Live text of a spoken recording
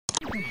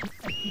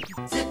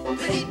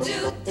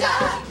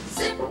Zippity-doo-dah,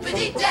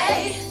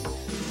 zippity-day.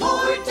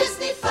 More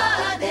Disney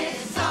fun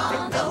is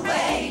on the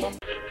way.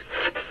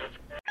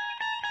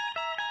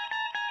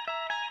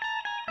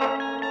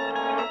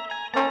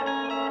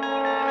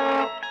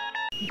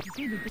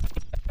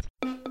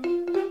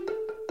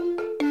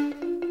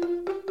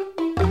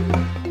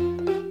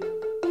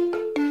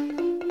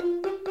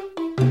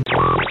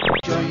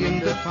 Enjoying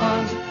the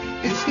fun,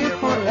 it's here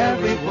for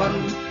everyone.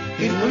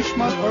 In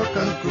Wishmont or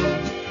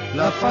Cancun,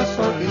 La Paz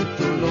or in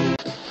Tulum.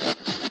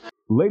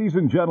 Ladies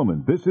and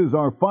gentlemen, this is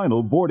our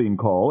final boarding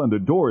call, and the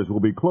doors will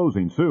be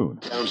closing soon.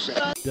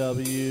 WDW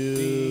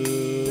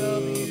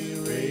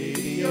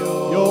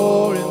Radio,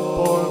 your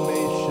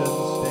information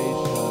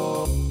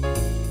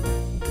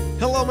station.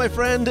 Hello, my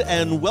friend,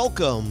 and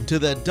welcome to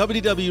the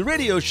WDW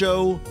Radio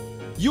Show,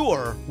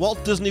 your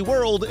Walt Disney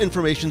World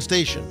information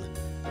station.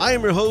 I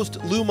am your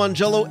host, Lou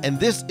Mangello, and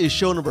this is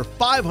show number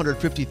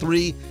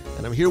 553,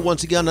 and I'm here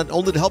once again not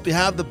only to help you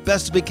have the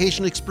best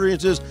vacation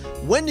experiences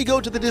when you go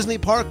to the Disney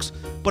parks,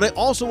 but I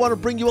also want to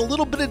bring you a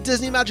little bit of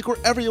Disney magic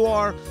wherever you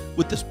are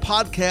with this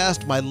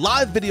podcast, my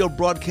live video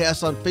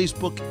broadcasts on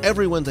Facebook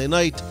every Wednesday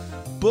night,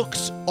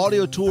 books,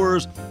 audio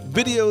tours,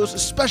 videos,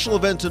 special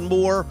events, and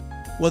more.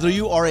 Whether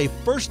you are a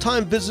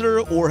first-time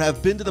visitor or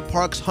have been to the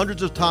parks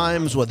hundreds of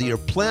times, whether you're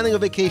planning a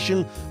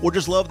vacation or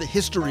just love the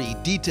history,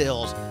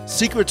 details,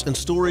 secrets, and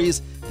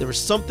stories, there is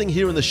something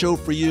here in the show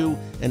for you.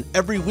 And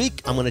every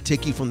week, I'm going to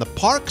take you from the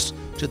parks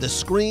to the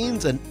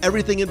screens and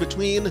everything in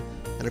between.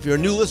 And if you're a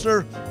new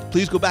listener,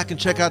 please go back and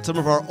check out some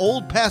of our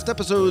old past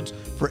episodes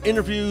for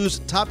interviews,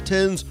 top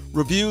 10s,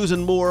 reviews,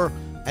 and more.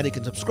 And you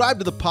can subscribe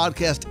to the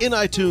podcast in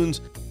iTunes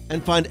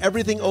and find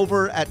everything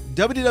over at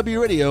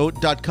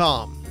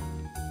wdwradio.com.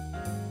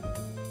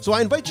 So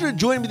I invite you to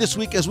join me this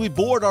week as we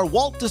board our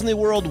Walt Disney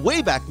World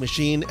Wayback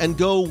Machine and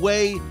go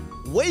way,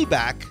 way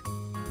back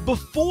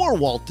before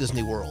Walt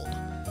Disney World.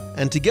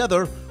 And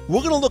together, we're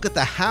going to look at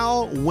the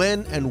how,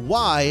 when, and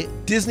why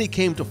Disney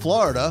came to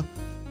Florida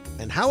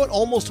and how it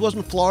almost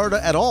wasn't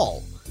Florida at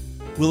all.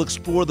 We'll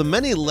explore the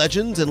many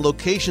legends and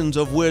locations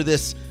of where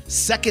this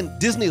second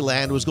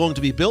Disneyland was going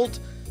to be built,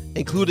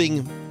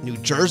 including New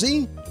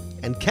Jersey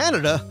and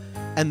Canada,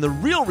 and the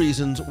real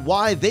reasons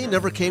why they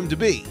never came to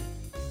be.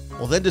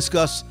 We'll then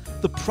discuss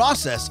the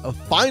process of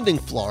finding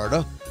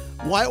Florida,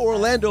 why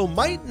Orlando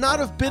might not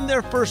have been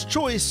their first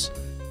choice,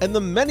 and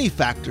the many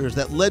factors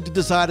that led to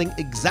deciding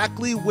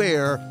exactly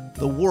where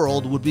the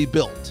world would be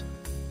built.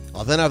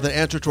 I'll then have the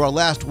answer to our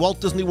last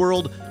Walt Disney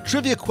World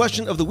trivia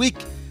question of the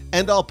week,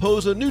 and I'll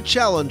pose a new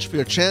challenge for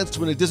your chance to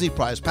win a Disney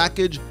Prize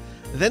package.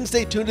 Then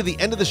stay tuned to the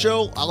end of the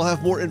show. I'll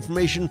have more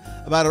information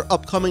about our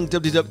upcoming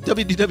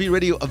WDW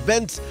Radio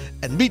events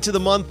and meets of the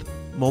month,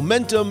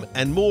 momentum,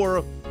 and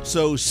more.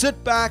 So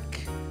sit back,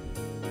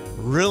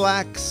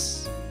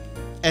 relax,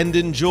 and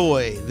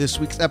enjoy this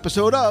week's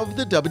episode of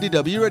the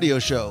WDW Radio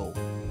Show.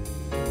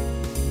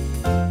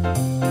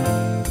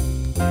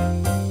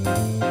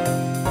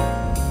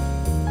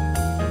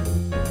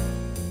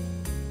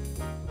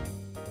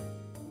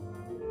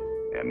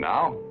 And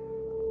now,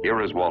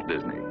 here is Walt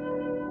Disney.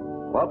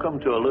 Welcome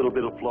to a little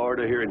bit of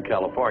Florida here in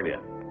California.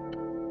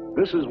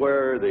 This is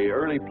where the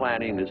early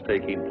planning is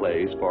taking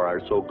place for our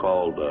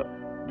so-called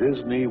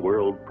Disney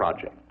World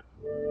project.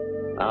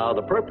 Now,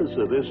 the purpose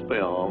of this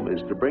film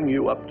is to bring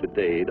you up to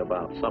date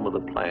about some of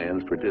the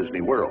plans for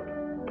Disney World.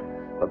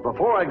 But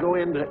before I go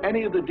into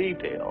any of the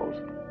details,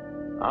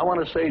 I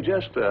want to say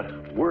just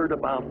a word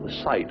about the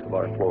site of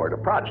our Florida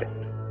project.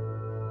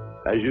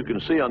 As you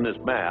can see on this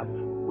map,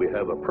 we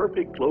have a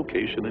perfect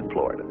location in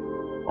Florida,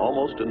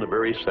 almost in the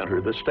very center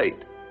of the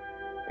state.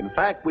 In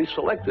fact, we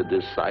selected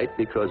this site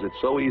because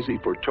it's so easy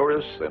for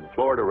tourists and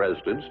Florida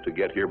residents to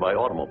get here by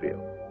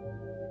automobile.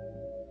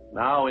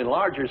 Now, in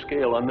larger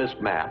scale on this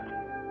map,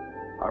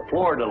 our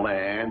Florida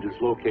land is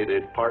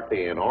located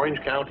partly in Orange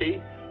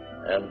County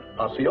and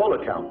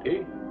Osceola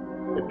County,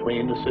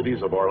 between the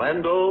cities of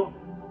Orlando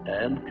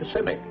and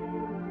Kissimmee.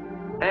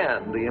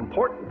 And the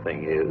important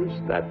thing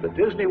is that the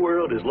Disney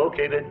World is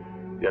located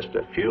just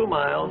a few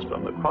miles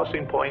from the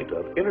crossing point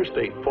of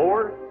Interstate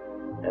 4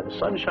 and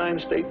Sunshine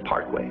State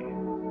Parkway,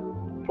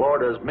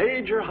 Florida's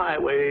major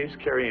highways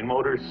carrying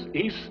motors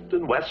east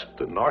and west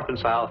and north and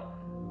south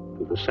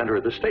to the center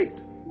of the state.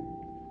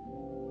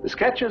 The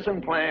sketches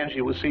and plans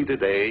you will see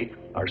today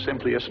are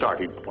simply a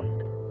starting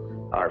point,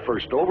 our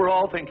first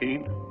overall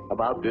thinking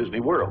about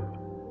Disney World.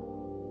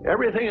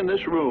 Everything in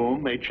this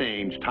room may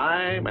change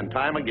time and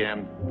time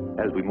again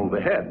as we move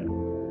ahead.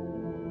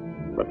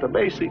 But the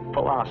basic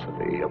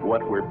philosophy of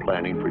what we're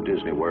planning for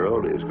Disney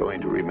World is going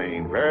to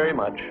remain very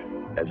much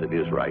as it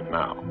is right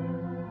now.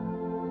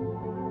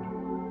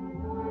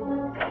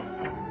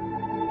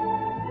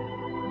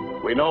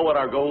 We know what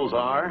our goals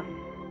are.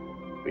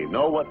 We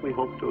know what we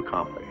hope to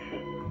accomplish.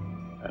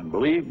 And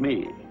believe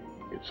me,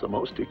 it's the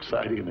most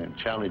exciting and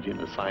challenging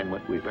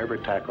assignment we've ever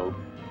tackled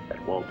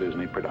at Walt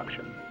Disney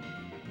Production.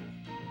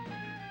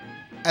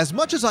 As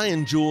much as I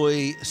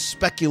enjoy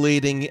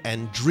speculating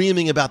and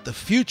dreaming about the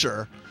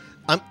future,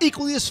 I'm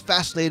equally as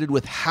fascinated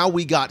with how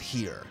we got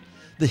here.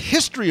 the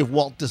history of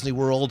Walt Disney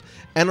World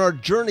and our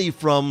journey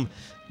from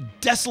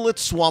desolate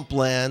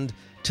swampland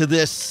to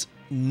this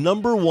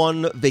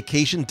 #1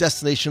 vacation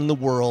destination in the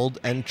world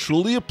and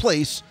truly a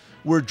place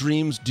where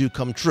dreams do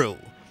come true.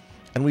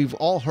 And we've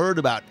all heard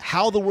about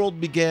how the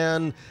world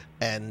began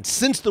and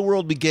since the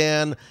world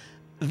began.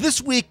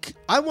 This week,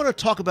 I want to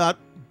talk about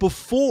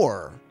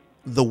before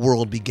the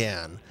world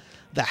began,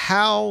 the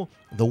how,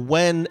 the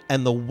when,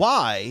 and the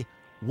why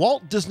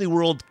Walt Disney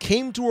World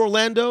came to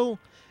Orlando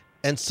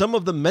and some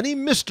of the many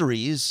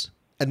mysteries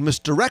and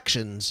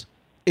misdirections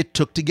it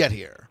took to get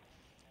here.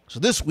 So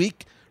this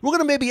week, we're going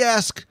to maybe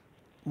ask,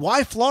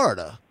 why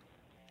Florida?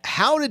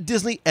 How did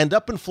Disney end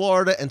up in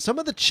Florida and some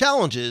of the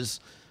challenges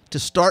to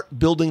start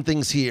building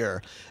things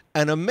here?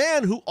 And a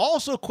man who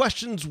also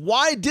questions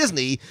why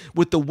Disney,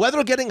 with the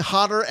weather getting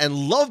hotter and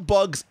love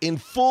bugs in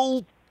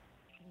full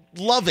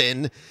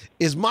love-in,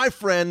 is my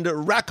friend,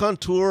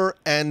 raconteur,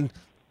 and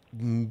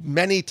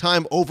many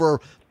time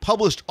over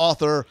published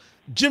author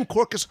Jim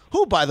Korkis,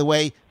 who, by the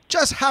way,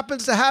 just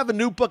happens to have a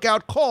new book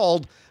out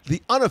called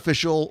The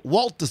Unofficial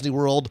Walt Disney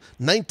World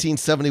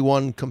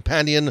 1971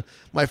 Companion.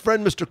 My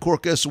friend, Mr.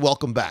 Korkis,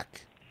 welcome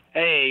back.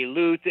 Hey,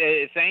 Lou,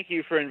 thank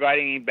you for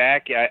inviting me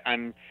back.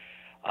 I'm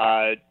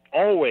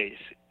always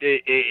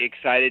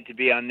excited to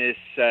be on this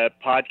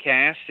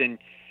podcast, and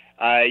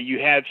you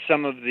have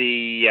some of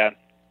the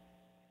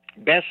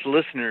best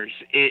listeners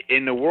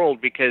in the world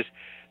because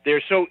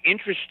they're so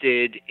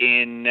interested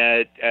in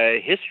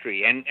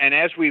history. And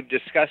as we've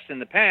discussed in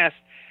the past,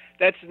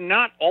 that's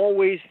not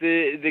always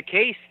the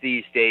case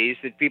these days,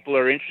 that people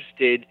are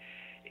interested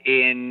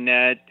in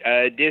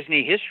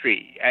Disney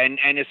history.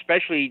 And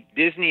especially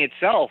Disney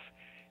itself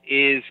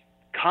is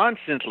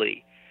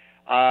constantly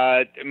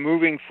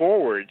moving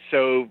forward.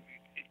 So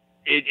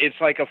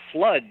it's like a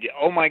flood.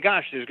 Oh, my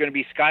gosh, there's going to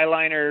be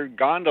Skyliner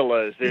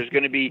gondolas. There's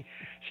going to be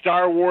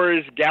Star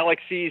Wars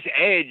Galaxy's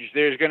Edge.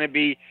 There's going to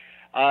be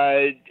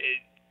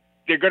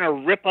they're going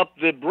to rip up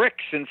the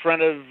bricks in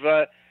front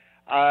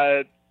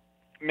of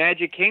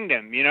Magic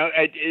Kingdom, you know.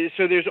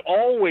 So there's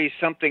always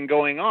something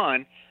going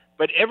on,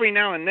 but every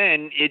now and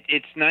then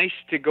it's nice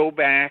to go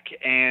back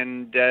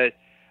and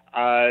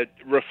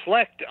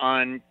reflect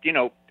on, you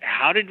know,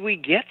 how did we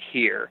get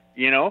here?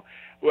 You know,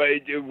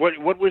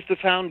 what was the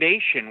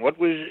foundation? What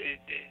was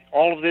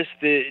all of this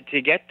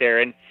to get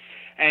there?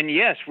 And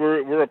yes,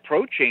 we're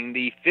approaching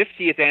the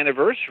 50th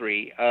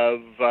anniversary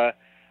of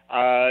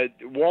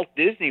Walt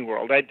Disney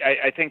World.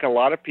 I think a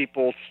lot of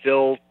people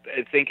still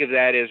think of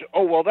that as,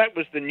 oh, well, that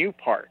was the new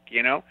park,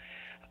 you know,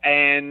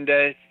 and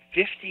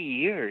 50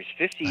 years.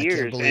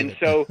 And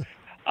so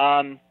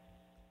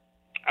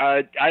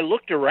I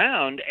looked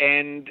around,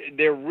 and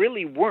there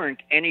really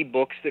weren't any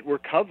books that were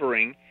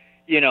covering,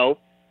 you know,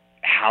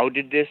 how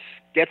did this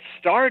get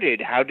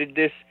started? How did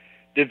this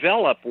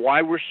develop?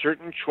 Why were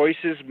certain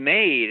choices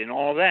made and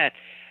all that?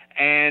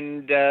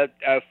 And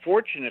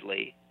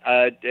fortunately,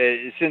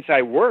 since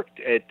I worked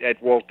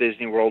at Walt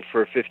Disney World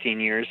for 15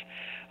 years,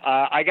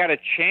 I got a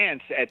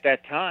chance at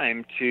that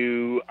time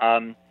to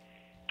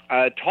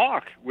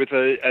talk with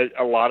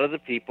a lot of the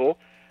people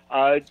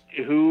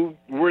who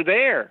were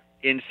there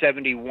in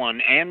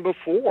 71 and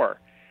before,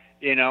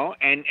 you know,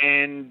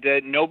 and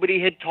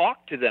nobody had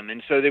talked to them.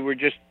 And so they were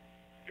just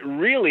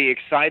really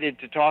excited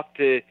to talk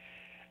to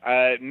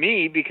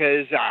me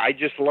because I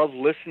just love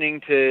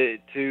listening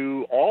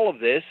to all of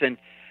this. And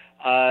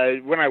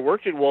when I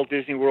worked at Walt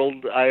Disney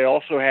World, I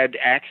also had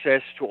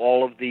access to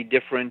all of the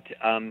different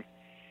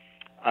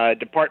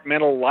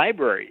departmental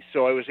libraries.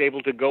 So I was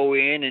able to go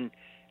in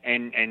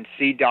and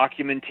see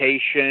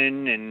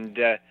documentation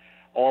and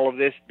all of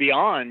this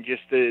beyond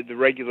just the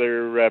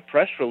regular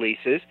press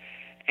releases.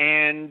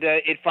 And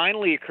it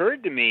finally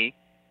occurred to me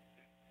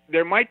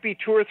there might be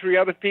 2 or 3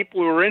 other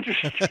people who are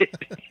interested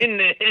in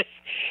this.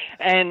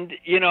 And,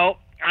 you know,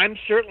 I'm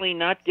certainly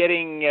not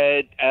getting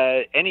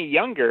any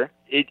younger.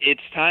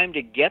 It's time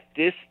to get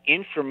this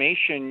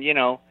information, you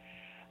know,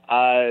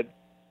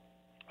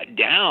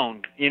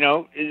 down, you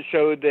know,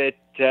 so that,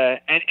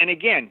 and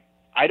again,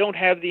 I don't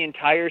have the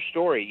entire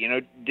story. You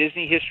know,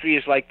 Disney history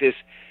is like this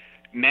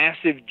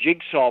massive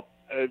jigsaw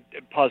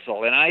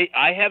puzzle, and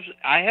I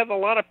have a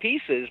lot of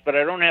pieces, but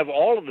I don't have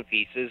all of the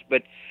pieces.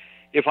 But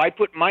if I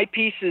put my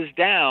pieces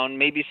down,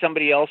 maybe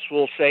somebody else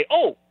will say,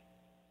 oh,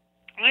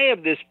 I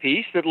have this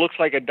piece that looks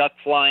like a duck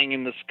flying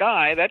in the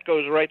sky. That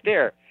goes right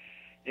there,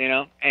 you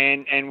know,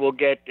 and we'll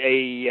get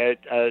a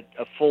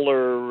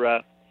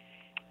fuller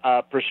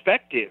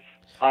perspective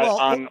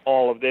on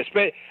all of this.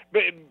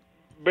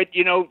 But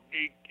you know,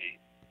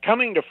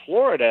 coming to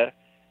Florida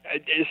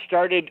it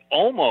started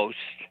almost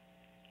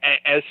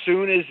as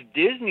soon as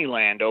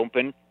Disneyland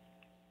opened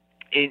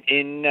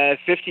in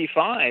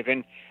 55,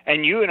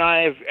 and you and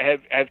I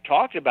have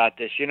talked about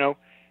this. You know,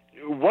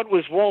 what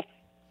was Walt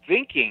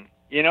thinking?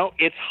 You know,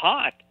 it's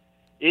hot,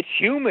 it's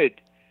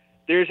humid,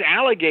 there's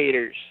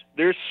alligators,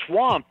 there's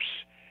swamps.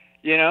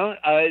 You know,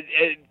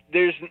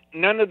 there's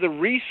none of the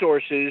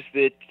resources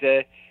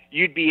that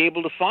you'd be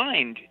able to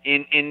find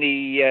in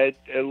the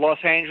Los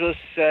Angeles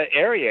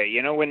area.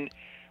 You know,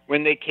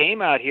 when they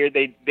came out here,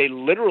 they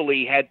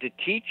literally had to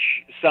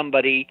teach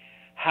somebody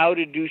how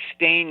to do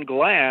stained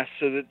glass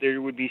so that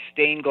there would be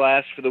stained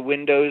glass for the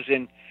windows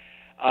in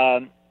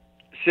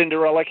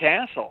Cinderella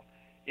Castle,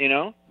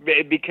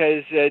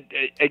 because,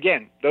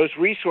 again, those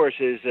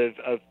resources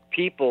of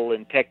people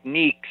and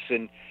techniques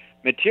and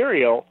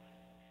material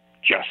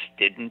just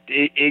didn't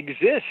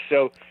exist.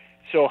 So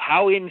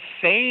how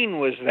insane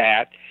was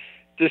that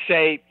to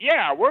say,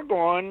 yeah, we're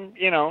going,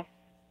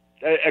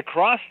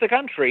 across the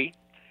country,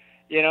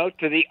 to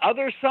the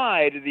other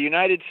side of the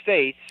United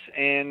States,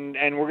 and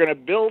we're going to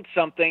build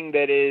something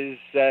that is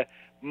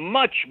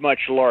much,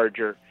 much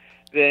larger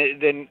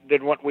than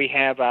what we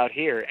have out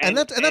here. And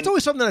that's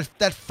always something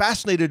that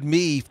fascinated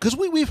me, because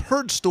we've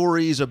heard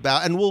stories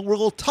about, and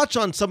we'll touch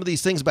on some of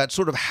these things about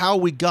sort of how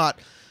we got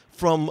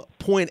from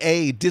point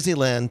A,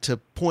 Disneyland, to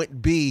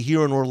point B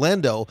here in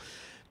Orlando.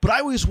 But I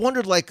always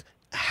wondered, like,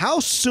 how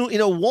soon,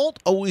 Walt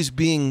always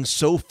being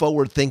so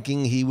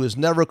forward-thinking, he was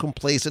never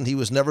complacent, he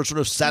was never sort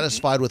of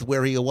satisfied with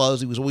where he was,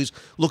 he was always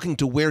looking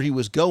to where he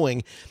was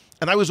going.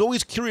 And I was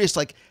always curious,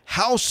 like,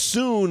 how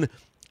soon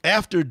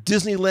after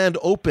Disneyland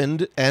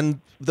opened and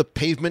the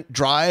pavement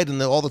dried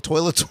and all the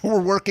toilets were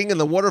working and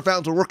the water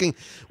fountains were working,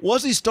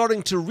 was he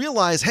starting to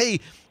realize, hey,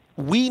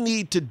 we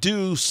need to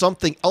do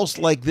something else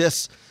like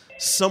this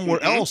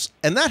somewhere else?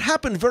 And that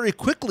happened very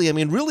quickly. I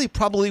mean, really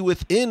probably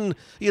within,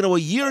 a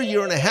year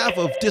and a half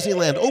of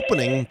Disneyland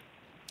opening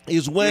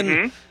is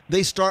when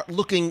they start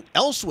looking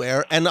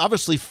elsewhere. And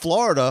obviously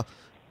Florida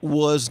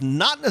was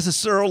not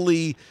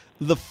necessarily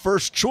the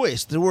first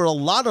choice. There were a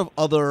lot of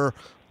other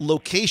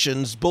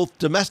locations, both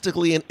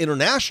domestically and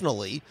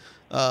internationally,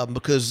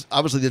 because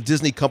obviously the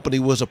Disney company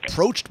was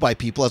approached by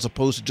people as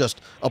opposed to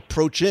just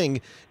approaching,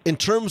 in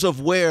terms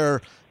of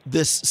where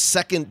this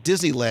second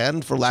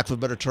Disneyland, for lack of a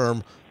better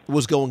term,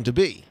 was going to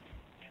be.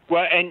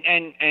 Well,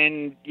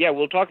 and yeah,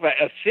 we'll talk about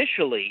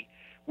officially.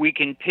 We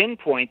can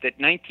pinpoint that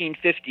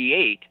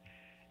 1958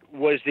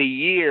 was the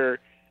year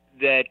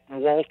that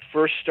Walt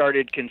first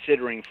started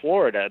considering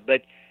Florida.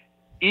 But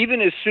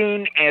even as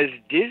soon as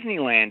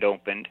Disneyland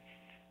opened,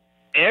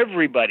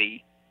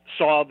 everybody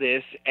saw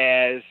this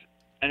as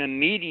an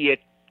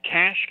immediate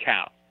cash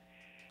cow.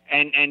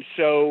 And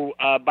so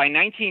by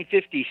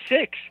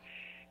 1956,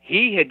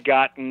 he had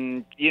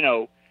gotten,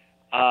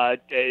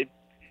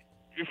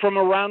 from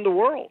around the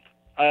world,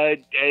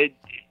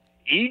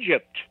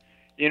 Egypt,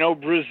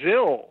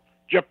 Brazil,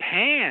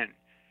 Japan.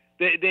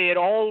 They had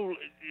all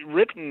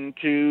written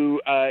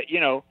to,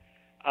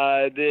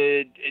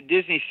 the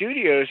Disney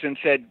studios and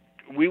said,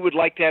 we would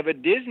like to have a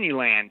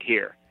Disneyland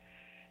here,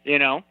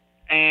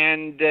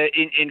 And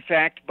in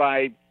fact,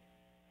 by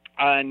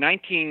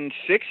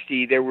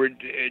 1960, there were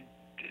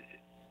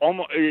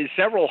almost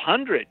several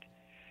hundred,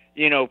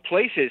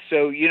 places.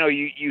 So,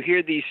 you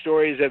hear these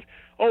stories of,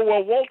 oh,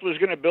 well, Walt was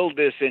going to build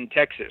this in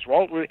Texas.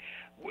 Well,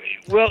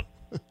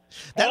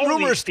 that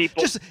rumor is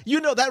just,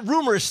 that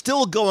rumor is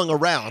still going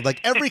around.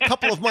 Like every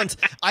couple of months,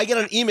 I get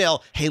an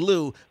email. Hey,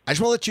 Lou, I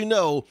just want to let you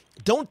know,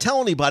 don't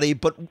tell anybody,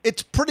 but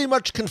it's pretty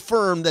much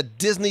confirmed that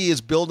Disney is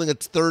building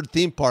its third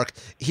theme park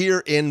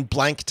here in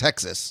blank,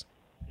 Texas.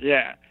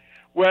 Yeah.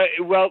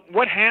 Well,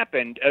 what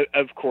happened,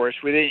 of course,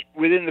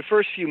 within the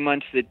first few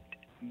months that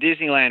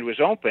Disneyland was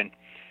open,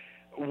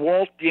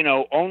 Walt,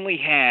 only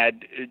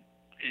had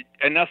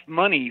enough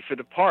money for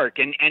the park,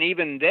 and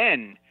even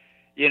then,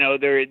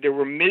 there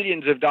were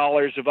millions of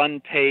dollars of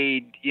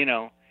unpaid,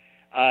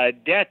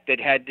 debt that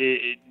had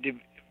to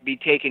be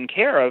taken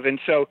care of, and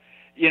so,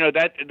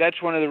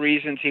 that's one of the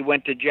reasons he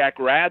went to Jack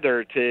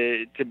Rather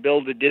to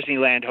build the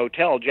Disneyland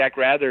Hotel. Jack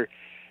Rather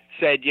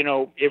said,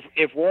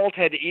 if Walt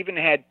had even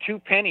had 2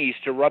 pennies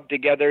to rub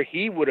together,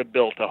 he would have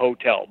built a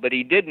hotel, but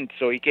he didn't,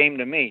 so he came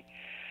to me,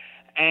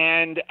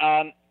 and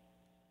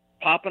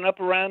popping up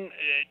around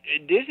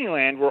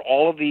Disneyland were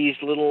all of these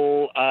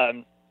little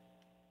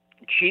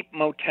cheap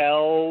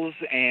motels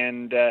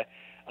and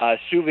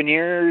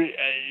souvenir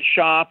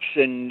shops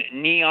and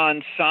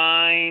neon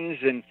signs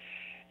and,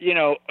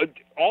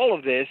 all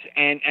of this.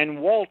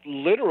 And Walt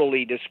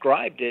literally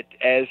described it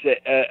as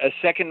a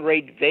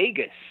second-rate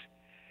Vegas,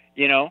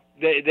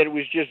 that it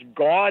was just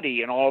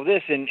gaudy and all of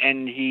this.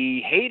 And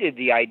he hated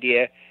the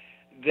idea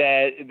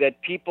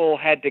that people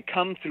had to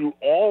come through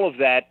all of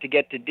that to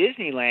get to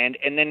Disneyland,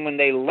 and then when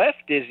they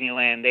left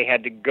Disneyland, they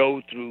had to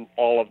go through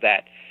all of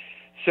that.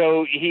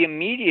 So he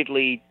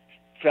immediately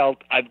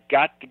felt, I've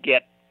got to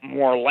get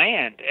more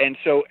land. And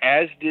so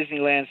as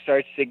Disneyland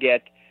starts to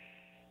get,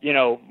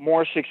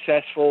 more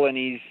successful, and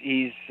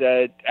he's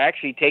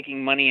actually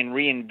taking money and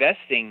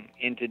reinvesting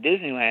into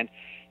Disneyland,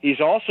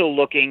 he's also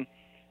looking,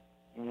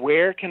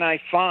 where can I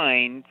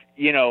find,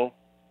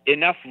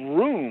 enough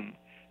room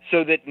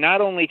so that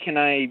not only can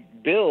I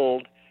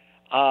build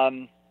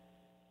an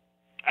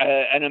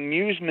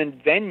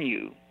amusement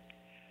venue,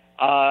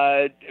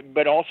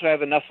 but also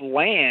have enough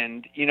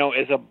land,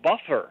 as a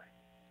buffer,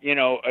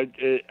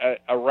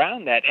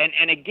 around that.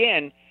 And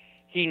again,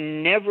 he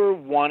never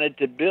wanted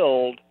to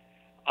build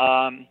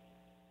another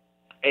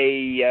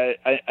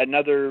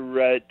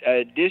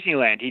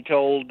Disneyland. He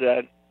told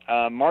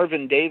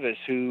Marvin Davis,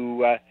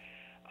 who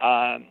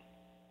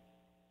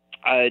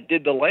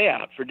did the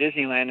layout for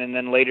Disneyland and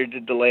then later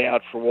did the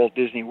layout for Walt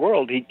Disney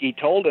World. He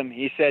told him,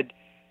 he said,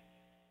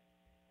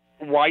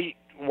 why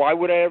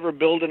would I ever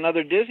build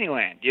another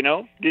Disneyland? You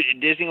know,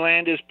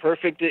 Disneyland is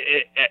perfect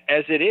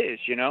as it is,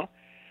 you know.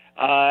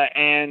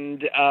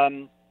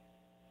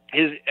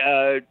 His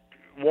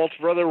Walt's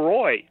brother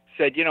Roy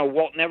said, you know,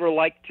 Walt never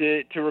liked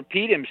to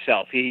repeat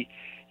himself. He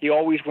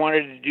always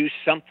wanted to do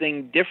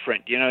something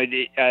different. You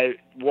know,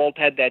 Walt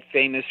had that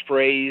famous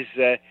phrase,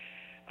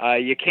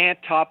 you can't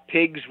top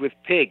pigs with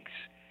pigs,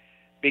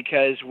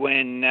 because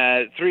when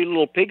Three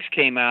Little Pigs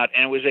came out,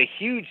 and it was a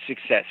huge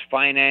success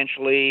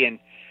financially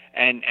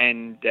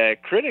and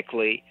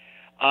critically,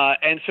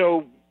 and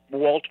so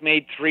Walt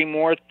made 3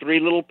 more Three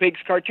Little Pigs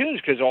cartoons,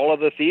 because all of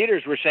the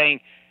theaters were saying,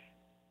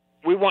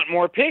 we want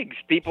more pigs.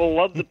 People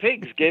love the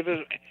pigs. Give us,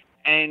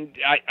 and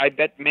I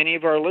bet many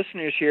of our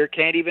listeners here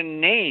can't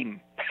even name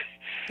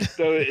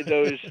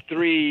those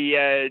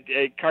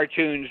 3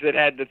 cartoons that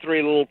had the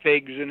 3 little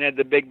pigs and had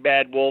the big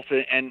bad wolf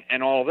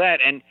and all of that.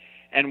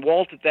 And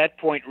Walt at that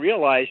point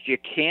realized you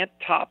can't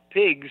top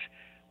pigs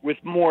with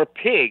more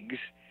pigs.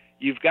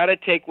 You've got to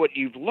take what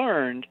you've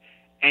learned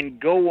and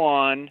go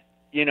on,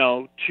 you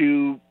know,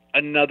 to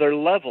another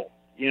level.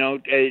 You know,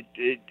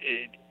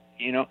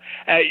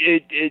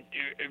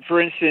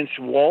 for instance,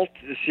 Walt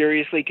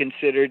seriously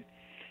considered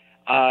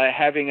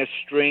having a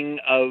string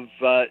of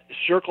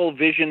Circle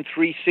Vision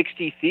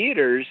 360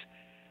 theaters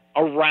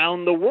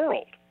around the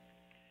world,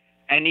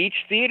 and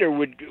each theater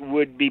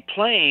would be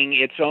playing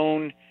its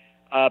own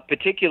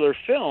particular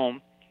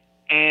film,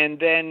 and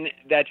then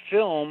that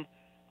film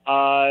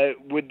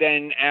would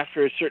then,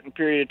 after a certain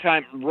period of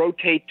time,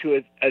 rotate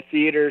to a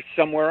theater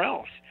somewhere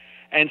else.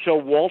 And so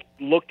Walt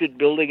looked at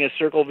building a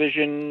Circle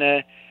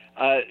Vision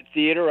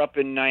theater up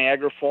in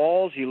Niagara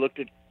Falls. He looked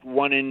at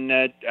one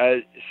in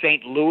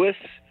St. Louis,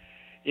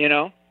 you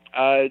know,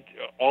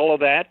 all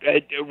of that.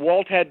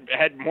 Walt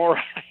had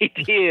more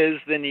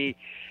ideas than he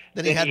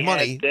had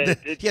money.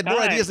 He had more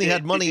ideas than he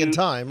had money and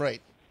time,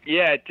 right?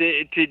 Yeah,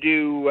 to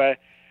do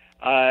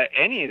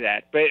any of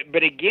that.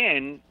 But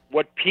again,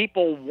 what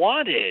people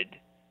wanted,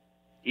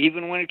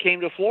 even when it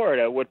came to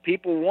Florida, what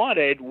people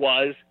wanted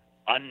was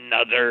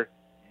another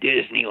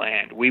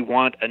Disneyland. We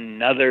want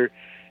another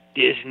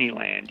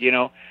Disneyland, you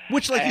know.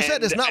 Which, like you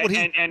said, is not what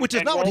he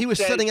what he was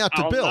setting out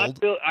to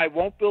build. I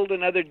won't build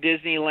another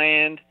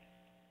Disneyland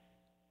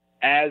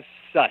as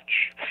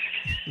such.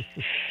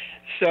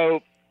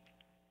 So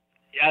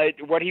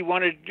what he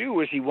wanted to do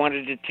was he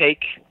wanted to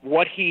take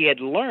what he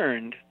had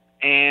learned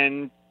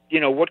and, you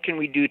know, what can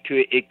we do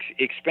to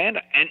expand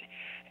it?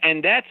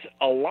 And that's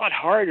a lot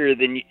harder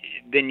than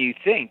you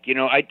think. You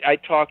know, I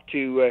talked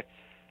to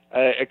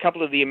a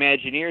couple of the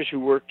Imagineers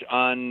who worked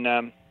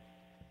on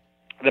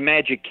the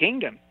Magic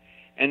Kingdom,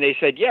 and they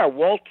said, yeah,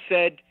 Walt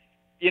said,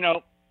 you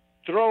know,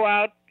 throw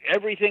out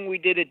everything we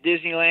did at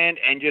Disneyland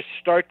and just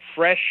start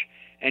fresh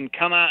and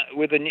come out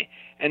with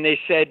and they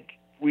said,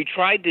 we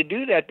tried to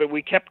do that, but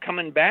we kept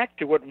coming back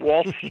to what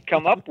Walt had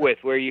come up with,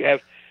 where you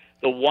have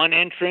the one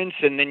entrance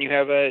and then you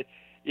have a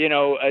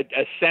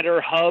center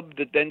hub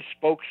that then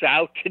spokes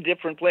out to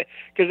different places,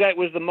 because that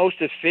was the most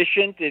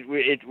efficient. It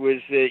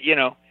was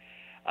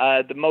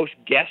the most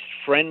guest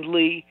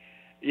friendly,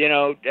 you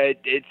know,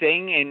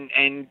 thing.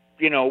 And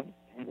you know,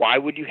 why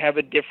would you have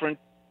a different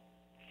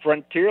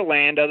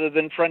Frontierland other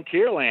than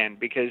Frontierland?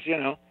 Because, you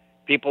know,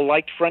 people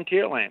liked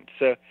Frontierland.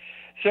 So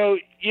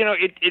you know,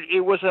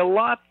 it was a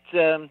lot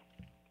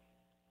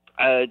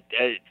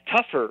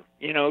tougher,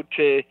 you know,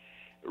 to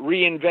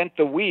reinvent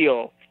the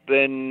wheel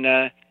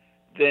than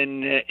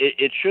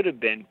it should have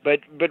been.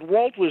 But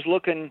Walt was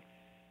looking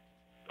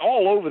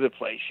all over the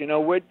place. You know,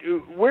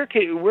 where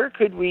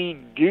could we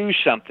do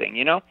something?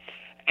 You know,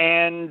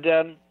 and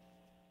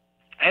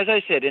as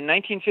I said, in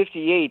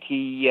 1958,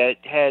 he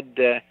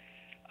had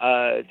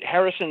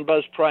Harrison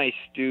Buzz Price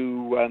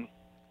do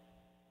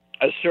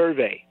a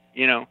survey.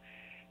 You know,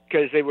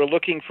 because they were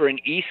looking for an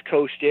East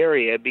Coast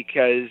area,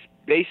 because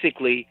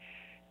basically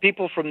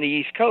people from the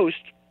East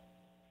Coast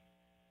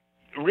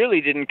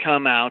really didn't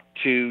come out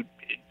to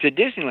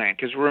Disneyland,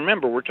 because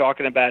remember, we're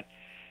talking about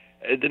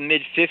the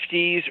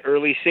mid-50s,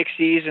 early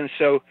 60s, and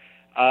so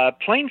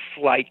plane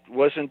flight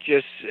wasn't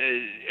just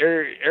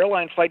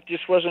airline flight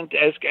just wasn't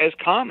as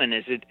common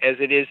as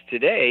it is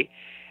today,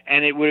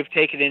 and it would have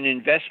taken an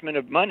investment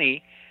of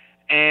money.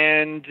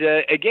 And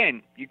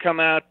again, you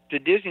come out to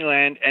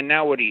Disneyland, and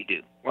now what do?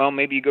 Well,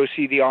 maybe you go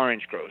see the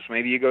orange groves.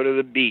 Maybe you go to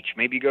the beach.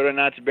 Maybe you go to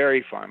Knott's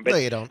Berry Farm. But, no,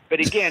 you don't. But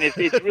again, it's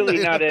really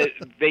not a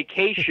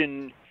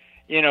vacation,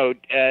 you know,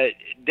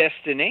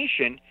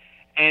 destination.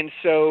 And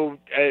so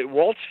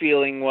Walt's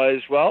feeling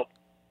was, well,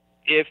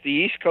 if the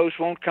East Coast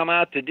won't come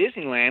out to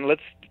Disneyland,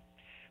 let's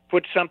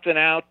put something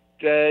out.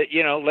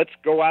 You know, let's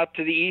go out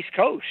to the East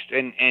Coast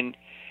and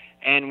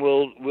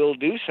we'll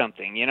do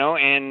something. You know,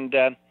 and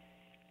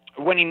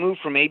when he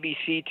moved from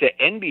ABC to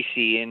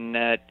NBC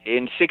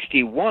in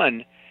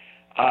 '61.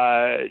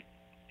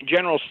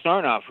 General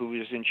Sarnoff, who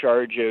was in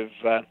charge of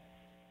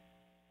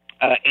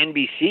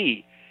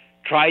NBC,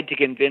 tried to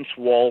convince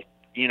Walt,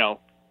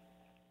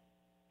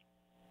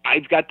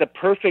 I've got the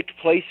perfect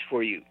place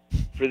for you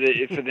for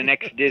the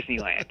next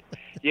Disneyland.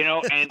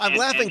 I'm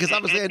laughing because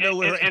obviously I know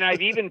where. And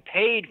I've even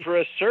paid for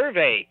a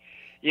survey,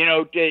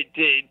 that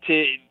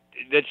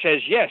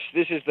says yes,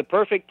 this is the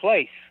perfect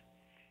place.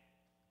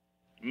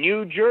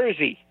 New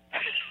Jersey.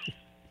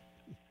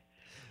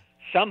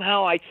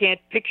 Somehow I can't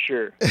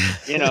picture,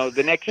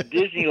 the next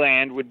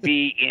Disneyland would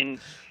be in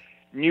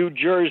New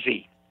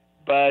Jersey,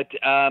 but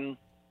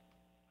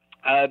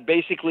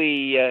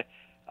basically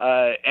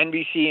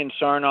NBC and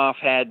Sarnoff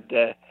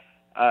had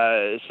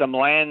some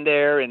land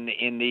there in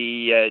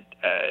the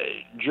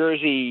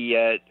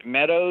Jersey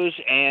meadows,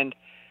 and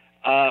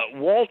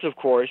Walt, of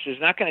course, is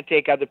not going to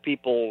take other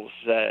people's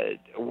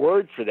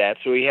word for that,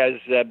 so he has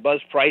Buzz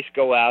Price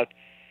go out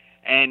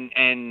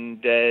and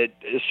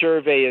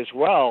survey as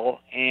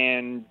well,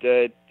 and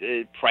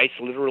Price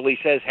literally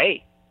says,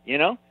 hey,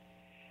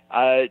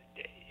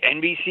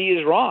 NBC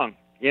is wrong.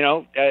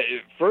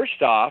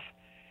 First off,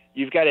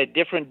 you've got a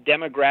different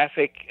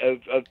demographic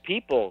of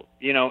people,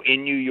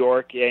 in New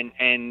York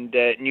and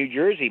New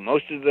Jersey.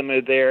 Most of them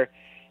are there,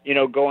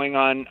 going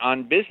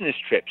on business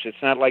trips.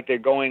 It's not like they're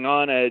going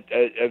on a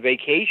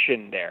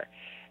vacation there.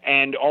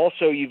 And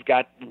also you've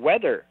got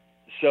weather.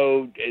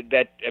 So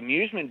that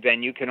amusement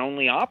venue can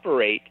only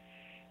operate,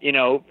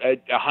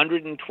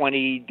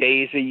 120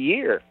 days a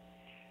year.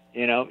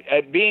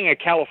 Being a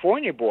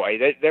California boy,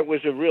 that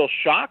was a real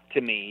shock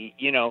to me,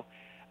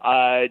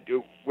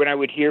 when I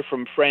would hear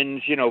from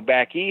friends,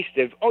 back east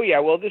of, oh yeah,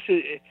 well this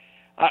is,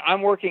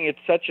 I'm working at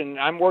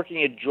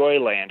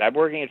Joyland, I'm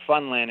working at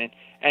Funland,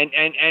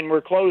 and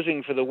we're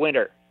closing for the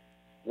winter.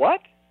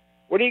 What?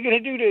 What are you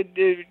going to do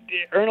to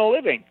earn a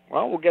living?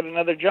 Well, we'll get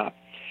another job.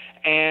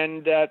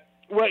 And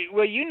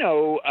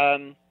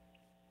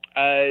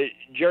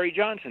Jerry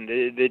Johnson,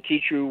 the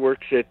teacher who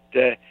works at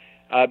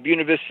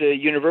Buena Vista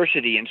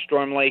University in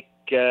Storm Lake,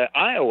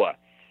 Iowa.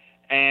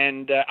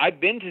 And I've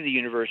been to the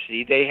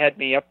university. They had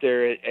me up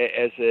there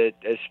as a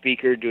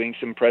speaker doing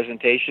some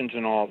presentations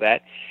and all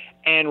that.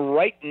 And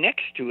right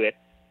next to it,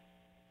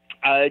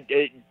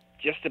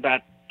 just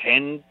about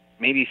 10,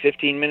 maybe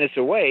 15 minutes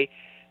away,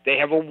 they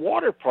have a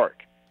water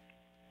park.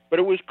 But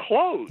it was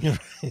closed.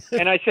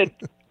 And I said,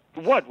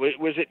 what,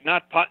 was it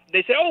not?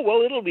 They said, oh,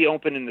 well, it'll be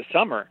open in the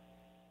summer.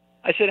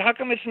 I said, how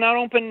come it's not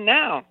open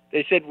now?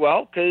 They said,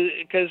 well,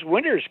 because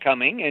winter's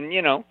coming, and,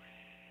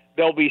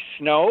 there'll be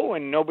snow,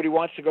 and nobody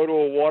wants to go to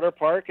a water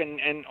park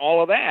and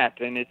all of that.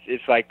 And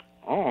it's like,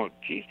 oh,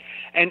 geez.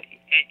 And,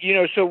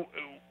 so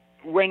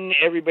when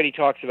everybody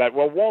talks about,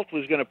 well, Walt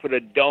was going to put a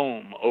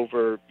dome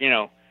over,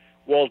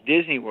 Walt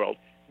Disney World,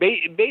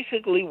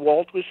 basically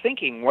Walt was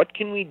thinking, what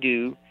can we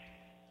do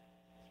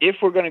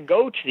if we're going to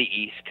go to the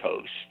East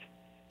Coast?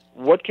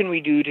 What can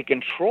we do to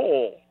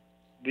control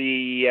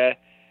the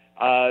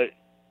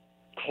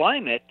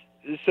climate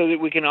so that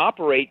we can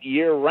operate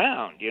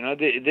year-round?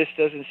 This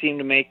doesn't seem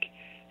to make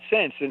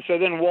sense. And so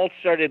then Walt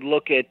started to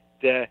look at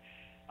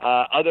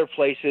other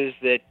places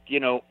that,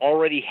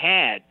 already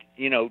had,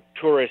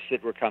 tourists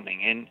that were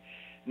coming. And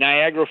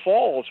Niagara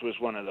Falls was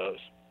one of those.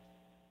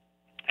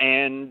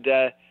 And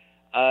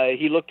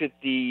he looked at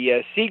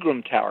the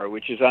Seagram Tower,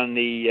 which is on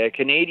the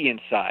Canadian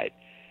side.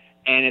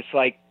 And it's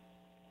like,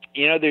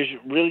 there's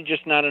really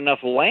just not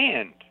enough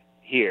land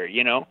here,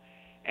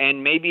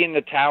 and maybe in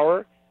the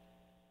tower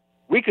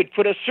we could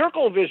put a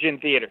Circle Vision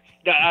theater.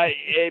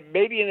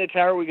 Maybe in the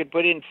tower we could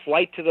put in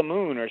Flight to the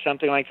Moon or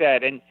something like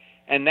that, and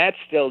that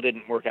still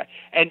didn't work out.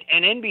 And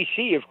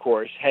NBC, of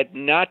course, had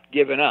not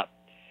given up.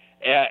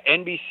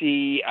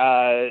 NBC,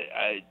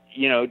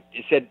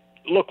 said,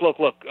 look.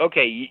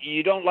 Okay,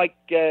 you don't like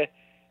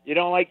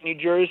New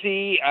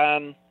Jersey.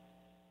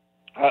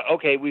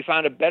 Okay, we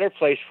found a better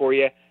place for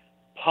you.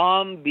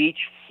 Palm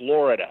Beach,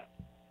 Florida,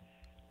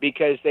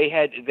 because they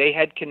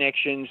had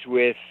connections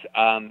with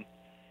John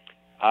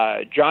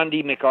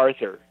D.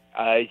 MacArthur.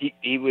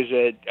 He was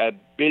a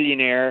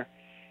billionaire,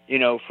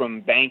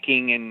 from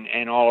banking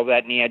and all of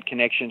that, and he had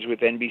connections with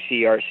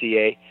NBC,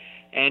 RCA,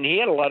 and he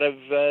had a lot of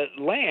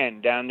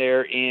land down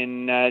there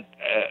in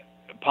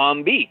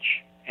Palm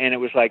Beach, and it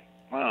was like,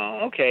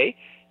 well, okay,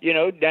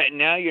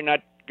 now you're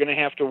not going to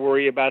have to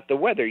worry about the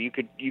weather. You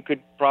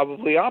could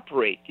probably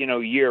operate,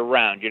 year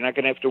round. You're not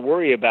going to have to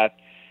worry about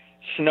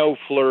snow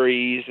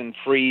flurries and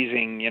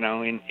freezing,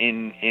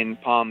 in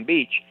Palm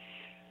Beach.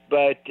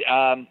 But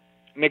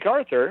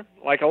MacArthur,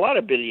 like a lot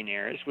of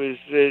billionaires, was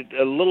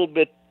a little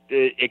bit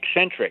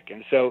eccentric,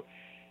 and so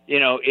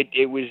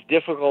it was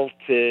difficult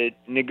to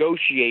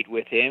negotiate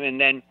with him. And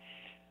then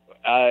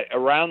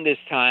around this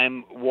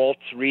time,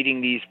 Walt's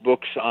reading these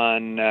books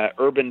on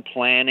urban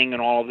planning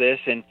and all this,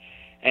 and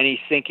he's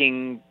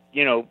thinking,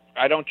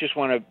 I don't just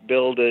want to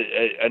build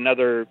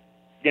another,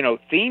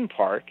 theme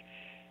park.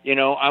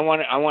 I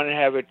want to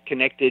have it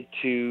connected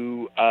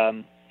to, a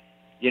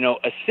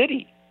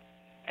city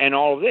and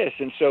all of this.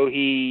 And so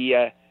he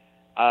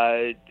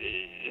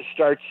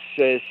starts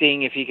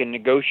seeing if he can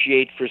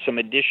negotiate for some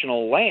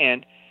additional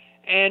land.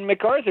 And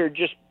MacArthur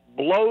just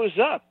blows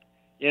up.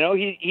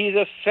 He's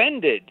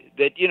offended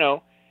that,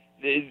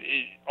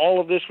 all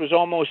of this was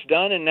almost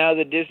done, and now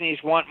the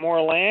Disneys want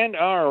more land.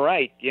 All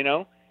right,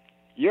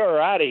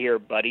 you're out of here,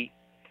 buddy.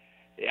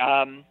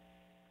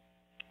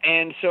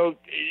 And so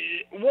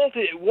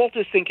Walt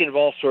is thinking of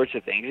all sorts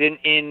of things.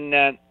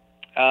 In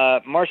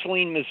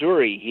Marceline,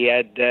 Missouri, he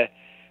had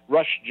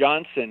Rush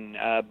Johnson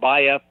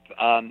buy up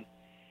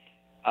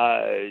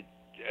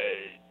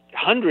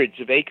hundreds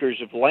of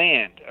acres of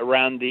land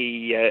around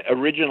the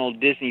original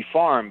Disney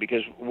farm,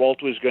 because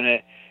Walt was going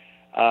to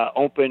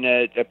open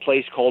a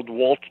place called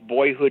Walt's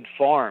Boyhood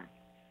Farm,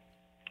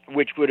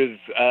 which would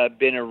have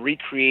been a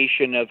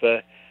recreation of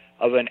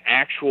an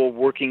actual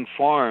working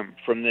farm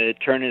from the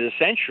turn of the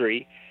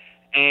century,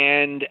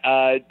 and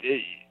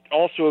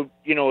also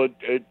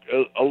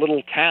a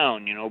little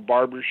town,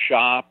 barber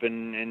shop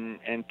and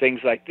things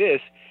like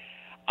this.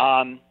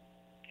 And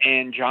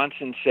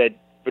Johnson said,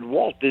 "But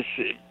Walt, this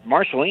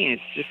Marceline is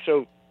just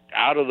so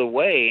out of the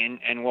way."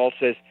 And Walt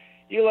says,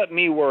 "You let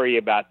me worry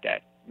about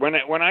that. When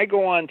I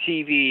go on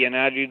TV and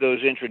I do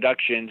those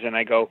introductions and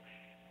I go,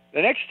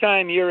 the next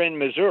time you're in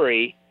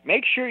Missouri,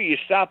 make sure you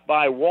stop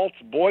by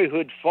Walt's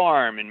Boyhood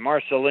Farm in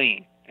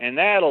Marceline, and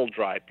that'll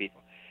drive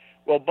people."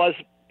 Well, Buzz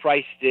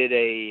Price did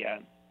a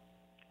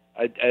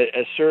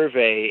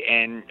survey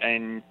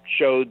and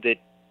showed that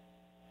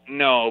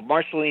no,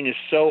 Marceline is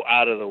so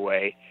out of the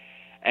way,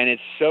 and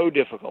it's so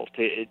difficult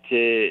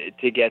to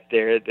get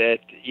there that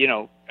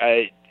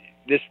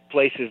this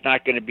place is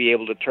not going to be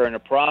able to turn a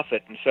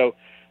profit. And so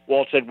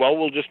Walt said, "Well,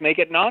 we'll just make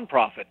it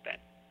non-profit then."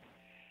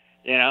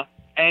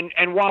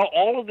 And while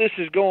all of this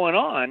is going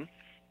on,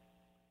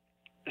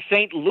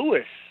 St.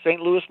 Louis,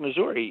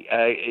 Missouri,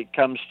 it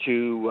comes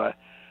to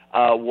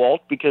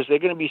Walt, because they're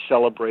going to be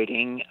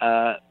celebrating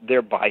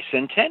their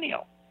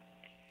bicentennial,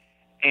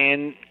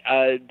 and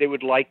they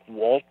would like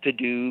Walt to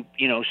do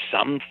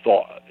some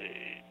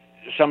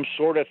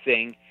sort of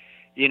thing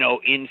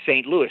in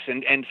St. Louis,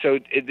 and so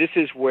this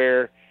is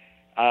where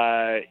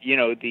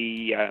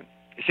the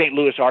St.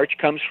 Louis Arch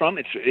comes from.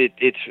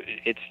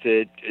 It's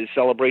to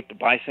celebrate the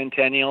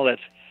bicentennial.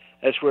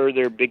 That's where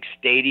their big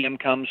stadium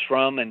comes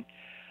from, and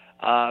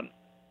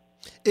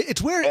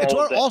it's where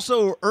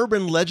also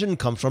urban legend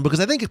comes from, because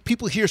I think if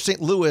people hear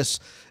St. Louis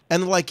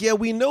and they're like, yeah,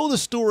 we know the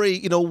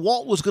story,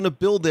 Walt was going to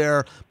build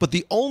there, but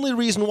the only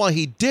reason why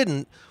he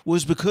didn't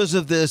was because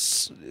of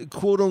this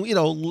quote,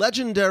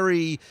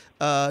 legendary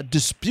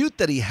dispute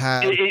that he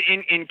had,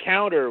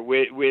 encounter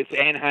with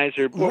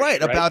Anheuser-Busch,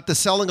 right, about the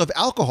selling of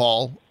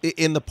alcohol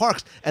in the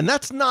parks, and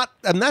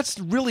that's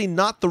really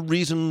not the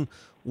reason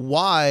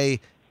why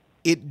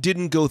it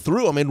didn't go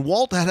through. I mean,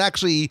 Walt had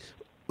actually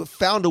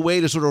found a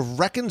way to sort of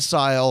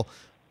reconcile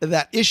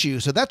that issue.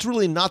 So that's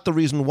really not the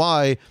reason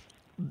why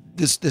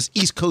this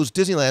East Coast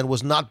Disneyland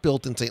was not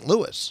built in St.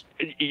 Louis.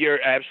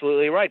 You're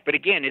absolutely right. But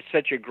again, it's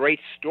such a great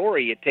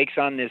story. It takes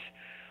on this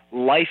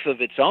life of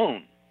its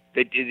own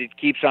that it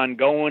keeps on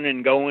going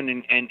and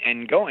going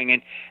and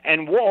going.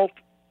 And Walt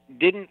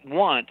didn't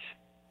want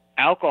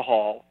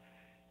alcohol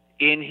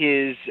in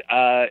his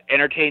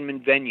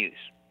entertainment venues,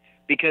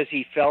 because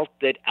he felt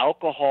that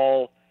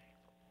alcohol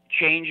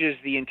changes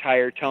the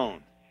entire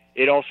tone.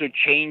 It also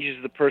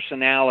changes the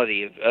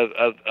personality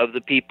of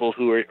the people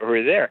who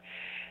are there.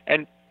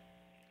 And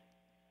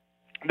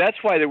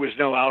that's why there was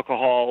no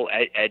alcohol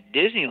at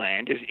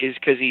Disneyland, is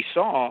because he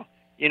saw,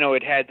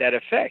 it had that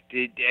effect.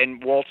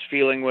 And Walt's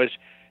feeling was,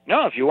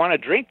 no, if you want a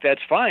drink,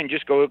 that's fine.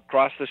 Just go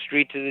across the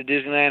street to the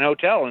Disneyland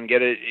Hotel and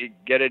get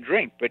a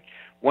drink. But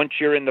once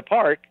you're in the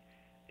park,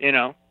 we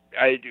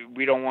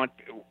don't want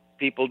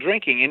people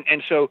drinking.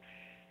 And so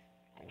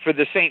for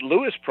the St.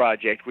 Louis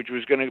project, which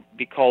was going to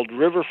be called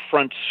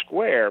Riverfront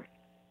Square,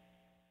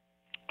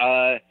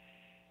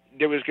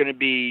 there was going to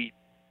be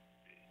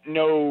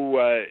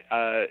no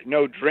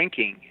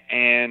drinking,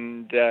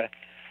 and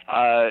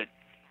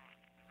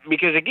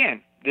because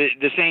again,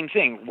 the same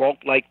thing. Walt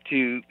liked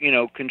to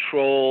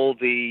control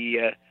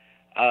the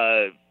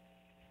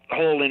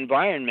whole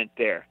environment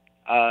there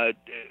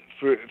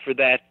for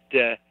that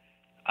to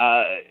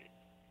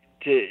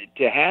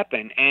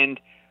happen. And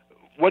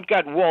what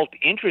got Walt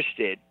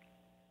interested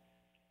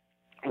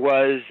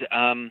was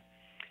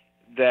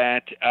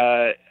that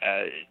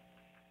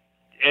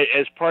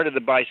as part of the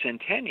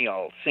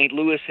bicentennial, St.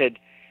 Louis had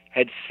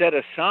set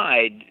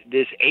aside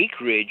this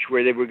acreage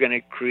where they were going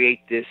to create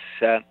this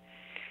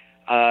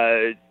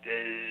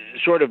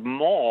sort of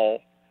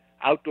mall,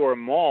 outdoor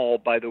mall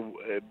by the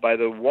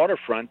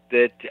waterfront.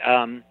 That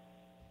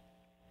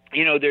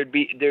there'd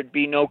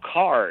be no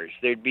cars.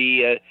 There'd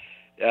be a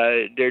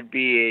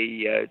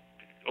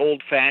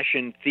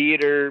old-fashioned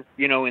theater,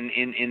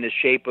 in the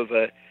shape of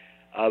a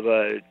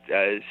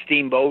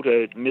steamboat,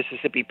 a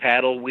Mississippi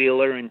paddle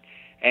wheeler,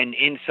 and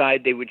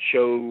inside they would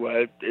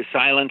show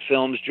silent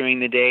films during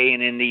the day,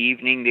 and in the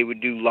evening they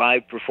would do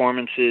live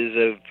performances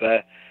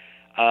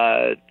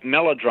of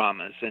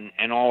melodramas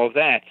and all of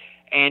that.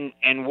 And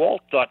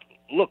Walt thought,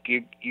 look,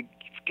 you've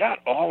got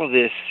all of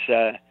this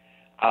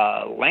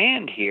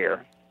land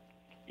here,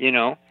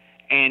 and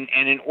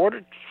in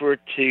order for it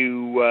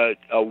to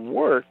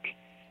work,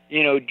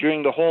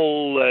 during the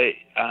whole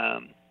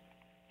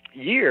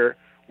year,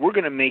 we're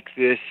going to make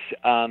this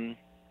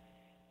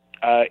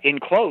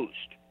enclosed.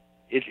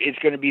 It's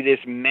going to be this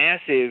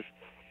massive,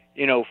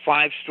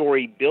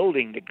 5-story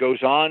building that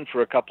goes on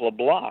for a couple of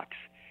blocks.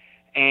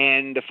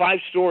 And the 5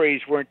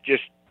 stories weren't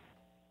just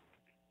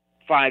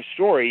 5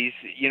 stories.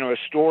 A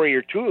story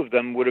or two of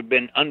them would have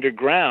been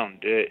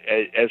underground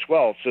as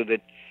well, so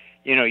that,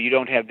 you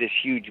don't have this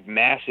huge,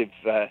 massive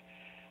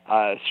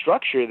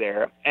structure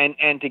there.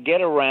 And to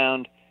get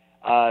around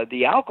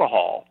the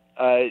alcohol,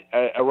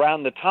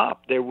 around the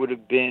top, there would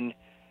have been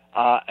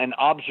an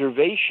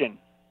observation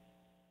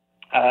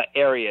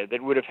area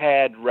that would have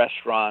had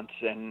restaurants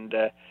and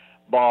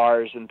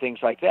bars and things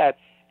like that,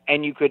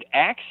 and you could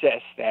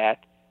access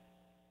that,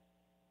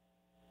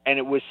 and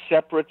it was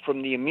separate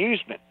from the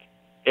amusement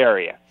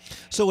area.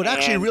 So it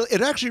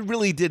actually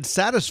really did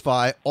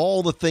satisfy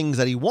all the things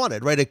that he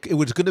wanted, right? It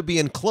was going to be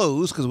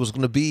enclosed because it was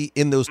going to be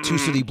in those 2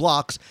 city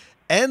blocks,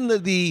 and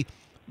the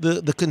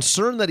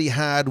concern that he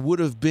had would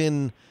have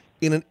been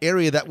in an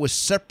area that was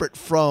separate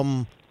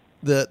from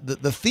the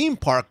theme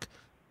park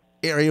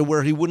area,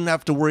 where he wouldn't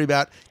have to worry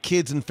about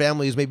kids and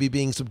families maybe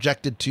being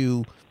subjected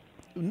to,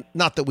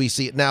 not that we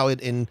see it now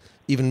in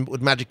even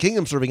with Magic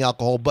Kingdom serving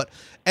alcohol, but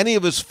any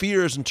of his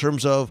fears in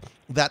terms of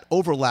that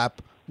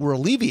overlap were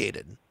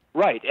alleviated.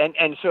 Right,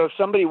 and so if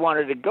somebody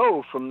wanted to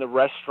go from the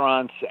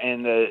restaurants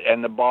and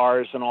the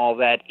bars and all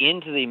that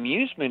into the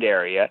amusement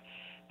area,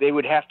 they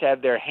would have to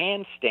have their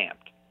hand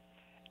stamped,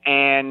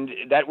 and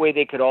that way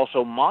they could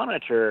also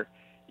monitor,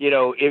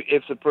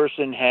 if the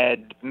person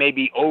had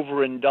maybe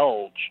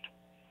overindulged,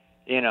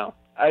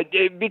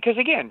 because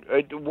again,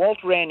 Walt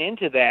ran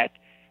into that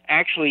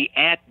actually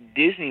at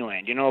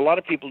Disneyland. A lot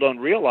of people don't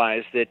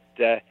realize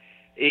that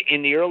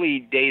in the early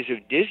days of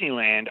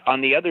Disneyland,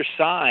 on the other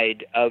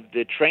side of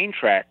the train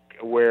track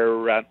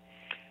where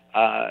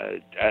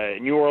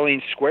New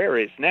Orleans Square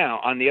is now,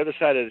 on the other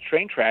side of the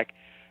train track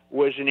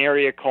was an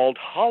area called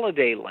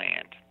Holiday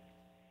Land,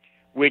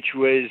 which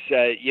was,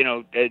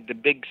 the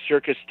big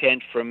circus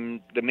tent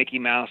from the Mickey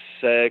Mouse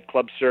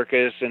Club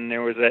Circus, and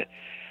there was a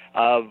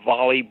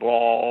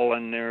volleyball,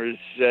 and there's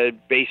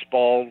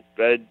baseball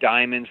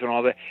diamonds and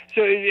all that.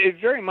 So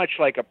it's very much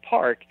like a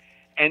park.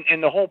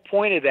 And the whole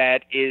point of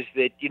that is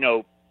that,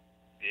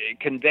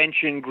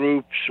 convention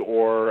groups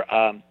or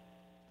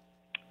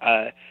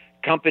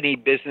company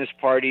business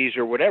parties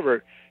or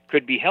whatever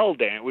could be held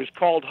there. It was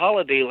called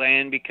Holiday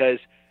Land because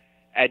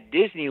at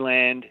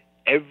Disneyland,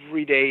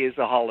 every day is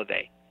a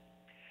holiday.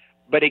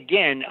 But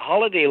again,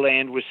 Holiday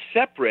Land was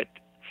separate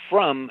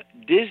from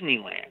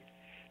Disneyland.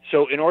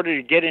 So in order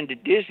to get into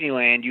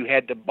Disneyland, you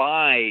had to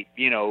buy,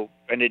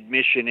 an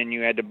admission, and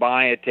you had to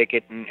buy a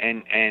ticket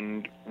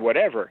and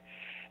whatever.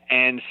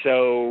 And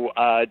so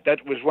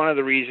that was one of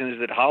the reasons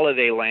that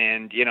Holiday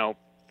Land,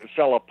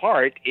 fell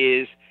apart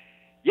is,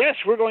 yes,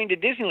 we're going to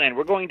Disneyland.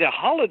 We're going to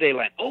Holiday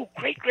Land. Oh,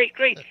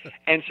 great.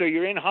 And so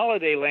you're in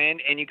Holiday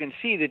Land, and you can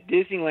see that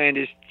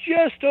Disneyland is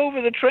just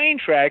over the train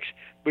tracks,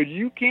 but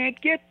you can't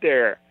get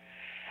there.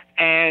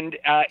 And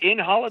in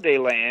Holiday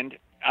Land,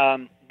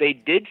 they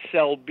did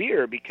sell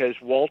beer because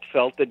Walt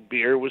felt that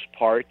beer was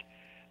part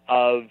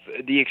of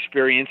the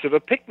experience of a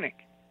picnic.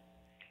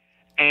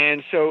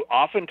 And so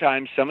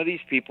oftentimes some of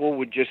these people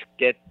would just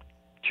get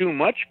too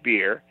much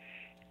beer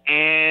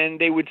and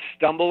they would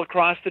stumble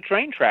across the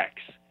train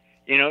tracks.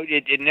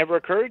 It never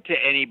occurred to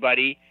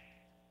anybody,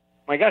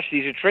 my gosh,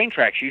 these are train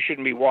tracks. You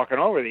shouldn't be walking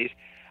over these.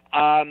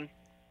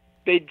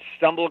 They'd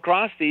stumble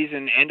across these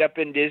and end up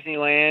in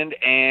Disneyland.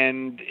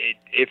 And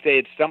if they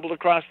had stumbled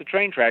across the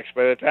train tracks,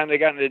 by the time they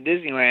got into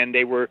Disneyland,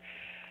 they were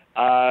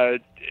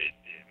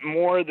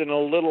more than a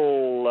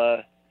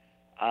little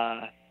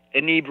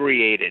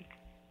inebriated.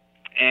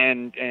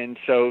 And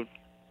so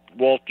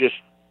Walt just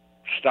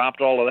stopped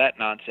all of that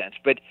nonsense.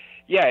 But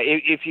yeah,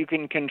 if you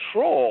can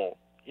control,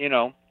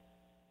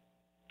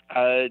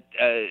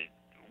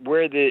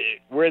 where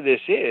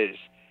this is,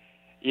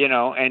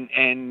 and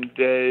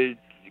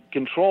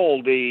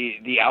control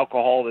the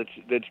alcohol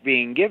that's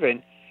being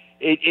given,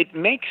 it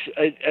makes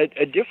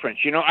a difference.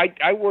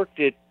 I worked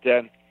at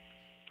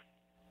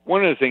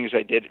one of the things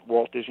I did at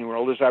Walt Disney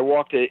World is I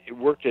worked at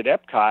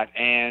Epcot,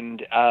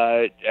 and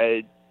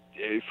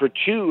for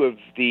 2 of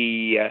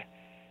the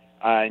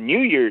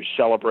New Year's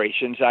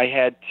celebrations, I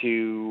had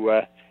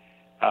to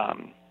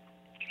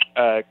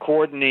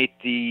coordinate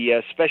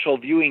the special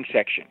viewing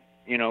section,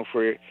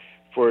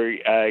 for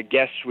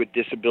guests with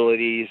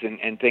disabilities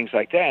and things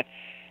like that.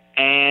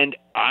 And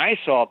I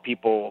saw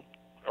people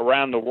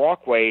around the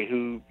walkway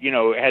who,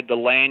 had the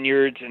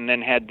lanyards and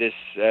then had this,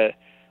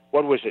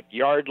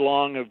 yard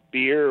long of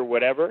beer or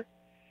whatever,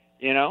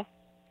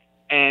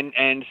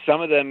 and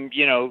some of them,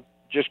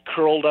 just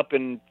curled up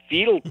in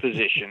fetal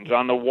positions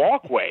on the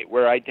walkway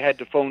where I had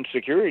to phone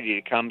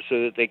security to come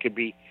so that they could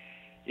be,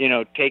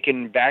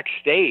 taken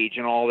backstage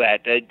and all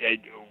that,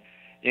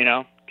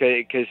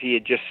 because he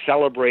had just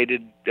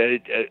celebrated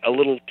a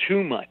little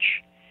too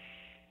much.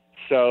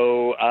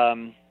 So,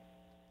 I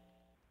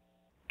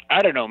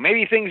don't know,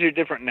 maybe things are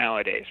different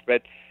nowadays,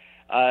 but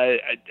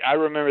I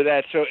remember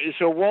that.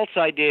 So Walt's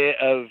idea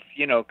of,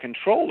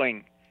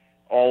 controlling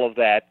all of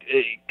that,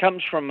 it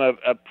comes from a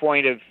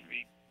point of,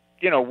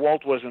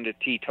 Walt wasn't a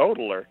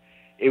teetotaler.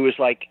 It was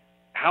like,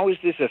 how is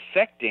this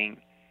affecting,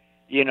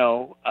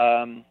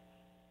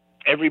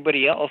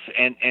 everybody else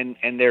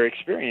and their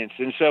experience?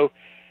 And so,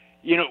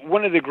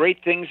 one of the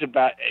great things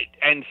about,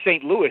 and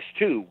St. Louis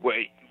too,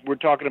 we're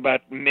talking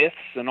about myths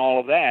and all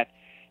of that.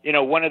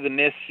 One of the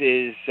myths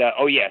is,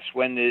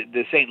 when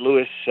the St.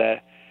 Louis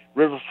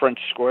Riverfront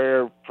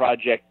Square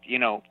project,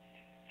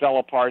 fell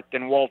apart,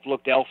 then Walt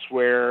looked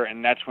elsewhere,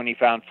 and that's when he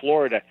found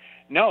Florida.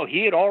 No,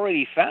 he had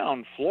already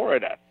found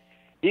Florida.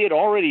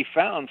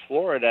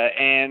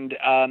 And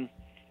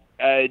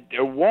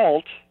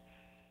Walt,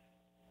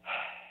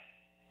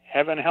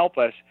 heaven help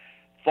us,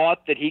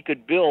 thought that he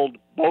could build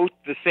both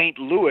the St.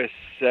 Louis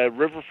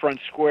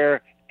Riverfront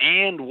Square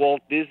and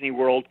Walt Disney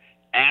World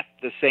at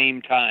the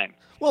same time.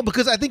 Well,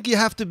 because I think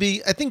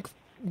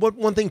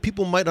one thing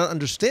people might not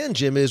understand,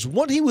 Jim, is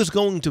what he was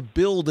going to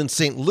build in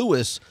St.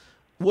 Louis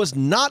was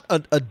not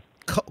a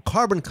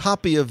carbon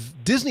copy of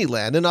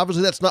Disneyland, and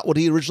obviously that's not what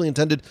he originally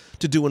intended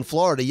to do in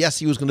Florida. Yes,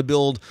 he was going to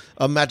build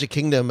a Magic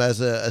Kingdom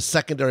as a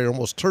secondary,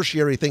 almost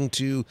tertiary thing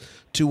to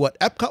what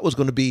Epcot was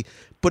going to be,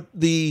 but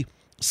the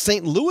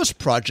St. Louis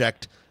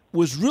project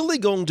was really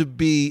going to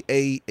be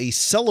a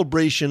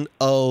celebration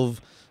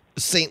of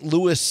St.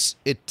 Louis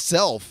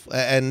itself,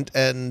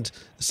 and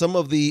some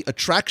of the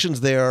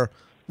attractions there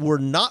were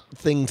not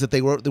things that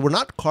they were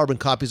not carbon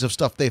copies of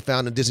stuff they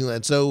found in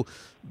Disneyland. So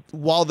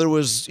while there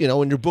was,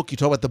 in your book you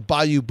talk about the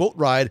Bayou boat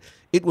ride,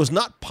 it was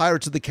not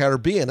Pirates of the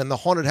Caribbean, and the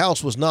Haunted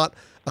House was not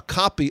a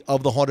copy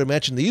of the Haunted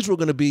Mansion. These were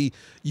going to be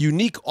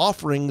unique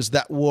offerings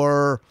that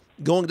were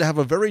going to have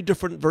a very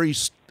different,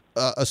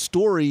 a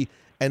story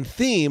and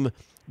theme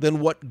than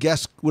what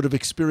guests would have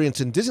experienced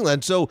in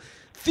Disneyland. So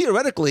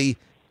theoretically,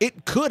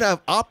 it could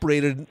have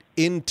operated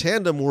in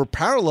tandem or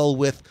parallel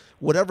with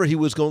whatever he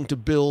was going to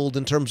build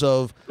in terms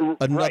of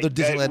another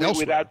Disneyland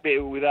elsewhere.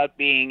 Without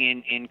being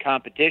in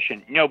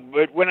competition.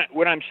 But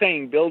when I'm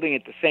saying building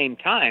at the same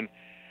time,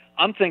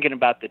 I'm thinking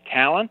about the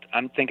talent,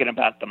 I'm thinking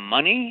about the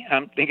money,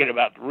 I'm thinking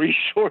about the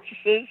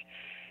resources,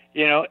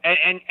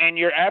 and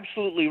you're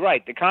absolutely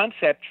right. The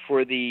concept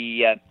for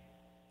the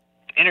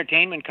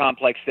entertainment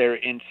complex there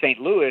in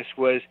St. Louis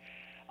was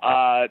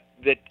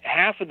that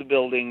half of the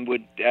building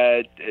would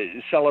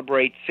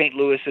celebrate St.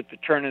 Louis at the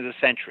turn of the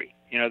century,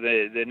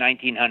 the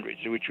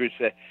 1900s, which was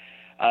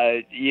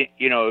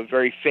a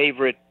very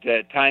favorite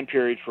time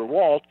period for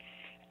Walt.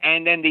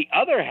 And then the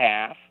other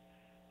half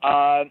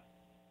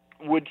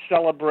would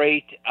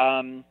celebrate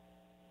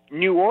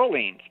New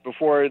Orleans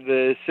before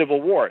the Civil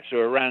War, so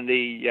around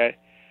the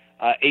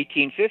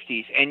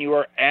 1850s. And you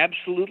are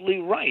absolutely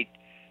right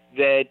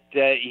that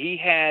he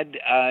had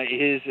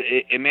his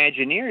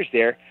Imagineers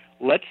there.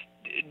 Let's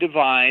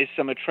devise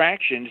some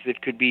attractions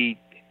that could be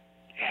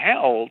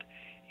held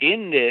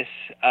in this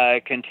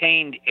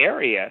contained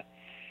area,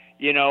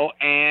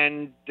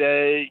 and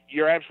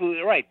you're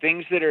absolutely right.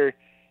 Things that are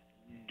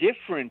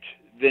different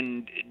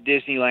than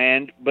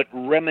Disneyland, but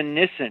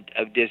reminiscent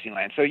of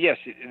Disneyland. So yes,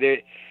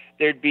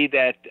 there'd be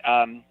that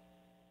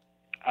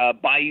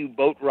Bayou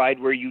boat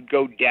ride where you'd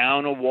go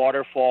down a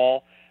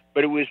waterfall,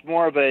 but it was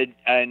more of a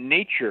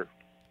nature,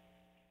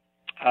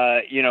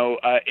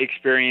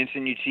 experience,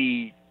 and you'd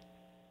see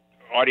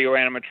audio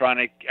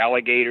animatronic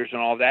alligators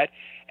and all that,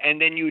 and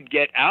then you'd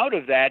get out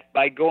of that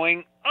by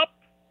going up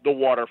the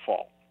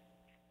waterfall.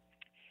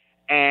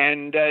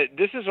 And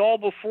this is all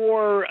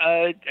before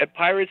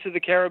Pirates of the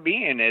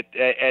Caribbean at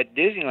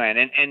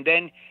Disneyland, and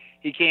then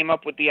he came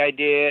up with the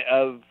idea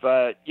of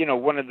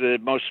one of the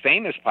most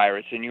famous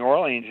pirates in New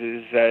Orleans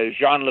is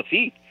Jean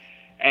Lafitte,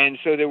 and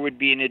so there would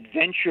be an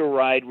adventure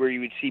ride where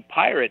you would see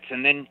pirates,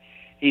 and then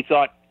he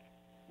thought,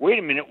 wait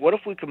a minute, what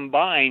if we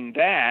combine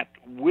that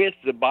with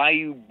the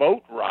Bayou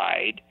boat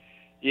ride,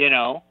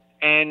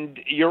 And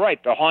you're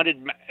right, the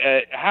Haunted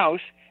House,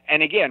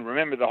 and again,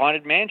 remember, the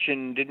Haunted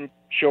Mansion didn't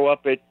show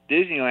up at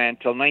Disneyland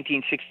till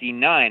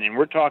 1969, and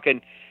we're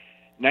talking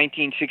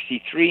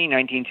 1963,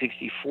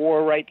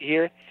 1964 right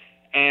here.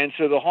 And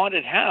so the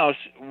Haunted House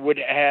would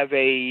have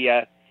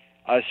a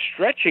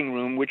stretching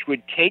room which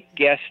would take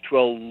guests to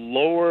a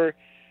lower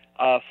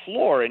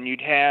floor, and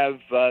you'd have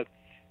the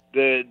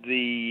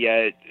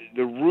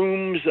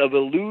rooms of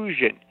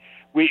illusion,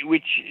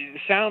 which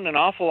sound an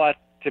awful lot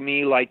to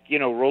me like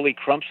Rolly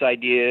Crump's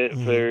idea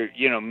for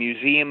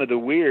Museum of the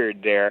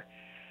Weird there,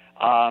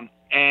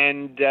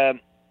 and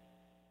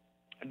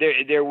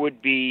there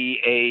would be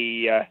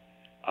a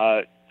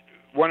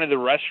one of the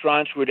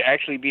restaurants would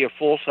actually be a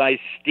full-size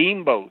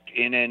steamboat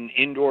in an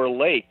indoor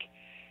lake,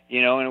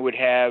 and it would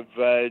have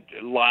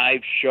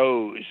live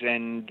shows,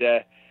 and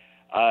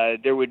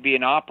there would be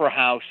an opera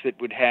house that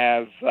would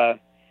have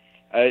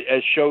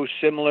a show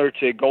similar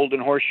to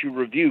Golden Horseshoe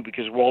Revue,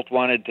 because Walt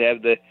wanted to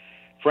have the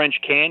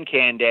French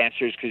can-can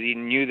dancers because he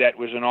knew that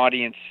was an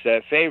audience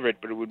favorite,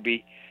 but it would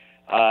be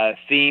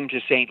themed to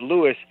St.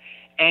 Louis.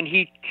 And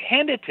he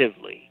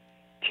tentatively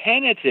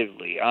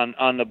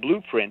on the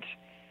blueprints,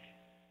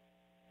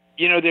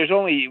 there's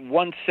only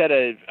one set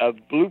of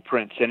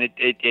blueprints, and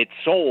it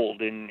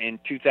sold in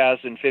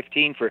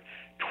 2015 for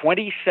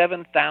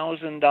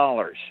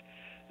 $27,000.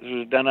 This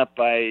was done up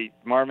by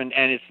Marvin,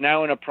 and it's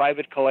now in a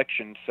private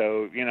collection.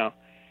 So,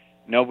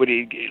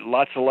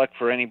 lots of luck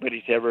for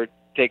anybody to ever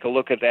take a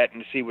look at that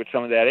and see what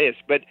some of that is.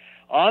 But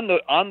on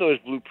those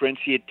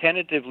blueprints, he had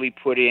tentatively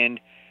put in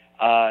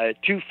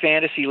 2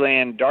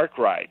 Fantasyland dark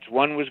rides.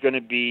 One was going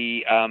to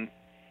be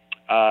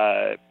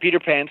Peter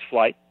Pan's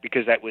Flight,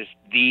 because that was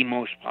the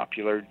most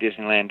popular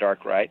Disneyland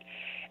dark ride.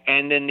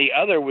 And then the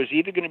other was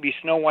either going to be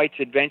Snow White's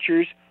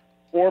Adventures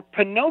or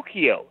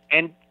Pinocchio.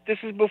 And this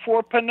is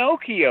before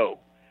Pinocchio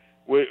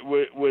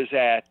was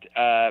at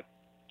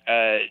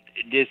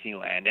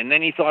Disneyland. And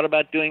then he thought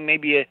about doing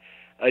maybe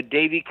a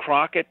Davy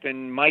Crockett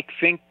and Mike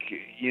Fink,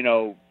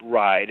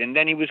 ride. And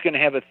then he was going to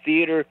have a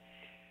theater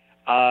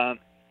that,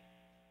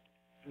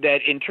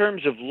 in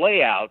terms of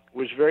layout,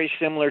 was very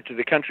similar to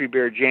the Country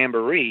Bear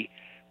Jamboree,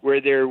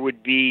 where there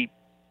would be,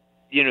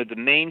 the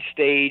main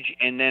stage,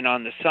 and then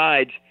on the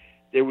sides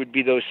there would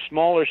be those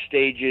smaller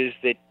stages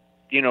that,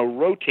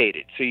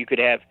 rotated, so you could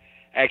have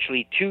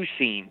actually 2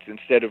 scenes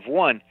instead of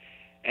 1.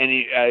 And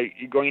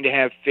you're going to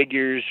have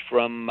figures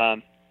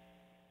from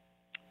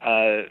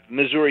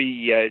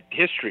Missouri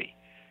history,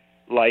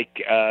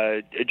 like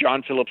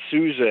John Philip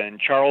Sousa and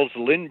Charles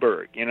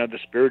Lindbergh, the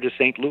Spirit of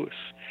St. Louis,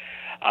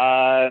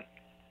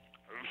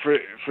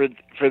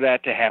 for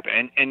that to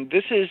happen. And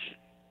this is,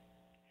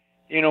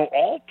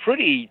 all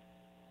pretty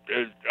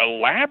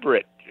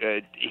elaborate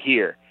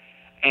here.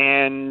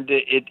 And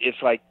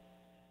it's like,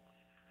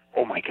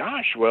 oh my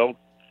gosh, well,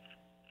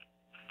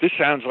 this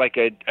sounds like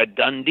a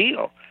done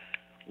deal.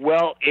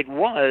 Well, it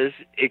was,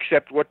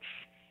 except what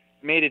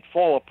made it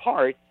fall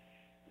apart,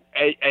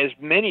 as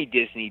many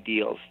Disney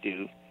deals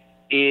do,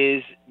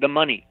 is the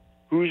money.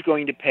 Who's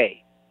going to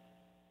pay?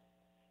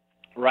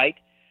 Right?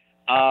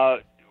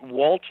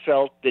 Walt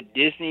felt that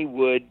Disney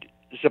would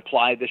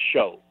supply the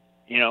show.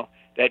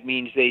 That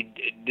means they'd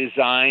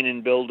design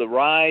and build the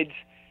rides,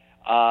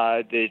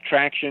 the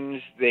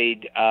attractions.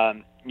 They'd,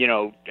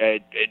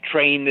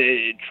 train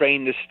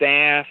the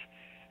staff,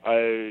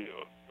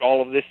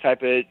 all of this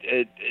type of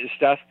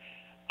stuff.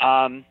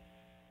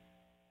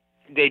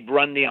 They'd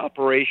run the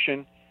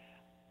operation.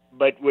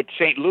 But what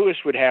St. Louis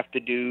would have to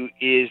do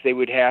is they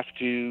would have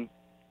to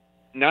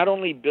not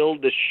only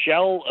build the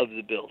shell of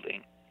the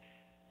building,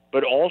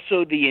 but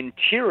also the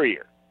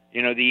interior,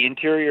 the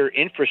interior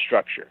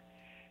infrastructure,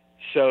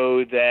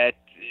 so that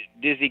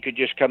Disney could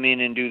just come in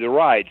and do the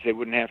rides. They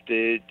wouldn't have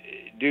to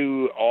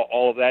do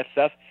all of that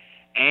stuff.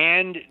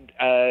 And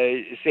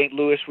St.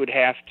 Louis would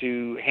have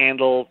to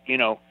handle,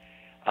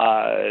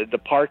 the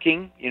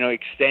parking,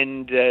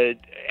 extend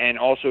and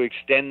also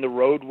extend the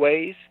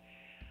roadways.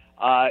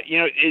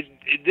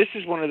 This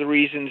is one of the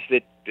reasons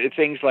that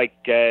things like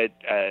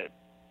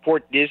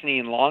Port Disney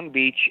in Long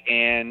Beach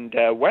and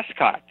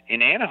Westcott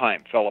in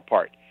Anaheim fell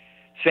apart.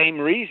 Same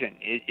reason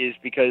is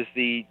because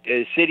the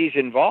cities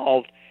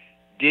involved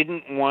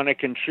didn't want to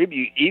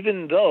contribute,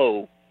 even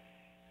though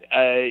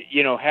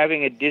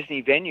having a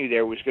Disney venue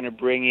there was going to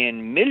bring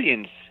in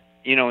millions,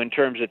 in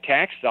terms of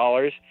tax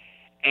dollars,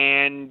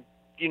 and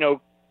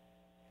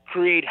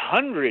create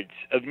hundreds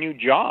of new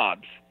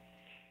jobs.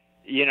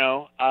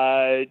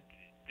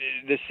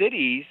 The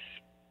cities,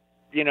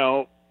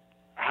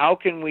 how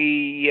can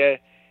we,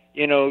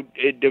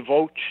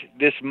 devote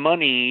this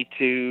money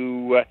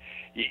to,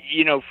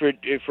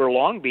 for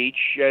Long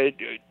Beach,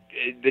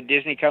 the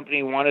Disney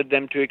company wanted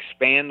them to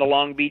expand the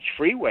Long Beach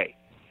freeway,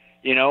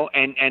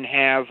 and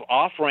have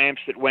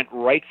off-ramps that went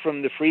right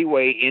from the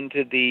freeway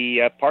into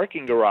the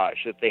parking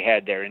garage that they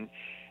had there.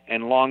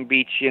 And Long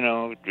Beach,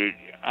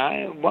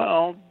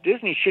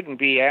 Disney shouldn't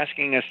be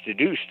asking us to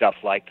do stuff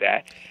like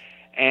that.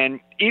 And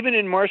even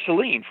in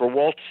Marceline, for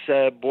Walt's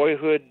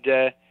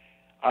boyhood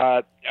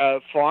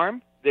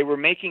farm, they were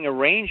making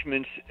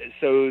arrangements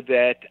so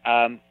that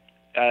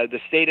the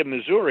state of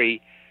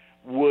Missouri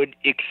would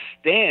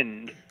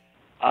extend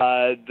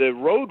the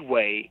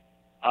roadway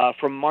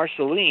from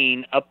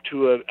Marceline up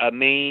to a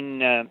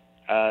main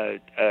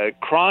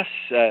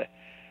crossroads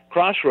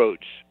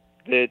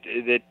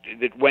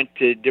that went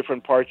to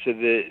different parts of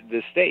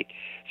the state.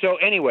 So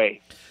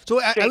anyway,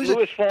 St.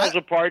 Louis falls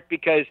apart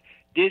because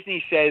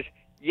Disney says,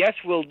 yes,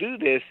 we'll do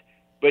this,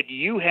 but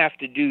you have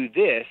to do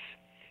this.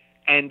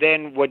 And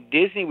then what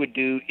Disney would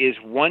do is,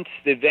 once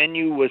the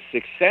venue was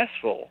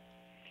successful,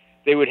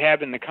 they would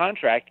have in the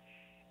contract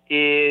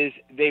is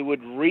they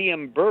would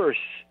reimburse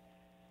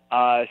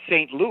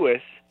St.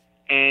 Louis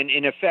and,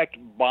 in effect,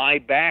 buy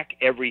back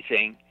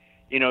everything,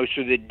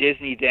 so that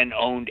Disney then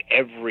owned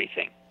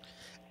everything.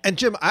 And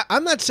Jim,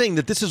 I'm not saying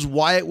that this is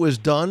why it was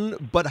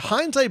done, but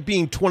hindsight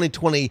being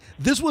 2020,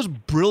 this was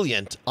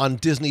brilliant on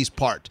Disney's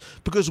part,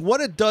 because what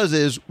it does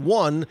is,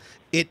 one,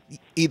 it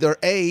either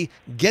A,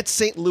 gets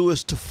St.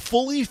 Louis to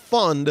fully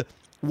fund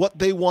what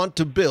they want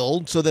to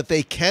build so that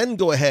they can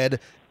go ahead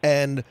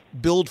and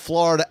build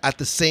Florida at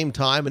the same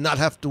time and not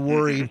have to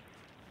worry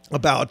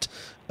about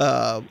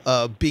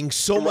being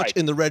so much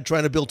in the red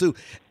trying to build too.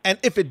 And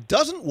if it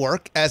doesn't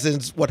work, as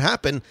is what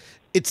happened,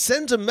 it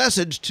sends a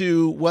message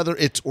to whether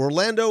it's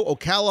Orlando,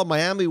 Ocala,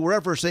 Miami,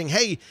 wherever, saying,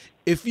 hey,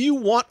 if you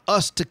want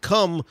us to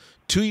come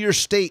to your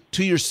state,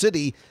 to your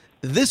city,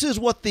 this is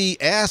what the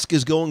ask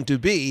is going to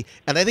be.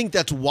 And I think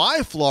that's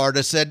why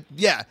Florida said,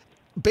 yeah,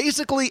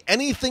 basically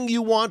anything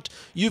you want,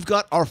 you've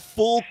got our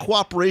full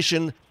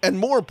cooperation. And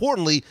more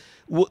importantly,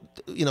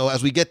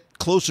 as we get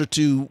closer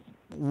to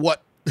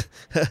what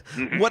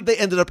what they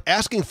ended up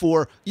asking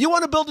for, you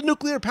want to build a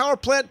nuclear power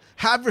plant?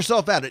 Have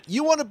yourself at it.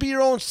 You want to be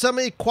your own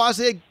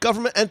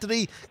quasi-government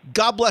entity?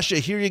 God bless you.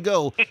 Here you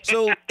go.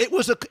 So it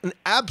was an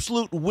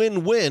absolute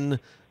win-win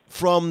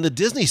from the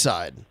Disney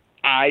side.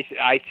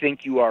 I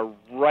think you are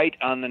right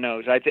on the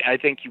nose. I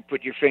think you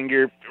put your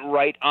finger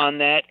right on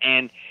that,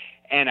 and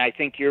I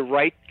think you're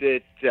right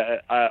that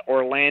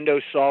Orlando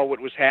saw what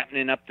was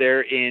happening up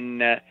there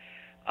in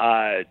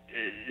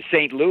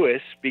St.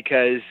 Louis,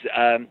 because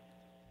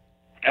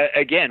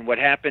again, what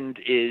happened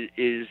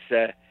is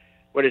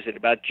what is it,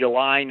 about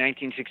July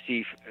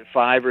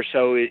 1965 or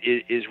so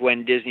is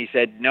when Disney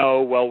said,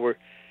 no, well, we're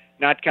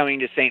not coming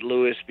to St.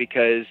 Louis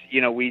because,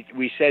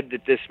 we said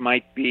that this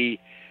might be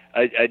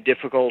a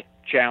difficult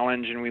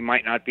challenge and we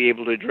might not be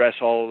able to address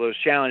all of those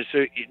challenges.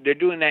 So they're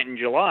doing that in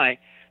July.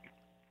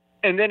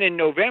 And then in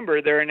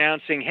November, they're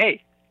announcing,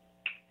 hey,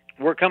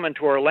 we're coming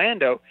to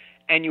Orlando.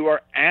 And you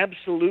are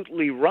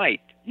absolutely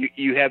right.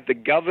 You have the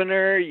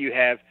governor, you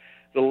have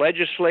the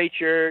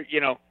legislature,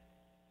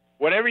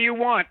 whatever you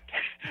want,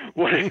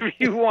 whatever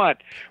you want,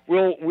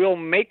 we'll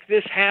make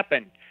this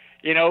happen.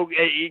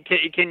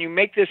 Can you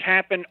make this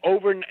happen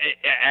over?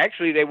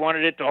 Actually, they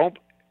wanted it to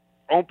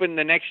open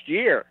the next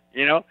year.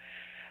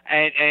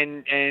 And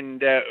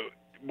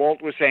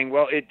Walt was saying,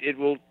 well, it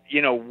will.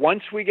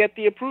 Once we get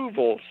the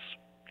approvals,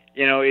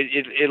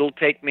 it'll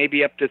take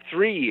maybe up to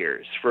 3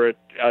 years for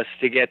us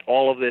to get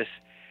all of this,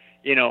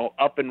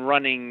 up and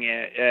running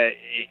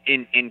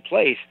in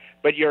place.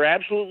 But you're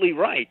absolutely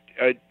right.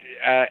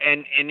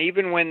 And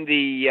even when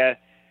the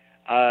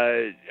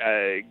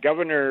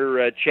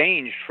governor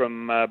changed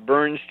from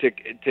Burns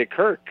to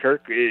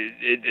Kirk is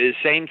the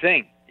same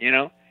thing.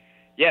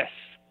 Yes,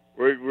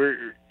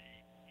 we're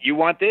you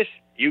want this,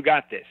 you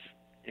got this.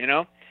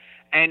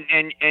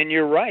 And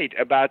you're right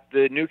about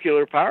the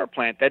nuclear power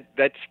plant.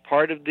 That's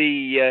part of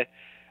the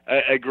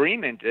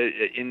agreement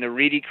in the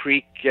Reedy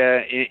Creek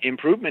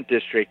Improvement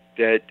District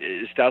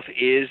stuff,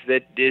 is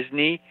that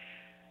Disney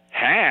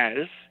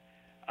has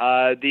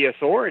the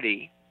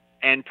authority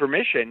and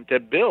permission to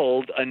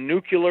build a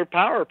nuclear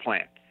power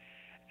plant.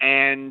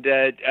 And,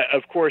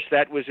 of course,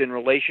 that was in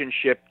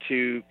relationship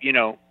to,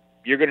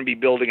 you're going to be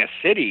building a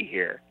city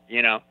here,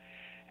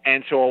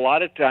 And so a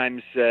lot of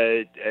times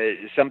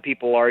some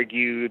people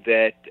argue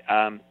that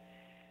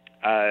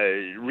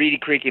Reedy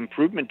Creek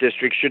Improvement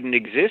District shouldn't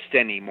exist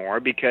anymore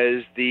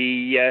because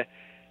the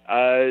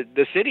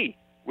city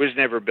was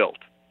never built,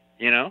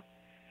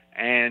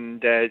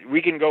 And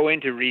we can go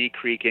into Reedy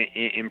Creek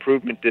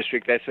Improvement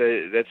District. That's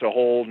a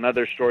whole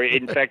nother story.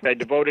 In fact, I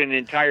devoted an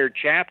entire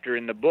chapter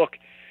in the book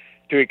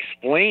to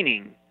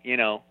explaining,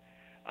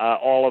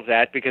 all of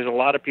that, because a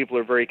lot of people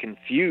are very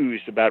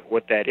confused about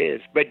what that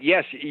is. But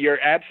yes, you're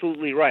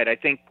absolutely right. I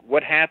think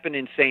what happened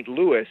in St.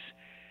 Louis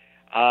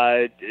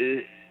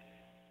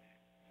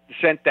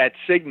sent that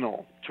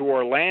signal to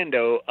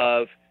Orlando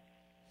of,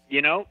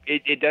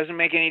 it doesn't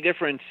make any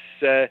difference,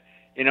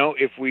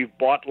 if we've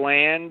bought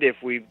land,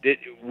 if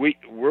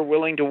we're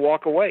willing to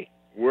walk away.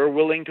 We're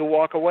willing to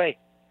walk away.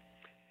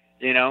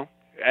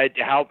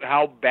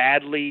 How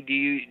badly do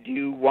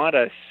you want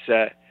us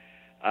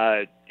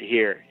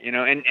here?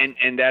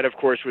 And that, of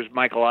course, was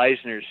Michael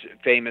Eisner's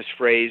famous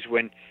phrase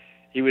when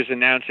he was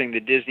announcing the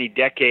Disney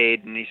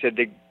decade, and he said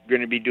they're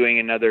going to be doing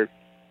another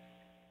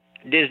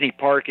Disney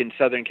park in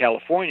Southern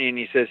California, and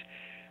he says,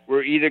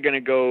 we're either going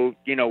to go,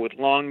 with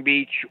Long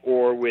Beach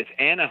or with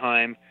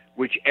Anaheim,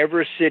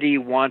 whichever city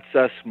wants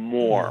us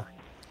more.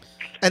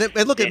 And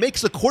look, it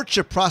makes the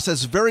courtship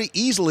process very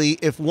easily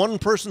if one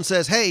person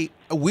says, hey,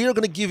 we are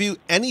going to give you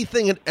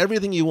anything and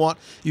everything you want.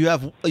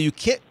 You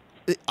can't,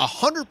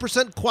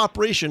 100%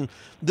 cooperation.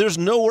 There's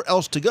nowhere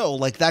else to go.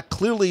 Like, that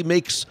clearly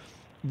makes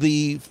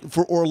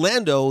for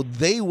Orlando,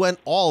 they went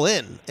all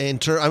in.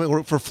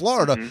 For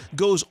Florida,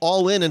 goes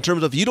all in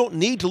terms of you don't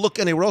need to look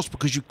anywhere else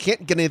because you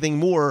can't get anything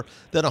more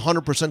than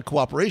 100%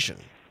 cooperation.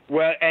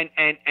 Well, and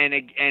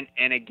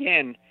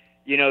again,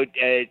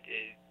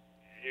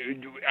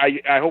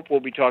 I hope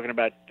we'll be talking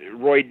about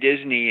Roy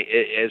Disney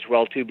as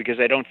well too, because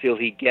I don't feel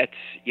he gets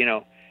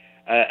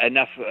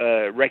enough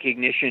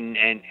recognition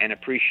and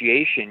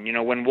appreciation.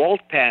 When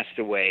Walt passed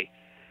away,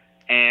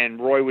 and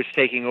Roy was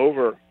taking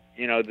over,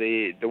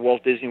 the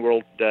Walt Disney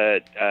World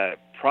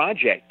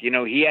project.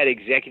 He had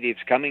executives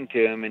coming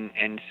to him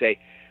and say,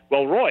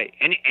 "Well, Roy,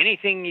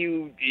 anything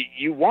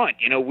you want,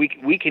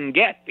 we can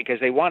get because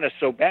they want us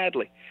so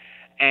badly."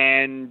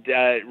 And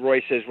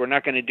Roy says, "We're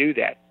not going to do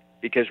that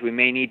because we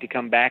may need to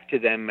come back to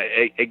them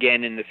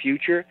again in the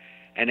future,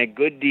 and a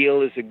good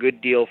deal is a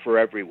good deal for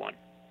everyone."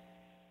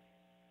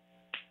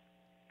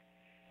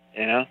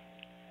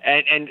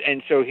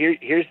 And so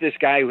here's this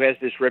guy who has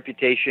this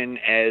reputation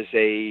as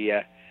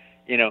a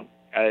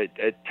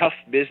tough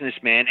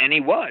businessman, and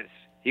he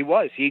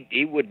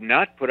would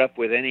not put up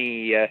with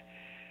any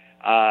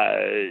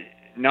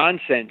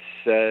nonsense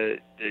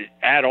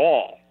at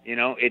all.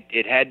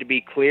 It had to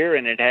be clear,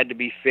 and it had to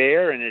be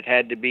fair, and it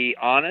had to be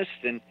honest,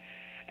 and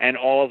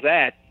all of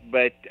that.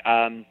 But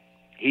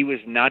he was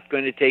not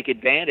going to take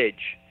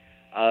advantage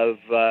of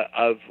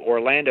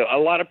Orlando. A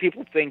lot of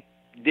people think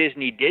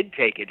Disney did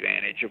take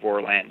advantage of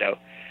Orlando,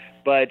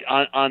 but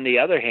on the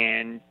other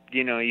hand,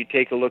 you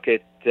take a look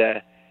at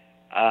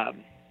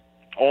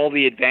all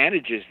the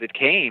advantages that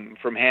came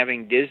from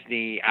having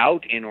Disney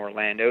out in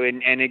Orlando,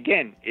 and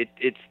again,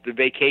 it's the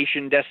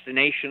vacation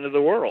destination of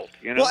the world.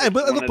 But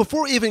look,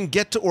 before we even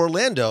get to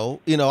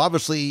Orlando,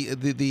 obviously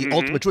the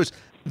ultimate choice,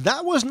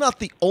 that was not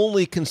the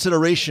only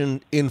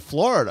consideration in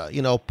Florida.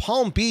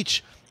 Palm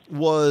Beach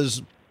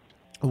was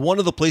one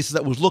of the places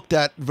that was looked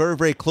at very,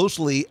 very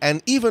closely,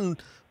 and even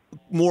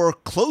more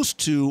close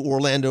to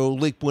Orlando,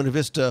 Lake Buena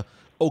Vista,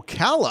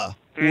 Ocala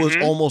was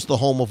almost the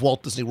home of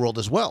Walt Disney World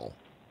as well.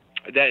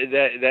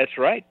 That's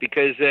right,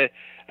 because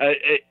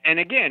and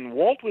again,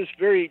 Walt was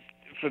very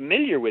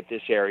familiar with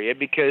this area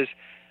because,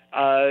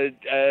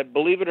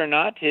 believe it or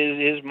not,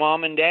 his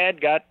mom and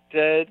dad got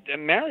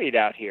married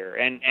out here,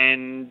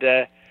 and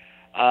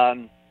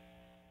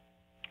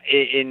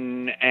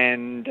in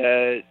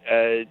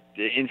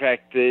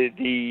fact,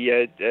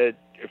 the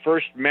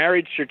first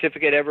marriage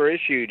certificate ever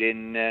issued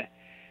in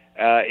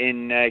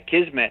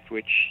Kismet,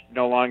 which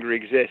no longer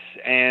exists,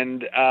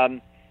 and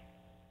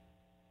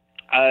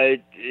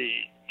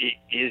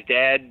his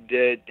dad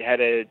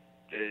had a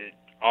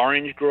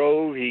orange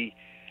grove. He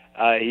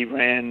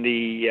ran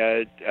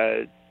the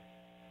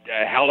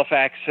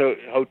Halifax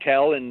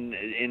Hotel in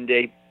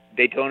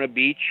Daytona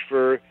Beach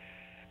for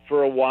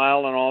a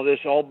while, and all this,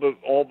 all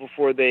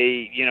before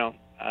they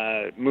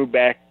moved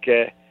back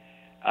to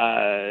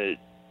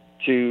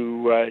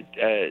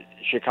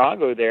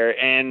Chicago there,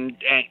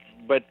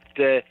 but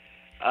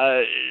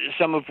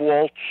some of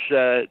Walt's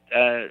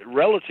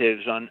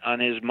relatives on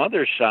his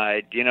mother's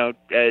side,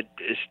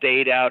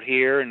 stayed out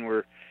here and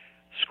were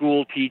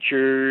school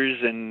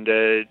teachers and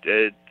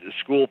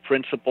school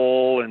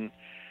principal and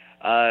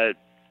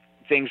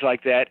things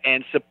like that.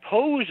 And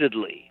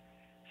supposedly,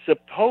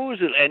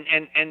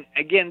 and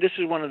again, this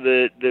is one of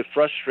the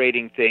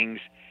frustrating things,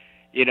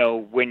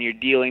 when you're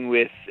dealing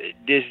with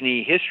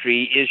Disney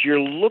history, is you're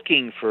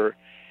looking for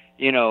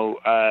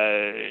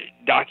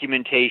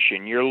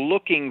documentation. You're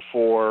looking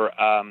for,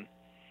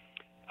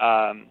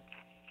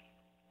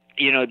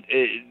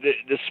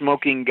 the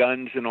smoking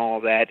guns and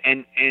all that.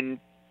 And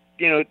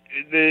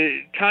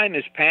the time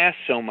has passed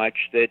so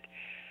much that,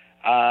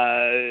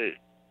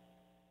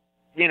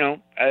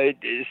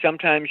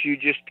 sometimes you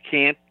just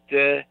can't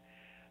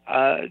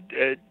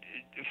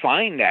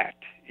find that,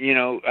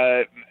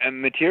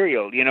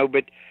 material,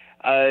 but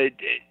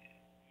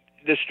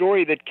the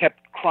story that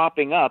kept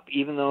cropping up,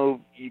 even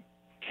though you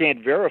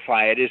can't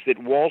verify it, is that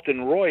Walt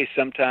and Roy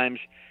sometimes,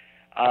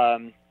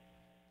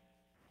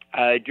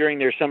 during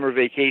their summer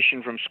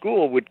vacation from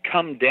school, would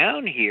come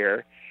down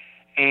here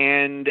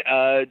and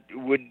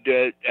would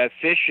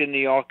fish in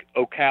the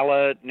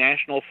Ocala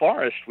National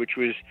Forest, which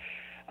was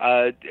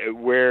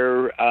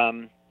where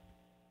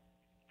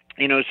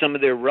some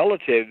of their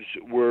relatives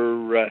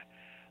were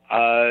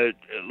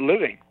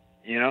living.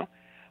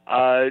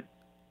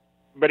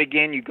 But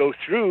again, you go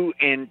through,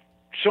 and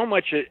so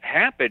much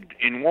happened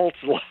in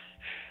Walt's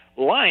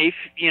life.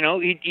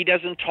 He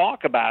doesn't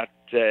talk about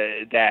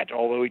that,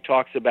 although he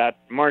talks about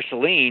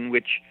Marceline,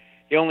 which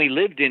he only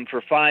lived in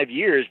for 5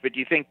 years. But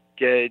you think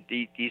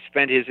he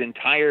spent his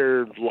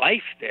entire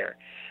life there.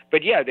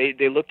 But yeah,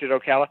 they looked at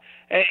Ocala,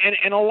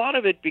 and a lot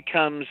of it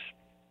becomes,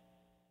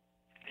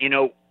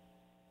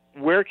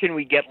 where can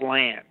we get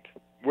land?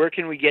 Where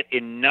can we get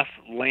enough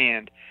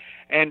land?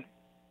 And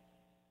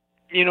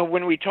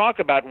when we talk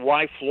about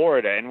why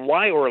Florida and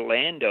why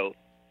Orlando,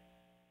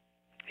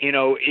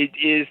 it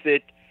is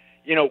that,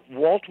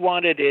 Walt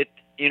wanted it,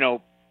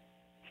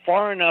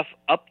 far enough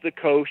up the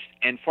coast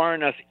and far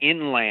enough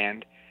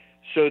inland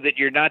so that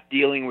you're not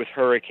dealing with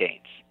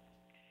hurricanes.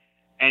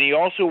 And he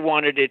also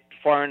wanted it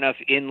far enough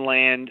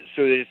inland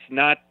so that it's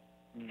not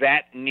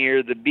that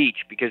near the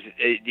beach, because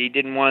he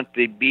didn't want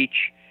the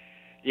beach,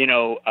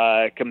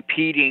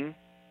 competing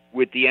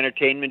with the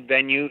entertainment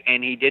venue,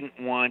 and he didn't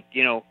want,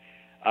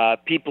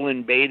 people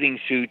in bathing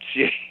suits,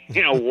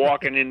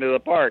 walking into the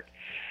park,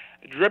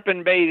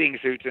 dripping bathing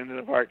suits into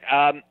the park.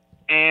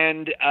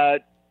 And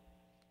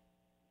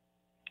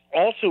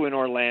also in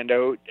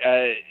Orlando,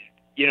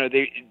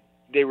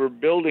 they were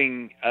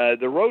building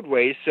the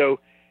roadways, so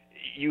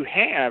you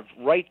have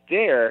right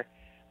there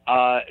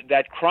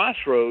that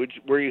crossroads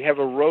where you have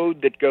a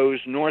road that goes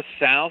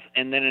north-south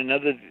and then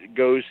another that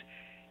goes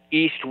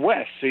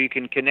east-west, so you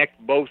can connect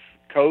both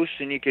coasts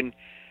and you can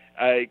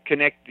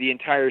connect the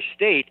entire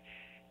state.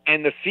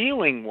 And the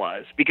feeling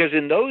was, because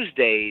in those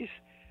days,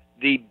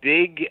 the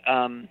big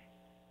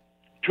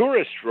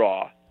tourist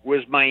draw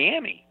was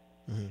Miami.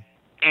 Mm-hmm.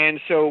 And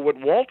so what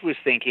Walt was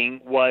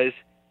thinking was,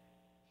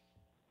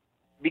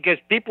 because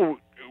people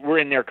were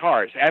in their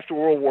cars. After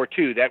World War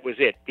II, that was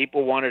it.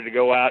 People wanted to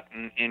go out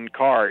in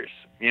cars,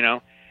 you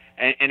know.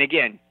 And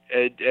again,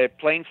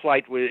 plane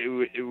flight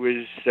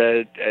was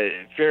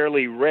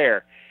fairly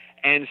rare.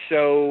 And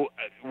so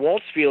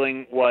Walt's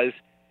feeling was,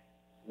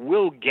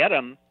 we'll get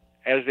them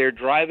as they're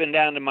driving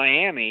down to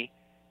Miami,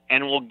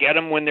 and we'll get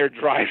them when they're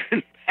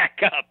driving back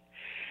up,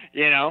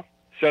 you know.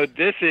 So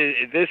this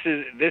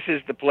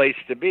is the place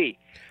to be.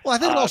 Well, I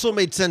think it also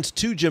made sense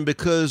too, Jim,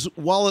 because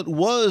while it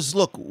was,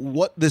 look,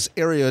 what this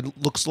area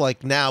looks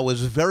like now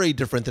is very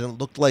different than it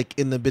looked like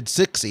in the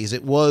mid-'60s.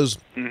 It was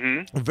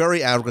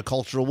very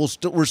agricultural.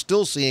 We're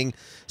still seeing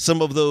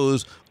some of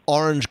those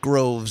orange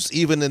groves,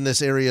 even in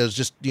this area,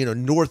 just, you know,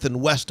 north and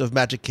west of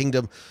Magic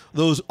Kingdom.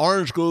 Those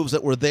orange groves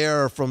that were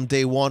there from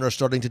day one are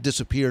starting to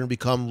disappear and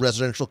become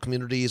residential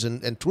communities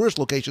and tourist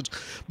locations.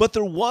 But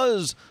there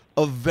was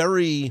a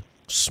very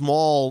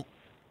small,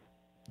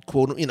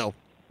 quote, you know,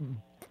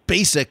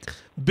 basic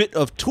bit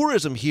of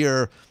tourism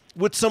here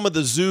with some of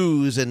the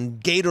zoos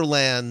and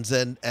Gatorlands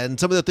and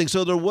some of the things.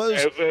 So there was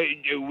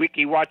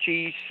Weeki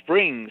Wachee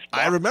Springs.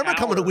 I remember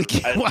coming to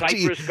Weeki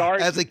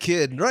Wachee as a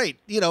kid, right?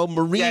 You know,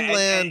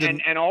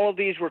 Marineland, and all of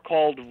these were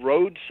called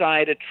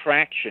roadside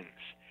attractions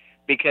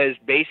because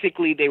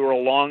basically they were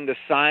along the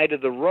side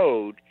of the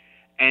road,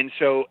 and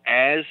so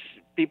as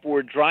people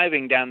were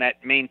driving down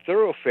that main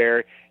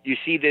thoroughfare, you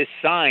see this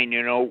sign,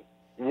 you know,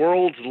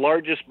 world's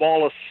largest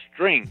ball of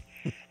string.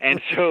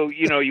 And so,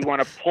 you know, you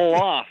want to pull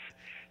off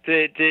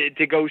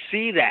to go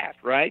see that,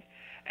 right?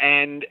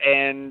 And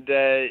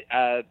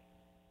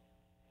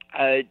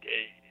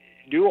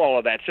do all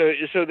of that.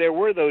 So there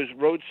were those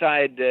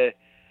roadside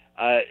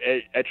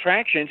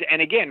attractions.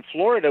 And again,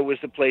 Florida was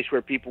the place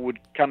where people would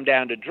come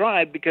down to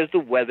drive because the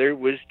weather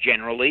was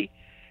generally,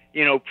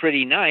 you know,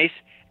 pretty nice.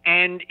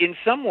 And in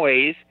some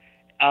ways,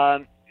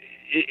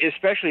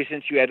 especially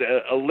since you had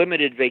a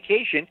limited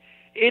vacation,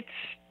 it's,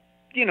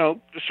 you know,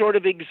 sort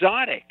of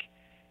exotic.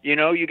 You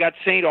know, you got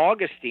St.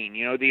 Augustine,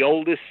 you know, the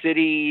oldest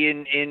city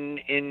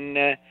in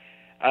the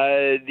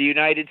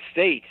United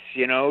States.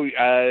 You know,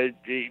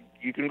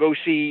 you can go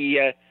see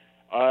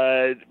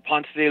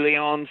Ponce de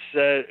Leon's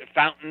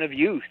Fountain of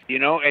Youth. You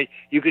know,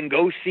 you can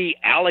go see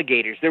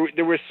alligators.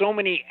 There were so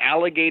many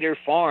alligator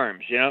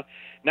farms. You know,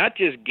 not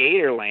just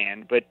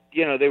Gatorland, but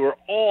you know, they were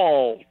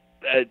all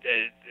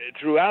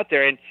throughout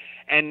there.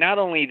 And not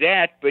only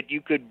that, but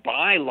you could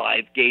buy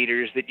live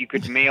gators that you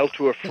could mail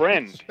to a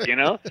friend. You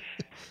know.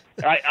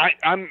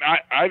 I'm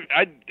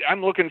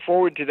looking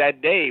forward to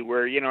that day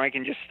where, you know, I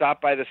can just stop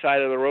by the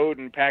side of the road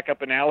and pack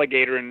up an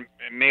alligator and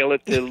mail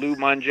it to Lou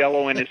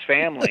Mangello and his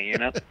family, you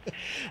know?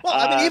 Well,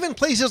 I mean, even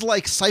places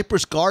like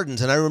Cypress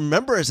Gardens, and I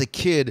remember as a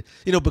kid,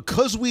 you know,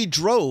 because we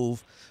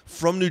drove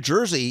from New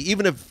Jersey,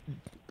 even if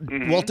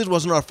Walt Disney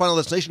wasn't our final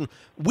destination,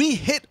 we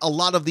hit a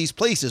lot of these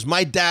places.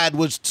 My dad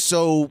was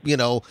so, you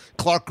know,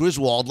 Clark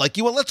Griswold, like,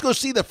 let's go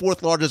see the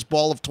fourth largest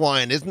ball of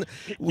twine.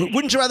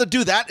 Wouldn't you rather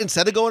do that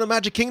instead of going to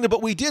Magic Kingdom?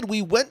 But we did.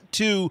 We went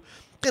to,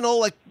 you know,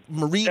 like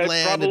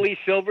Marineland. Probably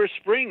Silver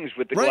Springs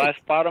with the glass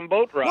bottom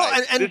boat ride.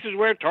 Well, and this is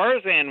where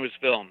Tarzan was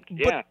filmed.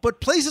 But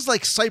places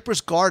like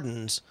Cypress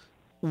Gardens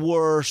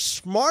were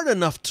smart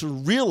enough to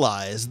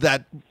realize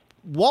that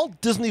Walt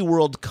Disney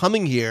World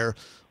coming here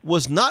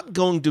was not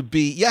going to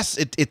be, yes,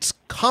 it's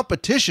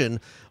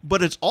competition,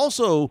 but it's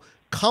also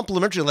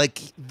complimentary. Like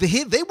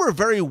they were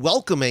very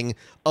welcoming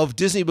of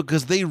Disney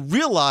because they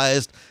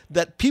realized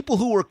that people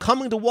who were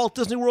coming to Walt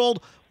Disney World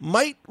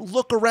might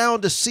look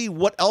around to see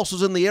what else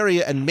was in the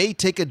area and may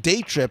take a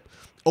day trip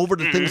over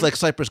to things like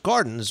Cypress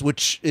Gardens,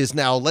 which is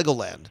now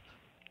Legoland.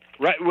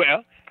 Right.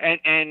 Well,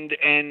 and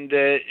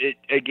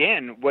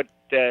again, what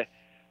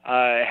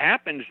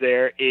happens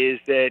there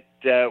is that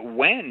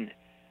when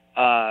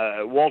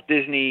Walt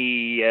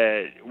Disney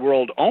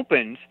World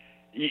opens,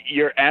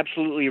 you're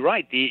absolutely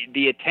right.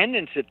 The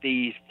attendance at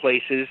these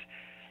places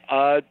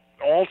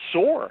all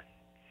soar.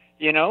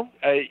 You know,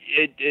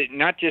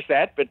 not just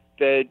that, but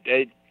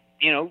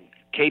you know,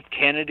 Cape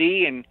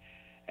Kennedy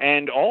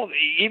and all,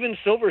 even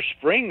Silver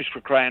Springs, for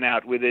crying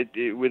out, with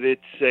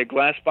its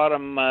glass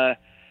bottom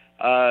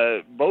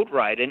boat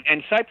ride,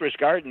 and Cypress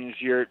Gardens.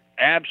 You're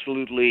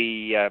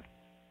absolutely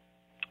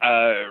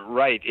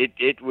right.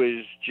 It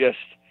was just,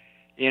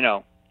 you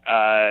know,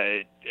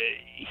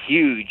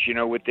 huge, you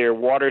know, with their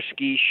water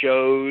ski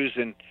shows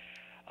and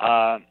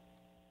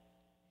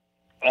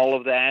all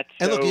of that.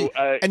 And so, look,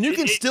 and you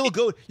can still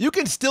go. You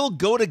can still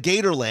go to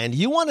Gatorland.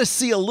 You want to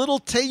see a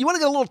little you want to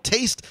get a little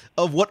taste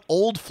of what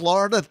old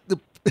Florida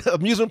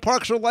amusement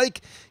parks are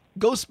like.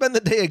 Go spend the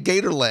day at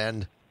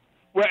Gatorland.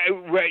 Well,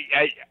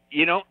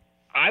 you know,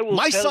 I will.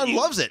 My son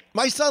loves it.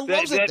 My son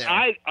loves it there.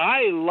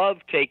 I love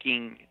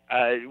taking.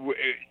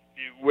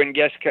 When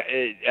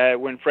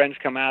when friends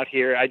come out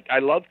here, I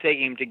love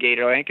taking them to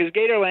Gatorland because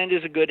Gatorland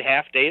is a good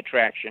half-day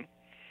attraction,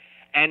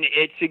 and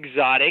it's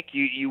exotic.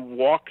 You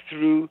walk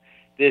through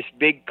this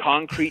big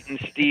concrete and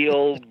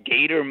steel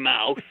gator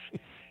mouth,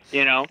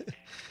 you know.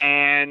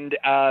 And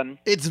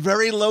it's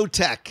very low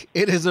tech.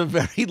 It is a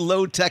very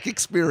low tech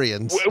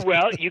experience.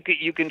 Well, you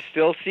can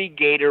still see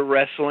gator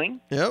wrestling.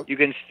 Yep. You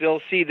can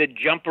still see the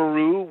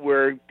jumperoo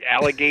where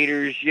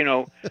alligators, you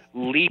know,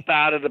 leap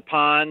out of the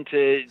pond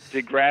to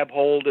grab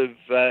hold of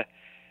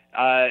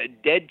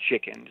dead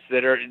chickens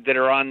that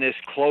are on this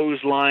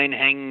clothesline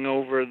hanging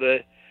over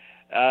the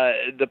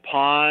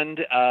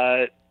pond.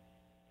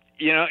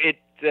 You know,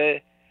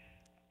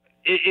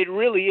 it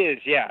really is,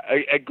 yeah,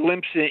 a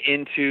glimpse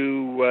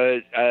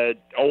into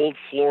old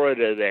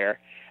Florida there,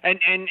 and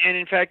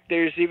in fact,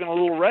 there's even a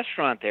little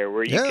restaurant there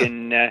where you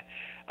can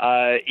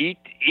eat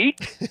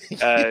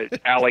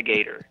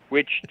alligator,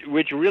 which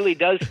really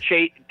does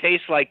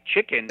taste like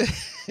chicken,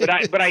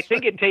 but I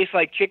think it tastes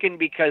like chicken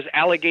because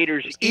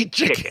alligators eat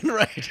chicken,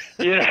 right?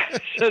 Yeah,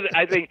 so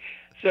I think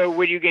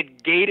when you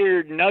get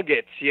gator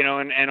nuggets, you know,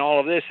 and all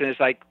of this, and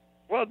it's like,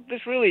 well,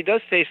 this really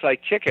does taste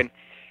like chicken.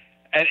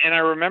 And I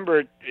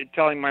remember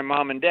telling my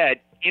mom and dad,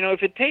 you know,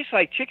 if it tastes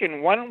like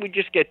chicken, why don't we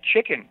just get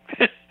chicken?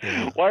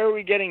 Why are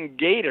we getting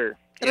gator?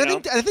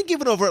 And I think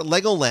even over at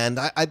Legoland,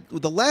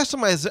 the last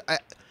time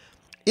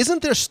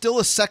isn't there still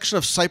a section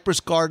of Cypress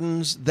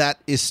Gardens that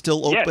is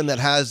still open that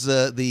has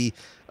the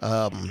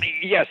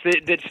yes,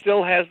 that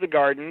still has the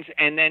gardens.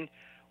 And then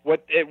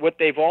what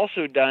they've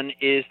also done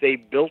is they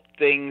built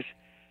things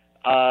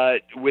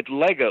with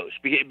Legos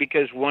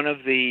because one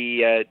of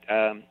the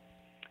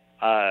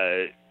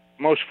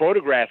most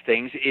photographed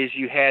things is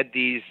you had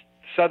these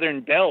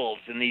Southern Bells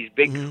and these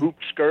big hoop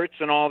skirts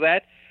and all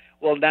that.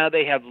 Well, now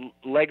they have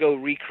Lego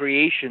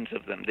recreations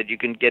of them that you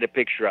can get a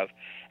picture of.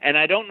 And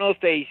I don't know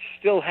if they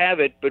still have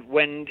it, but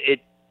when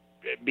it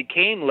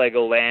became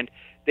Legoland,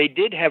 they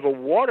did have a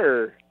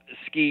water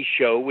ski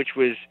show, which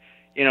was,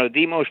 you know,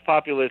 the most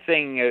popular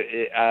thing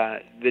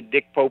that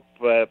Dick Pope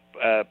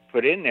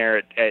put in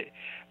there.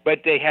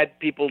 But they had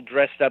people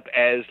dressed up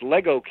as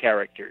Lego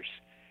characters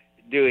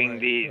doing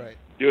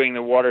doing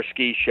the water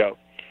ski show,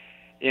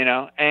 you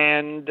know,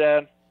 and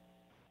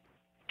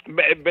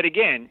but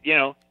again, you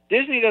know,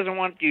 Disney doesn't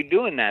want you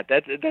doing that.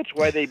 That's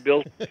why they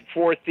built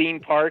 4 theme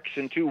parks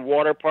and 2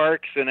 water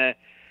parks and a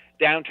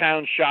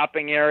downtown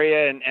shopping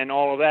area and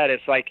all of that.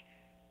 It's like,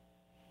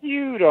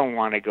 you don't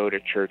want to go to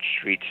Church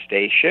Street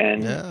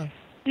Station. Yeah.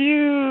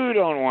 You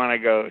don't want to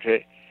go to,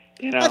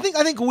 you know. I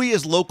think we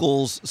as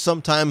locals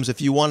sometimes,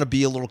 if you want to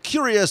be a little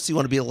curious, you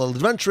want to be a little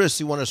adventurous,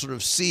 you want to sort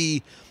of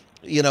see,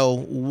 you know,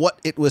 what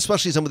it was,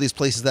 especially some of these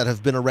places that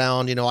have been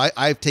around. You know,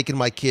 I've taken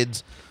my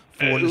kids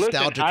for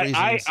nostalgic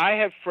reasons. I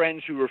have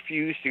friends who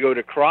refuse to go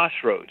to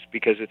Crossroads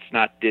because it's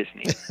not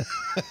Disney.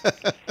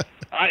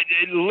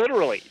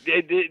 Literally,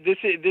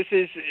 this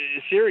is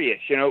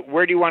serious. You know,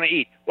 where do you want to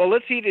eat? Well,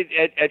 let's eat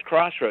it at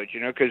Crossroads. You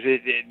know, because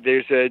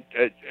there's a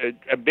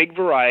big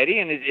variety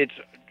and it's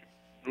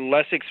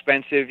less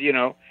expensive. You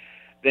know,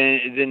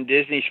 than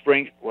Disney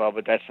Springs. Well,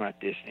 but that's not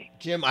Disney.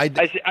 Jim, I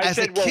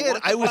said, once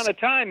upon a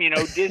time, you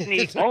know,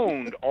 Disney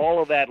owned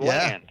all of that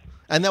land.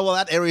 And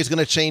that area is going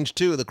to change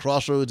too. The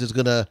Crossroads is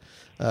going to.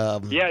 A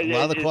lot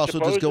of the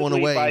Crossroads is going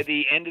away by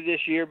the end of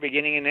this year,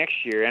 beginning of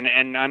next year, and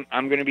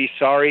I'm going to be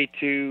sorry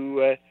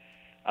to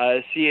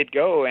see it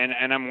go.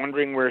 And I'm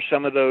wondering where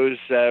some of those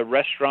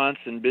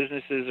restaurants and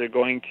businesses are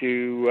going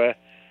to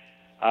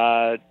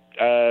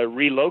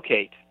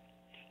relocate.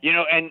 You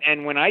know,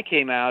 and when I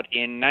came out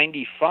in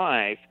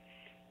 '95,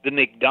 the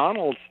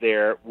McDonald's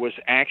there was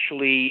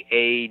actually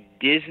a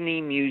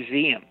Disney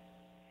museum.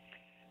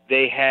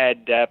 They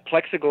had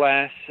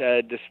plexiglass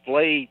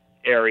display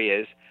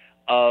areas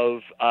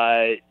of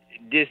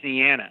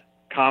Disneyana,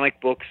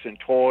 comic books and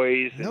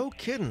toys. No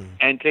kidding.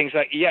 And things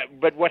like,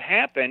 but what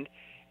happened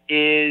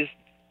is,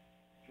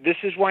 this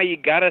is why you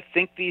got to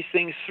think these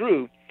things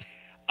through.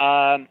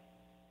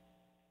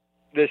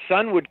 The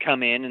sun would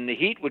come in and the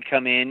heat would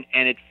come in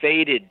and it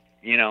faded,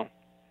 you know,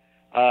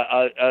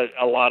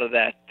 a lot of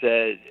that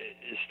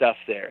stuff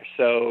there.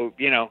 So,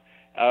 you know,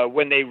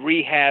 when they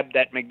rehabbed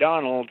that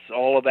McDonald's,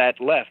 all of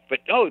that left. But,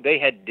 they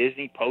had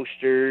Disney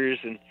posters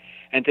and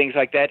things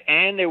like that.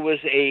 And there was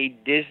a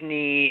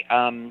Disney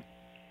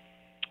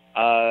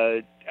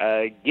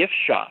gift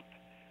shop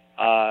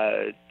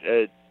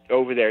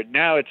over there.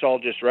 Now it's all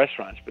just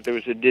restaurants, but there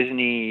was a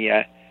Disney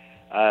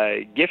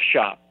gift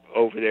shop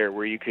over there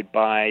where you could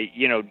buy,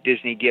 you know,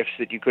 Disney gifts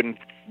that you couldn't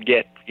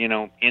get, you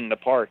know, in the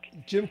park.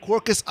 Jim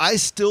Korkus, I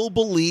still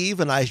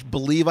believe, and I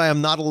believe I am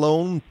not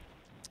alone,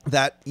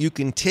 that you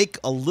can take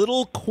a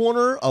little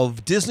corner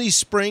of Disney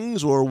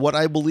Springs, or what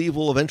I believe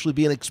will eventually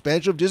be an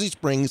expansion of Disney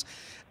Springs,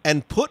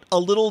 and put a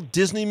little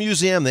Disney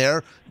museum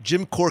there.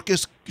 Jim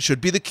Korkus should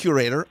be the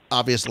curator,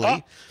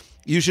 obviously.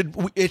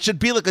 It should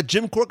be like a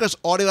Jim Korkus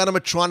audio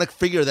animatronic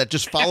figure that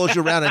just follows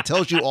you around and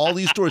tells you all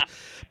these stories.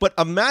 But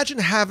imagine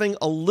having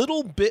a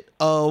little bit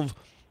of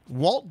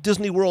Walt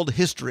Disney World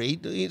history.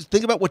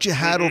 Think about what you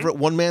had over at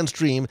One Man's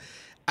Dream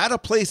at a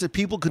place that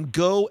people can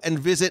go and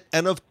visit.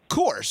 And of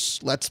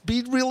course, let's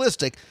be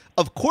realistic,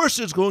 of course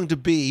there's going to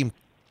be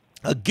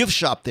a gift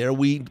shop there.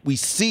 We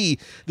see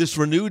this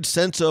renewed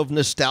sense of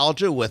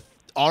nostalgia with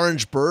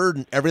Orange Bird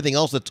and everything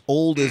else that's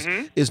old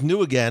is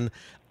new again.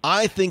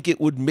 I think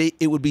it would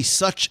be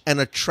such an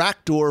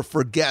attractor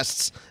for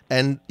guests,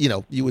 and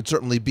you would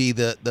certainly be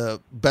the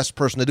best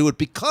person to do it,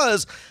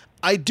 because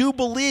I do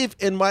believe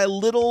in my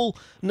little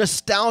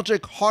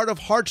nostalgic heart of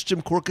hearts,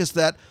 Jim Korkis,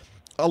 that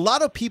a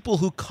lot of people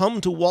who come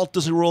to Walt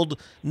Disney World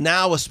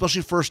now,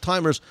 especially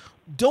first-timers,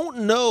 don't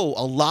know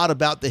a lot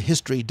about the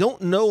history,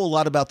 don't know a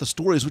lot about the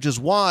stories, which is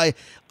why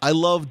I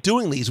love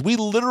doing these. We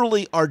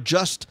literally are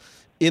just,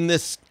 in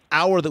this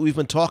hour that we've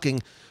been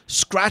talking,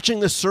 scratching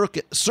the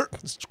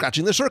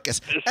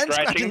surface.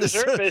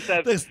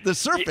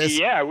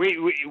 Yeah,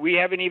 we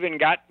haven't even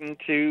gotten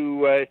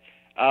to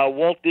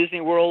Walt Disney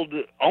World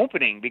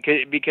opening,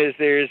 because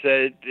there's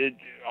a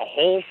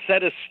whole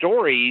set of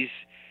stories,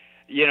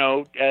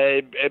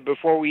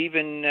 before we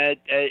even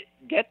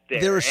get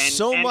there. There is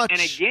so much.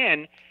 And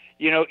again,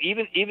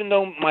 even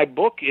though my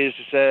book is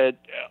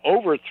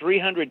over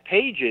 300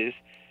 pages,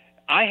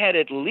 I had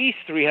at least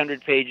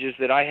 300 pages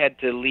that I had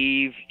to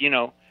leave,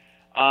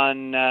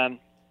 on the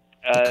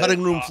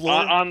cutting room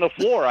floor. On the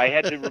floor, I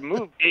had to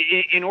remove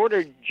in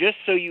order, just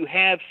so you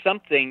have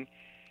something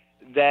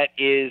that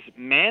is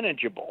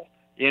manageable,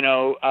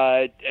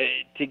 to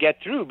get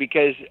through.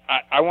 Because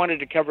I wanted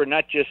to cover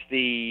not just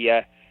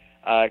the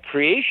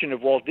creation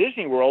of Walt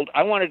Disney World.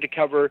 I wanted to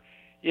cover,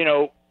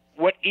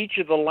 what each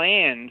of the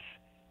lands,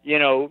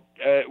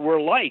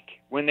 were like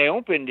when they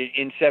opened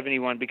in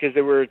 71, because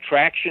there were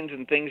attractions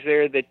and things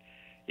there that,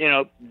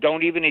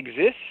 don't even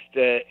exist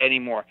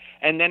anymore.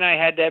 And then I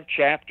had to have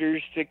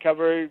chapters to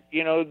cover,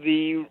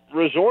 the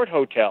resort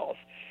hotels,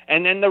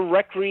 and then the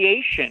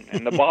recreation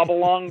and the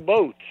bob-along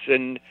boats,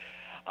 and,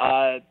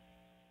 all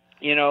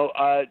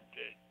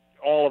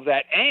of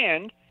that.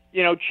 And,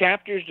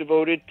 chapters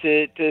devoted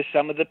to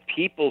some of the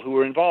people who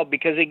were involved.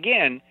 Because,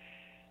 again,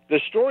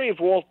 the story of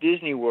Walt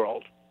Disney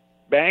World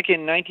back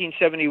in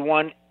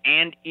 1971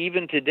 and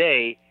even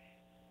today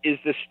is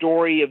the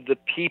story of the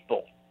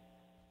people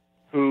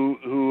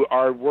who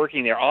are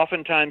working there.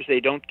 Oftentimes they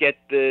don't get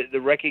the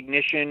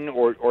recognition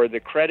or the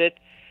credit,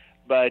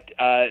 but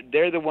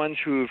they're the ones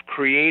who've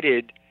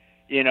created,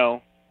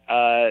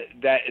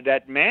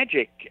 that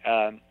magic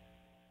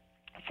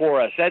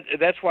for us.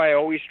 That's why I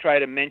always try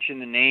to mention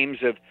the names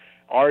of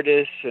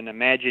artists and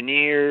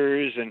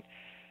Imagineers and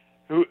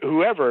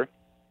whoever,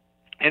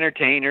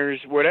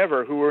 entertainers,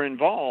 whatever, who were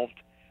involved,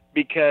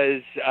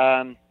 because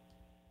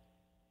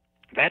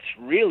that's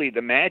really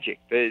the magic.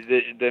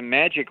 The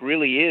magic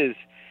really is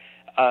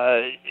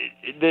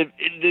the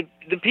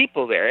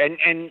people there,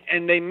 and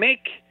they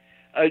make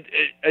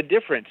a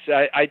difference.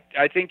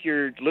 I think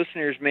your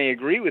listeners may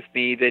agree with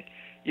me that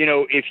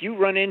if you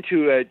run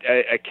into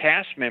a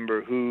cast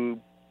member who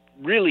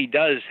really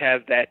does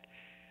have that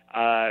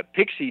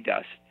pixie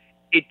dust,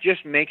 it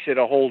just makes it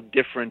a whole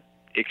different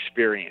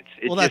experience.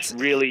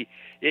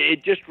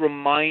 It just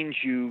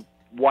reminds you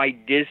why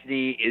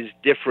Disney is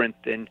different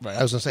than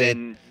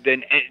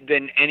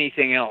than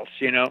anything else,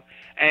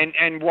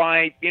 and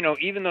why,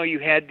 even though you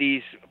had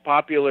these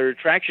popular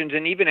attractions,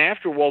 and even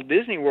after Walt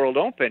Disney World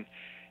opened,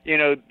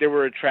 there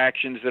were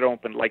attractions that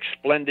opened, like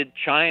Splendid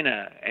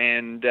China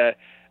and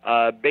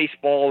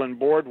Baseball and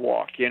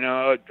Boardwalk,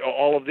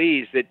 all of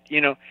these that,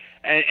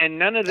 and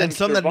none of them and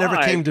some survived. That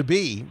never came to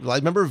be. Like,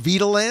 remember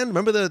Vita Land?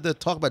 Remember the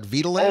talk about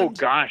Vita Land? Oh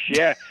gosh,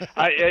 yeah.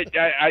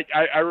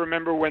 I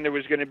remember when there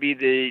was going to be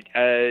the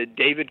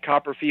David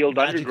Copperfield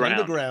Magic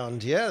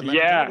Underground. Yeah.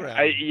 Underground.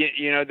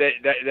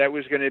 That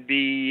was going to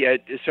be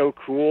so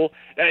cool.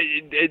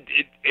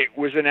 It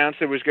was announced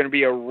there was going to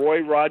be a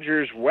Roy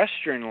Rogers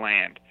Western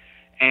Land.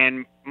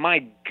 And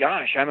my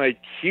gosh, I'm a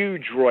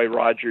huge Roy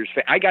Rogers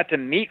fan. I got to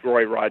meet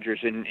Roy Rogers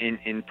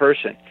in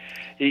person.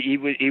 He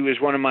was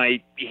one of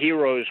my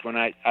heroes when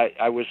I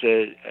was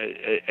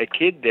a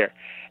kid there,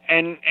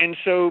 and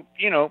so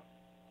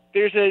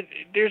there's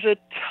a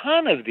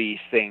ton of these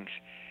things,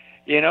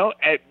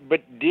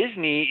 but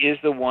Disney is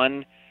the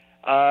one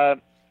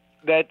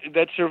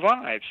that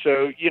survives.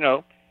 So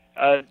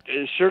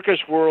Circus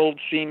World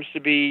seems to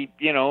be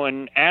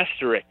an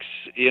asterisk,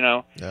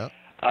 Yeah.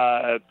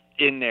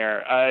 In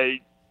there.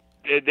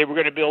 They were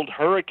going to build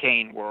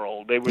Hurricane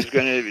World. They was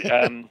going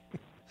to,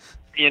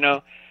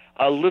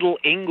 a Little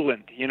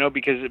England,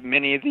 because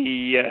many of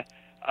the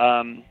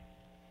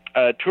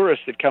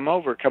tourists that come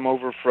over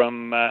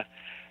from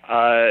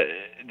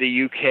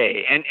the UK.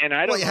 And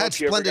I don't know if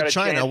you ever got a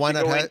chance to go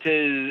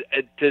into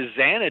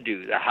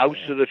Xanadu, the House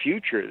of the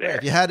Future there.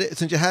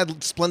 Since you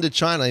had Splendid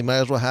China, you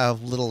might as well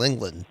have Little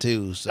England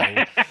too. So,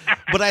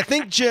 but I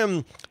think,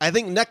 Jim,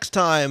 next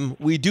time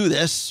we do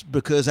this,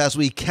 because as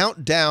we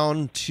count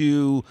down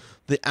to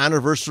the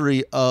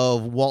anniversary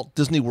of Walt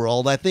Disney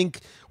World, I think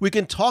we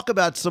can talk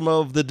about some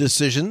of the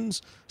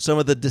decisions, some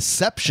of the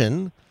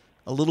deception,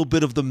 a little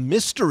bit of the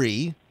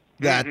mystery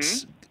that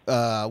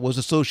was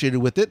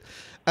associated with it,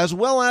 as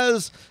well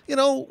as,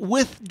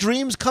 with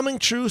dreams coming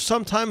true,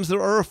 sometimes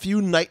there are a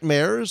few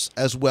nightmares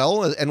as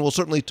well, and we'll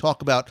certainly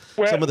talk about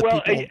some of the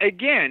people.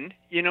 Again,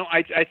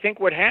 I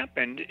think what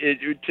happened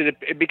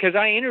because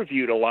I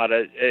interviewed a lot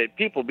of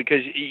people,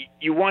 because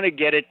you want to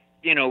get it,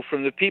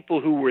 from the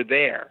people who were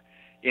there,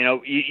 You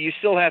know, you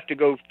still have to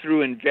go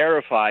through and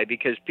verify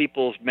because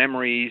people's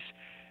memories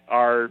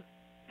are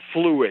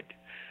fluid.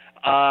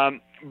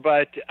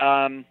 But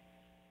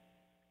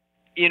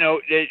you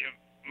know,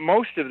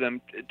 most of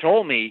them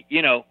told me,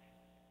 you know,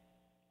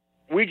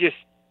 we just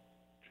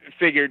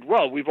figured,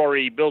 well, we've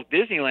already built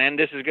Disneyland.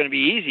 This is going to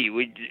be easy.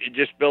 We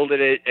just build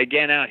it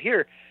again out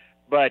here.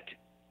 But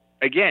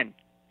again,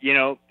 you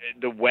know,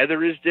 the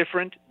weather is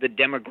different. The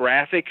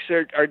demographics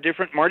are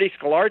different. Marty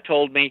Sklar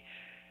told me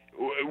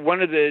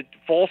one of the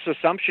false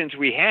assumptions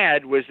we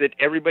had was that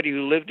everybody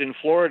who lived in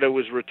Florida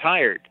was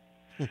retired.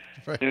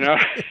 Right. You know,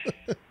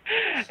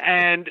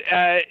 and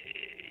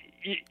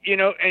you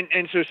know,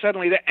 and so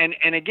suddenly that,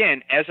 and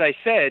again, as I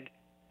said,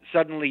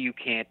 suddenly you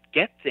can't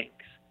get things,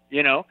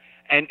 you know,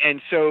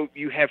 and so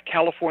you have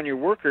California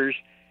workers,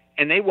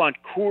 and they want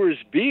Coors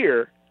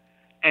beer,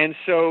 and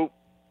so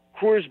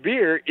Coors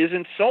beer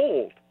isn't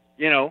sold,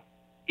 you know,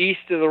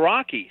 east of the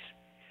Rockies,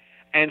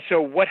 and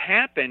so what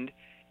happened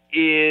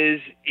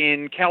is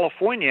in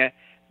California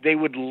they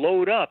would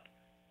load up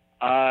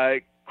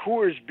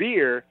Coors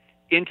beer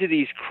into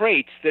these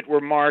crates that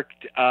were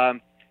marked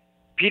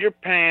Peter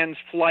Pan's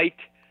Flight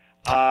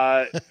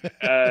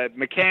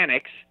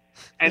Mechanics,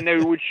 and they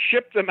would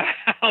ship them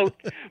out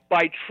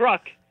by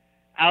truck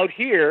out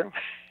here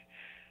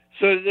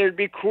so that thered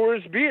be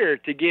Coors beer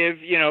to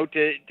give, you know,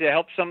 to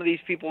help some of these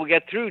people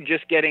get through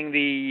just getting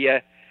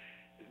the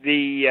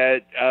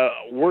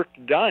work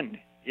done,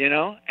 you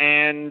know,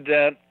 and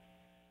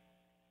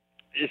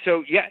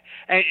so, yeah,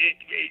 and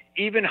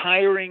even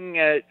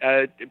hiring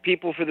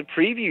people for the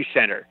preview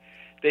center.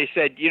 They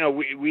said, you know,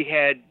 we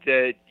had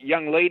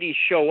young ladies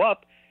show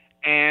up,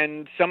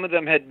 and some of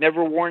them had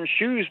never worn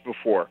shoes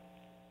before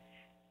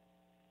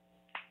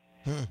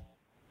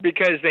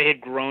because they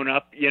had grown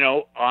up, you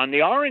know, on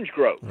the orange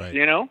grove, right.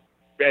 You know,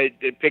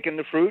 picking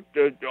the fruit,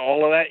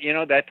 all of that, you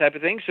know, that type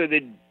of thing. So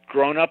they'd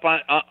grown up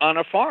on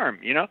a farm,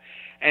 you know,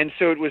 and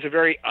so it was a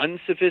very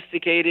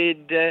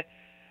unsophisticated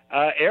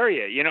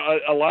area. You know,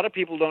 a lot of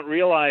people don't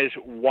realize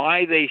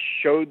why they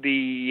showed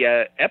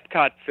the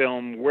Epcot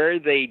film where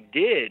they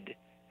did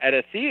at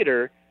a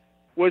theater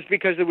was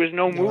because there was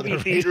no movie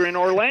theater in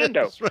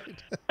Orlando. That's right.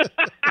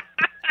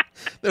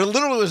 There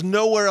literally was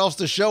nowhere else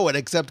to show it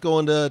except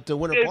going to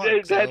Winter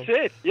Park. That's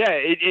it. Yeah,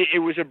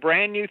 it was a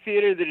brand new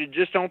theater that had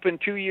just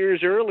opened 2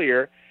 years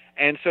earlier,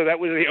 and so that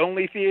was the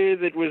only theater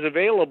that was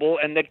available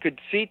and that could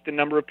seat the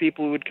number of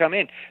people who would come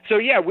in. So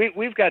yeah,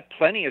 we've got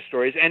plenty of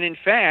stories, and in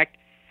fact,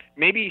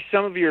 maybe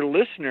some of your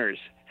listeners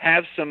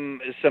have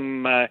some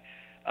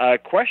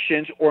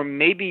questions, or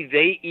maybe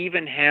they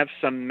even have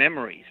some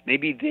memories.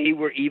 Maybe they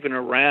were even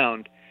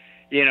around,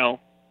 you know,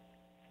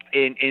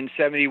 in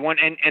 71.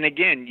 And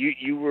again,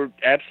 you were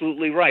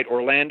absolutely right.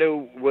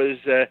 Orlando was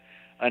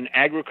an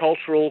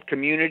agricultural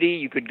community.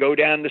 You could go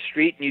down the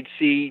street and you'd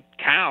see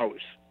cows,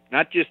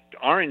 not just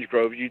orange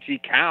groves. You'd see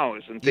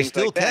cows and things like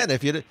that. You still can,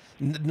 if you're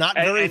not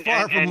very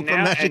far from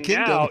Magic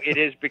Kingdom. Now it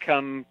has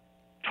become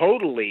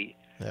totally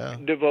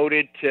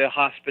devoted to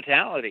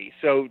hospitality.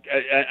 So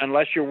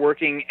unless you're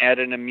working at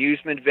an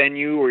amusement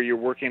venue or you're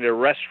working at a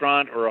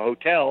restaurant or a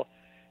hotel,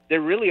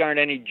 there really aren't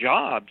any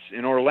jobs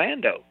in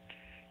Orlando.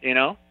 You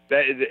know,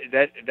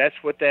 that's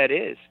what that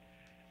is.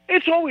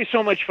 It's always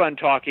so much fun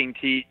talking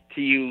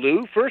to you,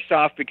 Lou. First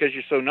off, because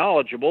you're so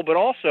knowledgeable, but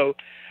also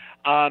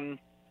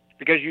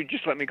because you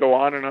just let me go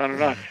on and on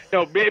and on.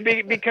 No,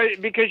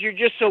 because you're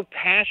just so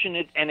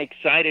passionate and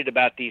excited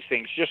about these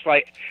things, just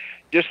like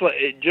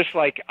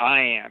I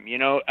am. You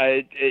know,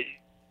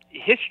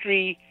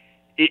 history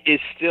is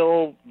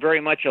still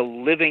very much a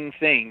living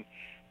thing,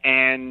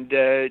 and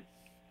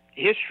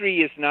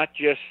history is not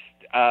just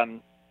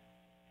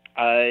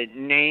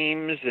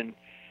names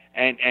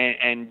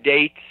and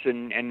dates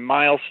and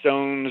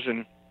milestones,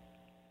 and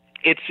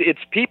it's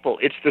people.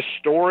 It's the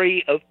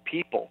story of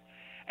people,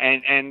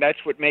 and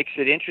that's what makes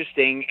it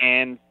interesting.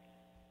 And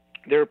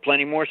there are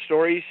plenty more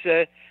stories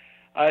to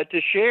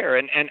share,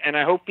 and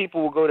I hope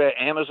people will go to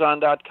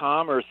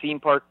Amazon.com or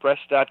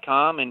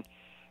ThemeParkPress.com and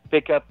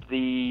pick up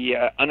the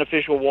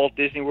unofficial Walt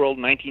Disney World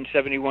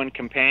 1971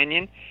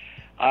 companion,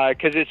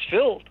 because it's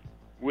filled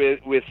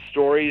with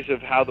stories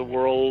of how the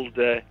world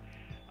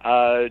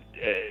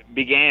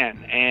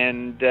began.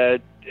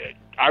 And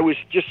I was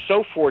just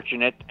so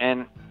fortunate,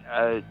 and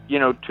you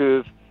know, to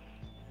have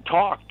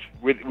talked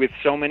with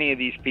so many of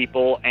these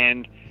people,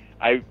 and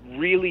I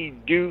really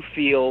do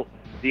feel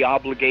the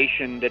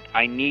obligation that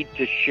I need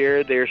to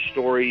share their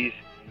stories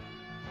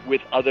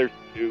with other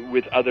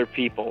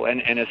people,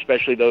 and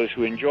especially those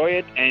who enjoy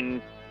it,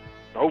 and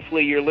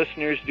hopefully your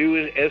listeners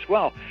do as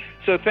well.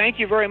 So thank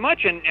you very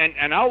much,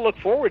 and I'll look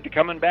forward to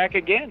coming back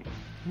again.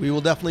 We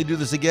will definitely do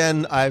this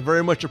again. I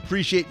very much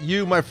appreciate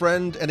you, my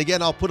friend. And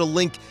again, I'll put a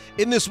link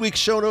in this week's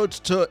show notes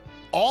to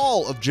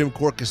all of Jim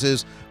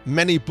Korkis's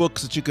many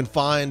books that you can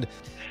find.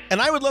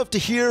 And I would love to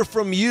hear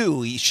from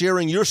you,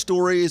 sharing your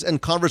stories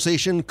and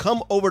conversation.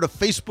 Come over to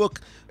Facebook.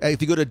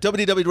 If you go to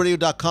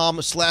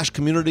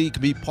wdwradio.com/community, you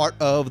can be part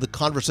of the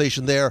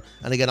conversation there.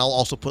 And again, I'll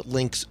also put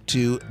links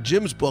to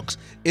Jim's books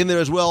in there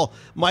as well.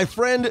 My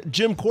friend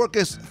Jim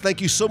Korkis,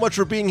 thank you so much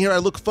for being here. I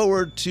look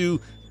forward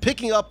to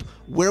picking up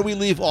where we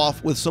leave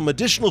off with some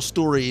additional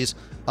stories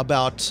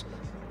about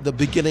the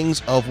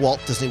beginnings of Walt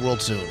Disney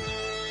World soon.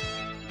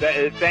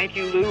 Thank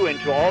you, Lou, and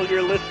to all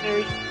your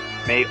listeners,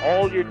 may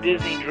all your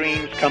Disney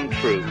dreams come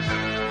true.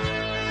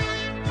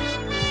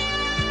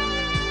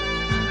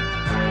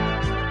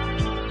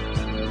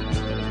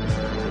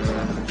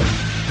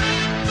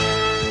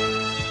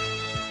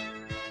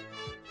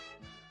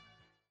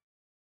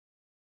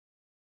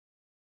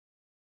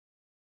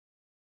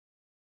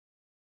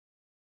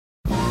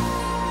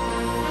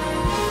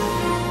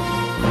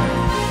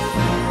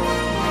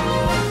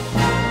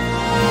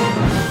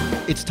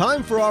 It's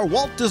time for our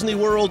Walt Disney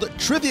World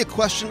Trivia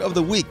Question of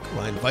the Week,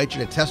 where I invite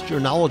you to test your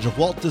knowledge of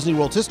Walt Disney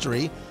World's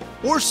history,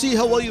 or see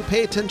how well you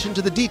pay attention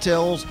to the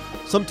details,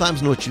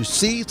 sometimes in what you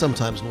see,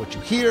 sometimes in what you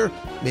hear,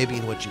 maybe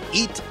in what you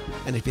eat.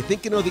 And if you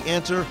think you know the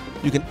answer,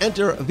 you can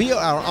enter via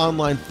our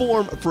online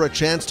form for a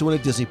chance to win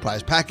a Disney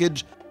Prize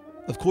package.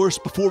 Of course,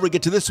 before we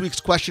get to this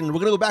week's question, we're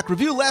going to go back,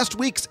 review last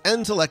week's,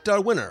 and select our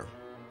winner.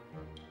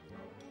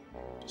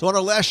 So on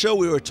our last show,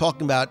 we were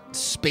talking about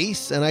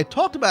space, and I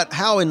talked about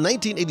how in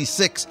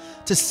 1986,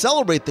 to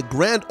celebrate the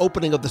grand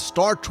opening of the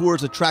Star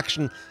Tours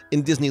attraction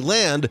in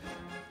Disneyland,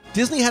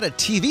 Disney had a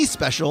TV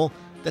special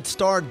that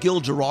starred Gil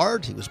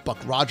Gerard, he was Buck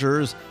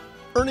Rogers,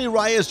 Ernie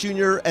Reyes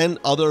Jr., and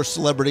other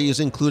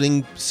celebrities,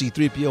 including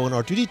C-3PO and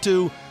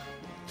R2-D2,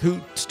 who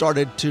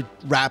started to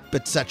rap,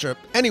 etc.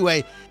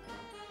 Anyway,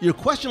 your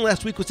question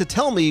last week was to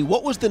tell me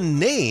what was the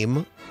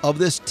name of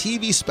this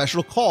TV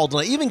special called, and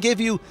I even gave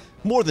you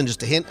more than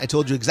just a hint. I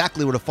told you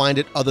exactly where to find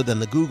it other than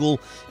the Google.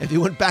 If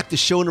you went back to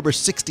show number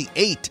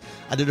 68,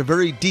 I did a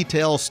very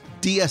detailed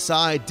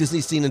DSI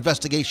Disney Scene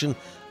investigation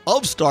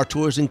of Star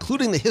Tours,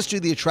 including the history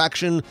of the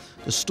attraction,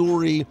 the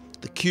story,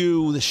 the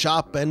queue, the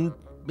shop, and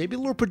maybe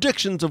little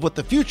predictions of what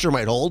the future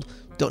might hold.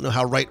 Don't know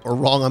how right or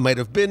wrong I might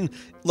have been.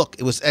 Look,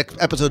 it was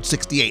episode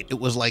 68. It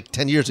was like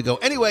 10 years ago.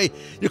 Anyway,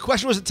 your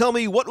question was to tell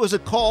me what was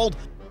it called.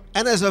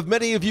 And as of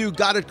many of you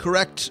got it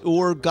correct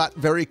or got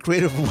very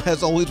creative,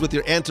 as always, with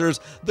your answers,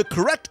 the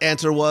correct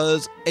answer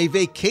was A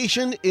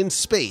Vacation in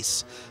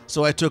Space.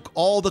 So I took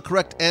all the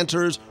correct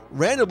answers,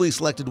 randomly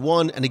selected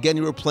one, and again,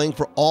 you were playing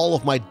for all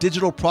of my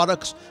digital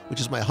products, which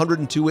is my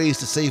 102 Ways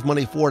to Save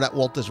Money for It at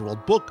Walt Disney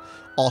World book,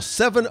 all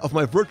 7 of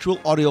my virtual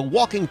audio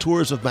walking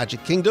tours of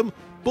Magic Kingdom,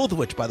 both of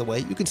which, by the way,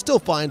 you can still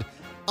find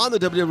on the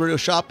WDW Radio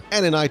shop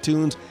and in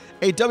iTunes,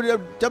 a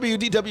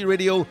WDW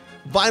Radio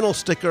vinyl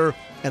sticker,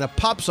 and a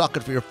pop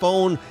socket for your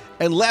phone.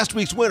 And last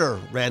week's winner,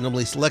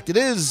 randomly selected,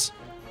 is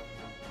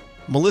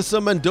Melissa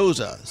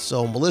Mendoza.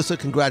 So Melissa,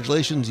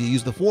 congratulations. You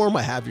used the form.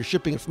 I have your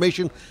shipping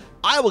information.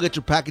 I will get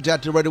your package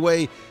out to you right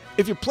away.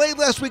 If you played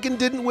last week and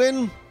didn't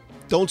win,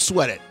 don't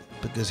sweat it,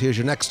 because here's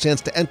your next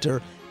chance to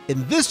enter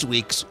in this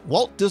week's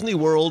Walt Disney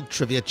World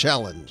Trivia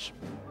Challenge.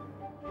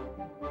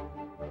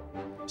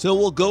 So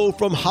we'll go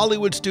from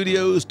Hollywood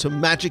Studios to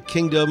Magic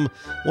Kingdom.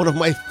 One of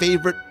my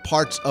favorite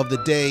parts of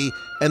the day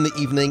and the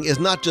evening is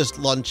not just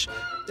lunch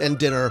and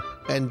dinner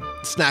and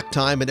snack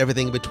time and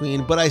everything in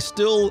between, but I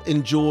still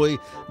enjoy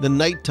the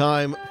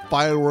nighttime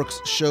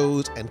fireworks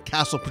shows and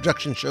castle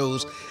projection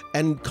shows.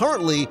 And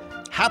currently,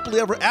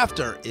 Happily Ever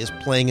After is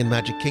playing in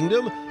Magic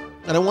Kingdom.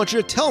 And I want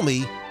you to tell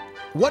me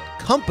what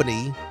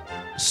company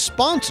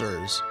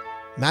sponsors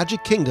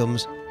Magic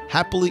Kingdom's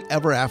Happily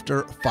Ever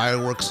After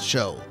fireworks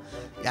show.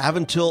 You have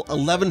until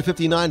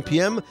 11:59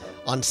 p.m.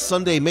 on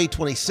Sunday, May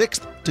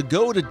 26th to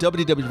go to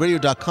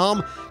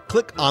WDWRadio.com,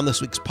 click on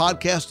this week's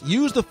podcast,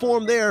 use the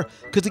form there,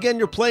 because again,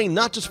 you're playing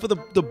not just for the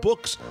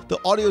books, the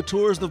audio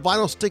tours, the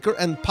vinyl sticker,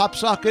 and pop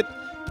socket,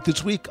 but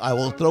this week I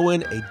will throw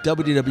in a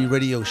WDW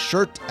Radio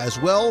shirt as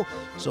well.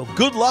 So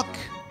good luck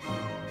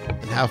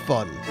and have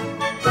fun.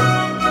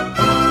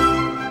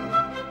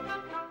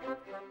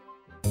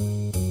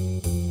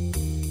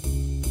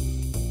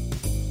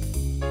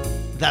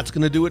 That's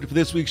going to do it for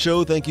this week's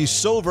show. Thank you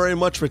so very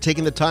much for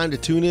taking the time to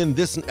tune in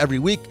this and every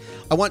week.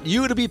 I want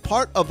you to be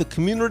part of the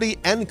community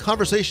and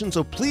conversation,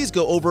 so please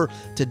go over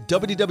to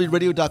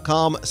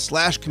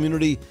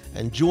wdwradio.com/community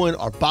and join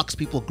our Box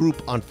People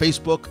group on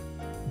Facebook.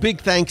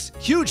 Big thanks,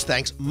 huge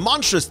thanks,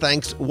 monstrous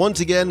thanks once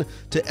again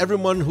to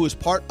everyone who is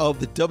part of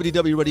the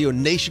WDW Radio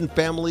Nation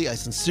family. I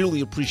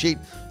sincerely appreciate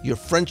your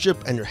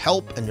friendship and your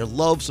help and your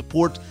love,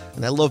 support,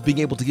 and I love being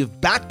able to give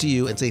back to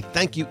you and say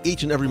thank you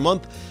each and every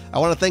month. I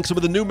want to thank some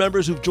of the new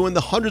members who've joined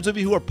the hundreds of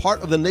you who are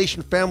part of the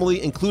Nation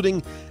family,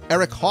 including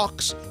Eric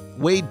Hawks,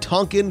 Wade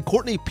Tonkin,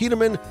 Courtney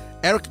Peterman,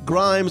 Eric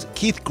Grimes,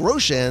 Keith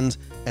Groshans,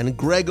 and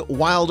Greg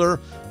Wilder.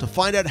 To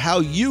find out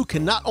how you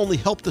can not only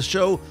help the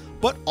show,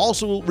 but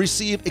also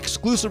receive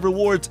exclusive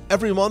rewards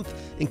every month,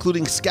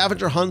 including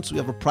scavenger hunts. We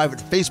have a private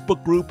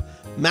Facebook group,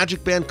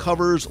 Magic Band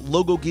covers,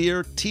 logo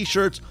gear,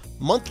 t-shirts,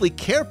 monthly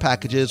care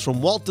packages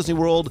from Walt Disney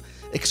World,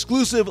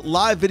 exclusive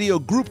live video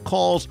group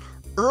calls,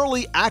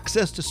 early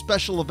access to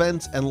special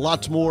events, and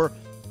lots more.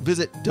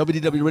 Visit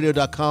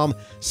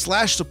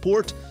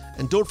WDWRadio.com/support.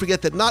 And don't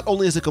forget that not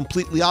only is it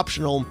completely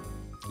optional,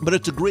 but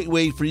it's a great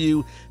way for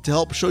you to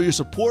help show your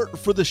support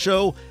for the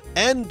show.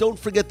 And don't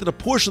forget that a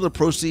portion of the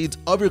proceeds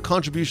of your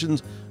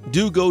contributions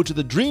do go to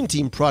the Dream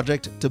Team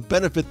Project to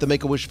benefit the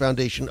Make-A-Wish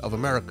Foundation of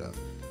America.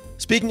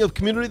 Speaking of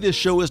community, this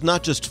show is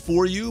not just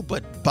for you,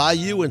 but by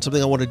you, and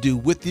something I want to do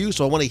with you.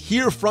 So I want to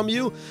hear from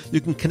you. You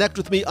can connect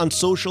with me on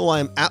social. I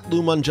am at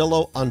Lou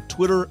Mongello on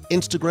Twitter,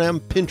 Instagram,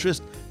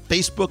 Pinterest,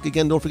 Facebook.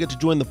 Again, don't forget to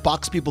join the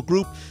Box People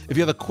group. If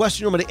you have a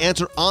question you want me to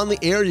answer on the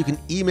air, you can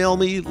email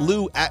me,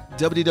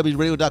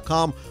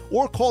 lou@wdwradio.com,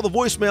 or call the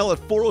voicemail at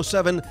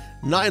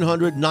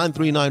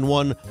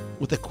 407-900-9391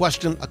 with a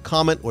question, a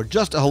comment, or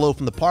just a hello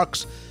from the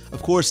parks.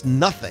 Of course,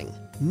 nothing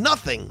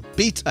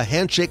beats a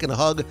handshake and a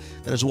hug.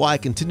 That is why I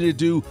continue to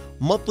do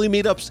monthly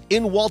meetups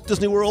in Walt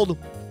Disney World.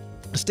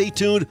 Stay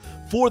tuned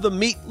for the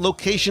meet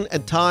location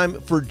and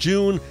time for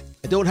June.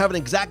 I don't have an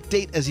exact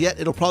date as yet.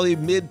 It'll probably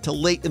be mid to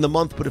late in the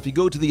month, but if you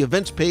go to the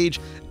events page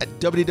at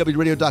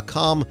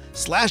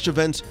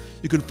wdwradio.com/events,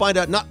 you can find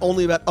out not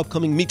only about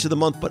upcoming meets of the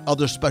month, but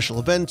other special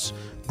events,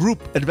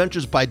 group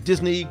adventures by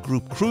Disney,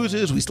 group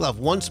cruises. We still have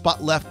one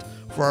spot left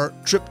for our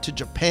trip to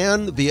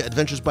Japan via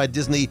Adventures by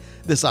Disney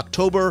this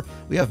October.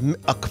 We have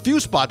a few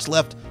spots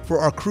left for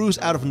our cruise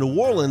out of New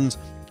Orleans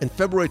in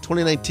February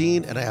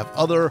 2019, and I have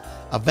other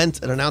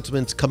events and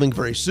announcements coming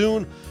very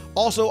soon.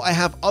 Also, I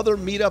have other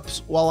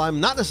meetups while I'm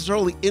not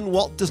necessarily in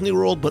Walt Disney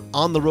World, but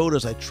on the road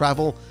as I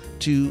travel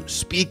to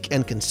speak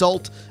and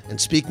consult.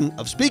 And speaking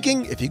of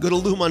speaking, if you go to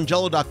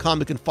LouMongello.com,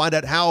 you can find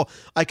out how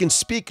I can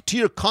speak to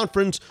your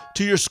conference,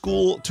 to your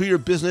school, to your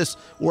business,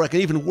 or I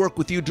can even work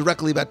with you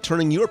directly about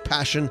turning your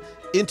passion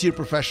into your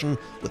profession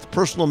with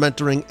personal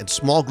mentoring and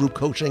small group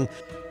coaching.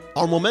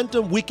 Our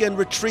Momentum Weekend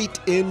Retreat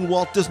in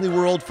Walt Disney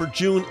World for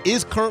June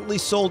is currently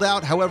sold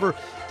out. However,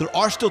 there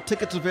are still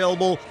tickets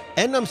available,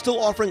 and I'm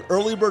still offering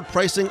early bird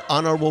pricing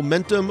on our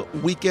Momentum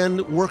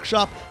Weekend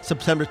Workshop,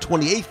 September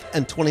 28th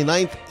and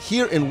 29th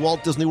here in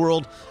Walt Disney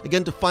World.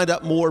 Again, to find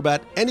out more about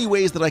any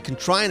ways that I can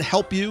try and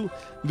help you,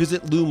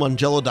 visit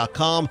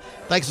LouMongello.com.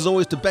 Thanks as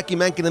always to Becky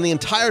Menken and the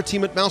entire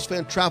team at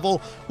Mousefan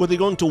Travel. Whether you're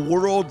going to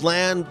World,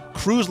 Land,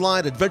 Cruise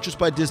Line, Adventures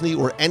by Disney,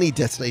 or any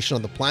destination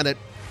on the planet,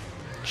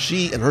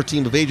 she and her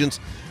team of agents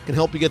can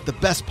help you get the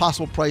best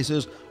possible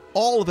prices,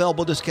 all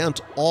available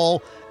discounts,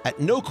 all at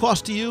no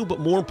cost to you, but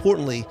more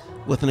importantly,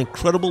 with an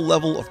incredible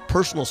level of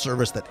personal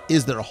service that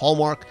is their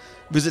hallmark.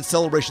 Visit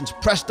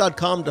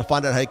celebrationspress.com to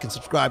find out how you can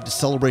subscribe to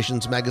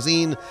Celebrations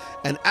Magazine.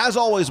 And as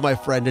always, my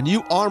friend, and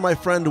you are my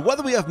friend,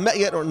 whether we have met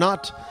yet or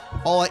not,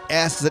 all I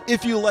ask is that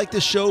if you like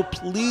this show,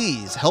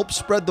 please help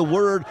spread the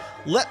word.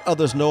 Let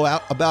others know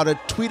about it.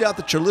 Tweet out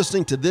that you're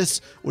listening to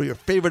this or your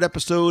favorite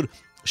episode.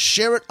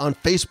 Share it on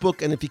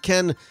Facebook, and if you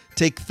can,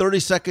 take 30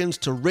 seconds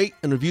to rate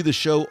and review the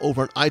show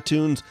over on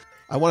iTunes.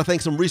 I want to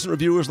thank some recent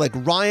reviewers like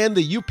Ryan,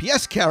 the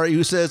UPS carrier,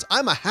 who says,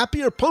 "I'm a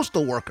happier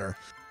postal worker.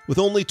 With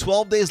only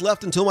 12 days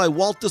left until my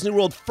Walt Disney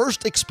World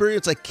first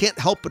experience, I can't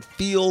help but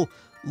feel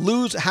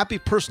Lou's happy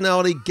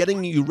personality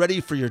getting you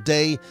ready for your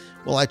day.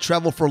 While I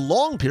travel for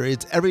long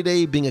periods every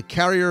day being a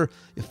carrier,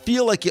 you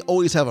feel like you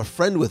always have a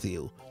friend with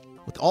you.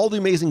 With all the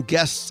amazing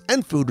guests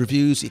and food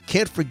reviews, you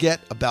can't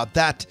forget about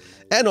that.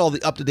 And all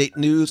the up-to-date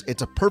news.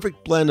 It's a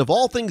perfect blend of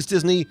all things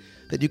Disney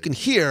that you can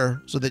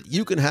hear so that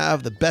you can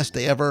have the best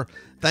day ever."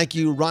 Thank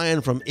you,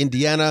 Ryan from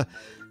Indiana.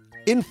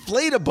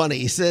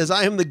 Inflate-A-Bunny says,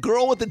 "I am the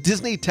girl with the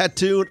Disney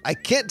tattoo. I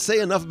can't say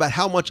enough about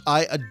how much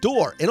I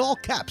adore," in all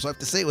caps, so I have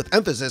to say it with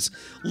emphasis,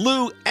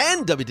 "Lou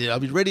and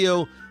WDW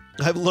Radio.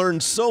 I've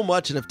learned so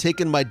much and have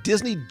taken my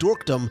Disney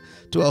dorkdom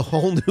to a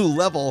whole new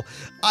level.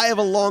 I have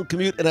a long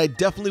commute, and I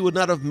definitely would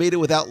not have made it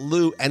without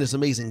Lou and his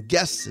amazing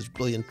guests, his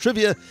brilliant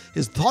trivia,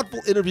 his thoughtful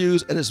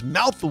interviews, and his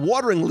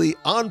mouth-wateringly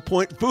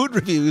on-point food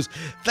reviews.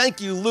 Thank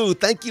you, Lou.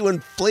 Thank you,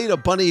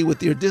 Inflate-A-Bunny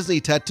with your Disney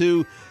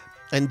tattoo."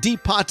 And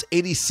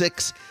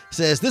DPots86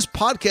 says, "This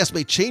podcast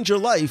may change your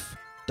life, ...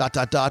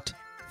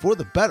 for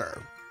the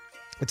better."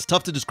 It's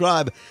tough to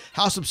describe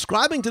how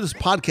subscribing to this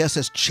podcast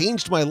has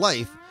changed my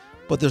life,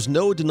 but there's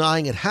no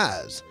denying it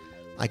has.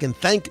 I can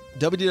thank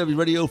WDW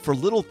Radio for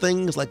little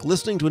things like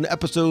listening to an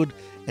episode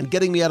and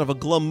getting me out of a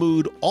glum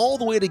mood, all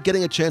the way to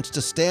getting a chance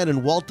to stand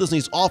in Walt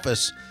Disney's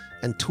office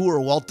and tour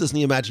Walt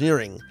Disney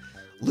Imagineering.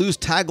 Lou's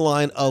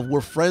tagline of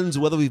 "We're friends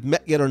whether we've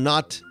met yet or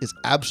not" is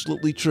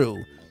absolutely true.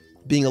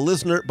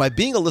 By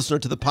being a listener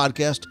to the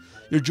podcast,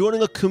 you're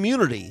joining a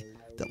community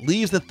that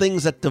leaves the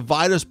things that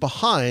divide us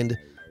behind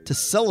to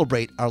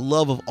celebrate our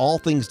love of all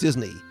things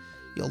Disney.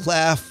 You'll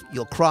laugh,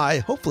 you'll cry,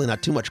 hopefully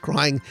not too much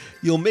crying,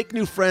 you'll make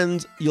new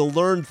friends, you'll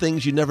learn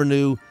things you never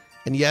knew,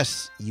 and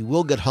yes, you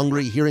will get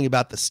hungry hearing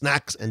about the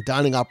snacks and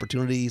dining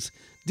opportunities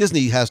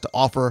Disney has to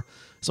offer.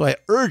 So I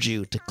urge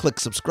you to click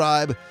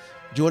subscribe,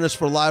 join us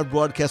for live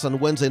broadcasts on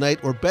Wednesday night,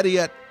 or better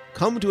yet,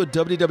 come to a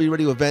WDW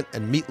Radio event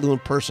and meet Lou in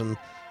person.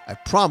 I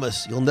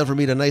promise you'll never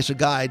meet a nicer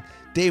guy.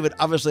 David,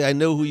 obviously I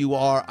know who you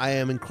are. I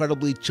am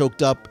incredibly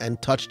choked up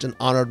and touched and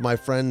honored, my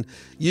friend.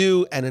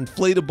 You and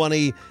Inflata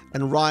Bunny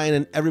and Ryan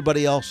and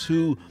everybody else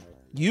who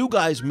you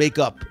guys make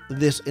up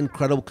this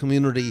incredible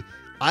community.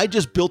 I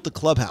just built the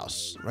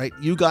clubhouse, right?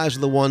 You guys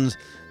are the ones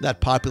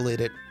that populate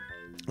it.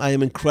 I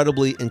am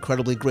incredibly,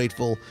 incredibly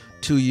grateful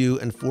to you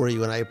and for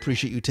you, and I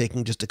appreciate you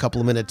taking just a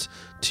couple of minutes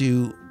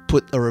to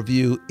put a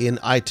review in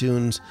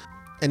iTunes.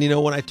 And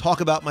when I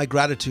talk about my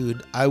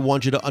gratitude, I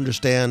want you to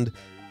understand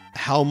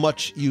how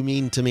much you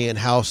mean to me and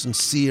how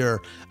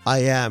sincere I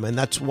am. And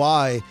that's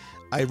why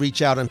I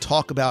reach out and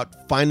talk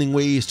about finding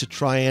ways to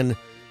try and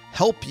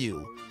help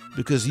you,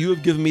 because you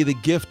have given me the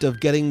gift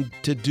of getting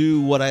to do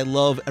what I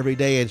love every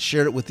day and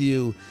share it with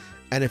you.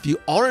 And if you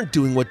aren't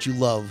doing what you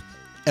love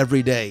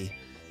every day,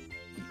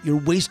 you're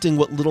wasting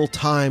what little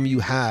time you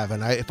have.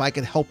 And if I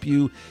can help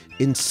you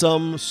in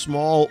some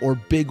small or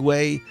big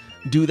way,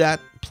 do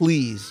that,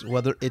 please,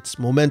 whether it's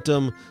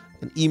momentum,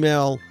 an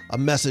email, a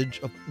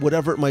message,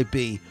 whatever it might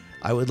be.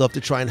 I would love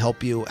to try and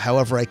help you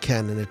however I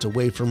can. And it's a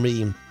way for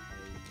me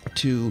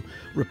to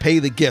repay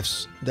the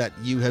gifts that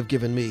you have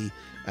given me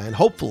and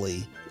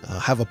hopefully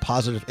have a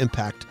positive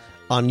impact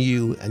on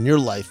you and your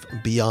life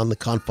beyond the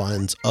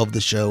confines of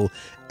the show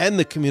and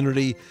the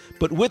community.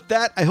 But with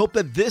that, I hope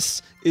that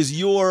this is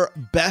your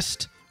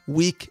best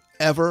week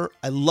ever.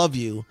 I love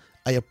you.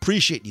 I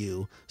appreciate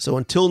you. So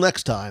until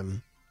next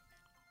time,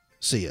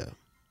 see ya.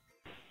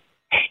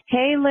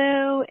 Hey,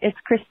 Lou, it's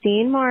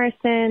Christine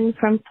Morrison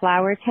from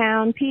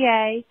Flowertown,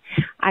 PA.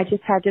 I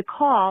just had to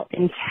call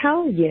and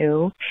tell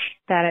you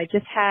that I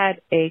just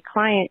had a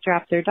client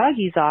drop their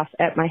doggies off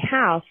at my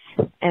house,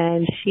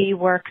 and she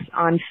works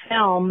on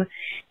film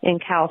in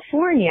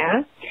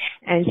California,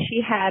 and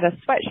she had a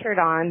sweatshirt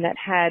on that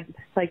had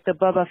like the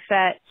Boba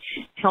Fett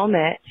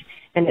helmet,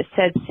 and it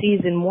said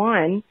season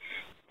 1.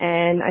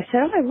 And I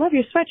said, oh, I love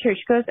your sweatshirt.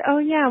 She goes, oh,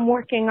 yeah, I'm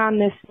working on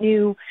this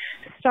new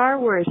Star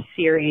Wars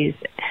series.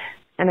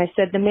 And I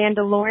said, The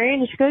Mandalorian?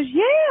 And she goes,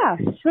 yeah.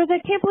 She goes,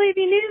 I can't believe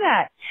you knew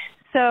that.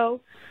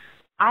 So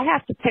I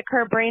have to pick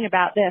her brain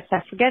about this. I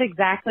forget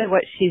exactly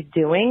what she's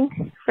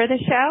doing for the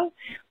show,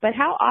 but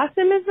how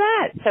awesome is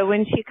that? So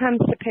when she comes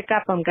to pick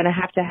up, I'm going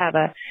to have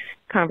a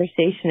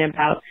conversation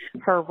about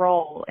her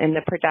role in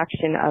the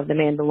production of The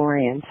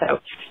Mandalorian. So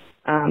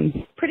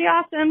pretty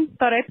awesome.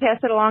 Thought I'd pass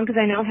it along because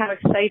I know how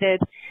excited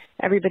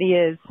everybody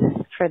is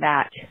for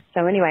that.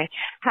 So anyway,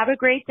 have a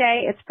great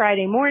day. It's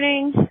Friday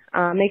morning.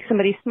 Make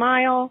somebody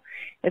smile.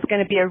 It's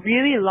going to be a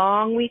really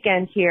long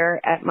weekend here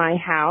at my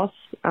house.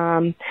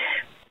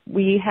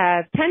 We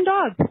have 10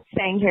 dogs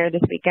staying here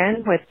this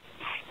weekend with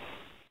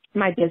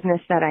my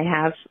business that I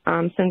have.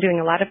 So I'm doing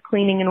a lot of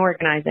cleaning and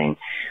organizing.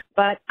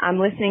 But I'm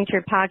listening to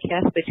your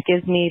podcast, which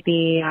gives me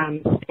the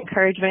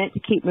encouragement to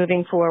keep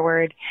moving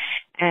forward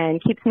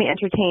and keeps me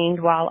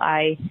entertained while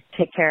I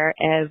take care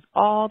of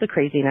all the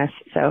craziness.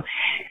 So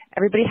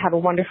everybody have a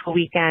wonderful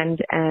weekend,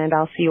 and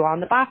I'll see you on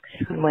the box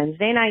on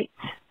Wednesday night.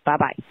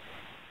 Bye-bye.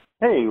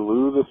 Hey,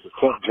 Lou, this is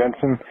Clint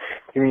Jensen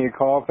giving you a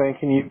call,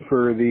 thanking you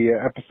for the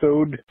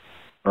episode,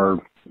 or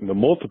the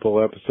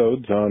multiple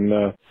episodes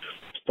on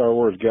Star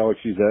Wars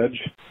Galaxy's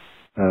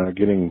Edge.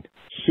 Getting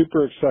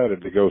super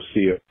excited to go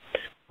see it.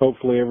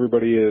 Hopefully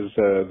everybody is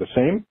the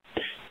same.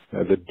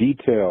 The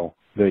detail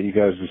that you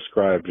guys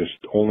described just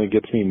only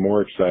gets me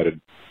more excited.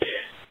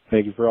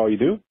 Thank you for all you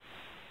do.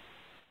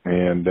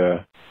 And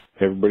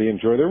everybody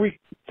enjoy their week.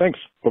 Thanks.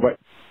 Bye-bye.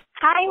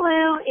 Hi,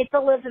 Lou. It's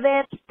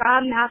Elizabeth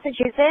from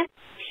Massachusetts.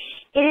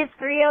 It is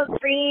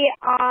 3:03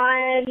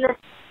 on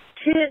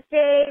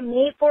Tuesday,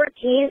 May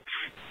 14th,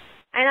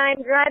 and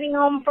I'm driving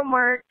home from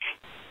work.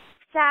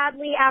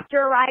 Sadly, after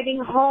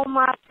arriving home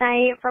last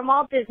night from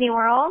Walt Disney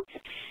World,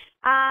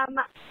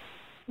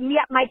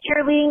 my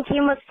cheerleading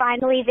team was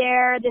finally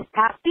there this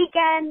past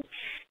weekend,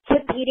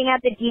 competing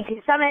at the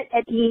D2 Summit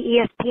at the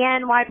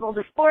ESPN Wide World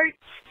of Sports.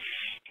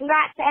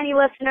 Congrats to any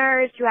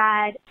listeners who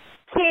had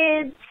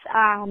kids,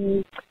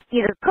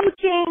 either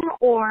coaching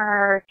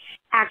or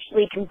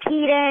actually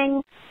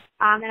competing,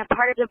 and a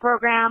part of the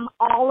program.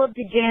 All of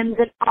the gyms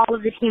and all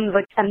of the teams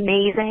looked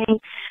amazing.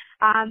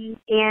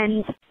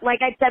 And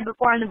like I said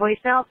before on the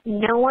voicemail,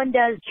 no one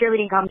does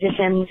cheerleading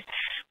competitions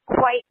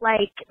quite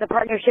like the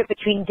partnership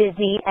between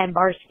Disney and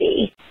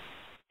Varsity.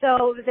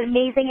 So it was an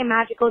amazing and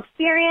magical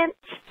experience.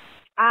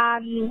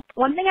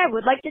 One thing I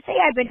would like to say,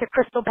 I've been to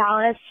Crystal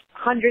Palace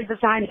hundreds of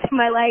times in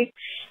my life,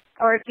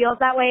 or it feels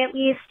that way at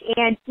least,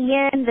 and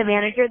Ian, the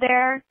manager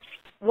there,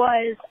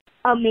 was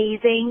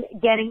amazing,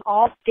 getting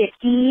all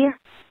 50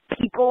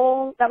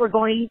 people that were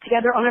going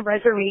together on a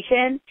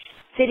reservation,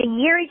 sitting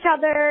near each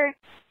other,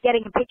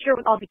 getting a picture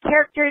with all the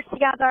characters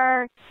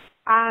together.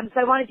 So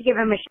I wanted to give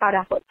him a shout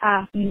out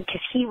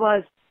because he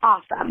was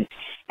awesome.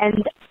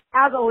 And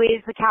as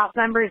always, the cast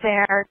members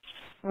there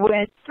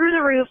went through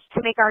the roof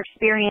to make our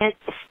experience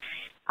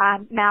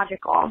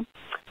magical.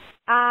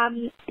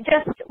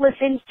 Just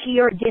listened to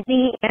your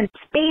Disney and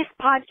Space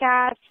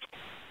podcast,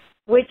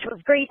 which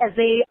was great as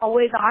they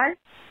always are.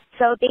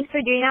 So thanks for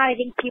doing that. I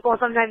think people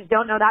sometimes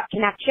don't know that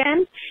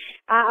connection.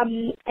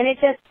 And it's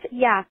just,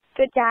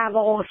 good to have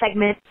a whole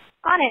segment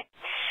on it.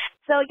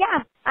 So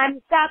I'm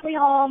sadly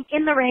home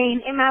in the rain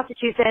in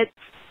Massachusetts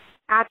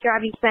after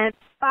having spent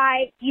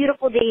 5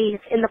 beautiful days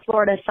in the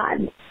Florida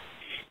sun.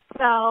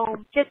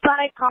 So just thought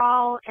I'd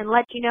call and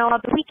let you know how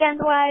the weekend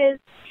was,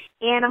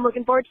 and I'm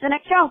looking forward to the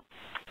next show.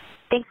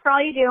 Thanks for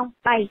all you do.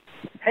 Bye.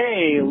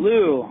 Hey,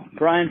 Lou.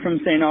 Brian from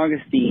St.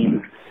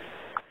 Augustine.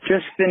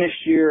 Just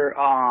finished your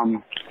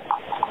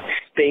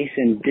Space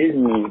and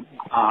Disney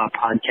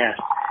podcast,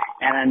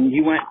 and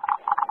you went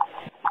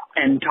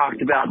and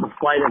talked about the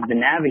flight of the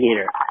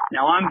Navigator.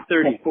 Now, I'm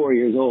 34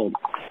 years old.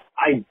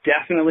 I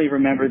definitely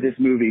remember this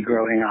movie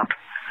growing up.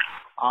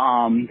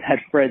 Had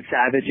Fred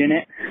Savage in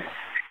it,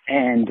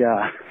 and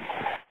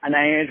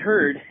I had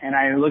heard, and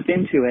I looked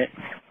into it,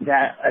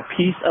 that a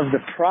piece of the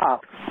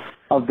prop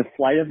of the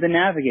flight of the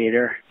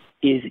Navigator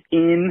is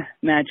in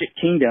Magic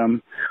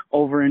Kingdom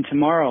over in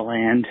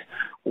Tomorrowland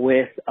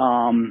with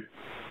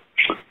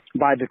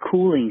by the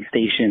cooling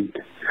station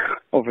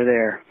over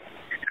there,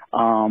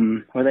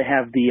 where they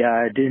have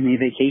the Disney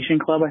Vacation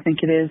Club, I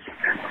think it is,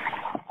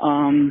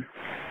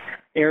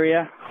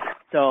 area.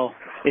 So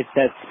it's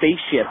that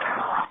spaceship.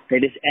 They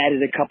just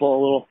added a couple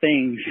of little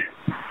things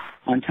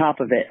on top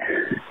of it.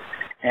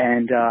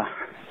 And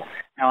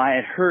now I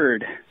had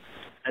heard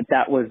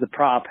that was the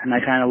prop, and I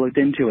kind of looked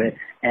into it,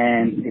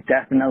 and it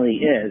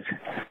definitely is.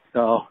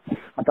 So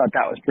I thought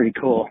that was pretty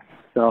cool.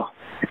 So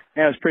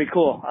yeah, it was pretty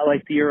cool. I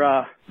liked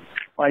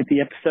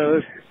the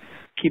episode.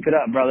 Keep it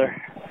up, brother.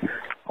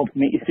 Hope to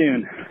meet you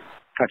soon.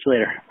 Talk to you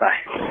later.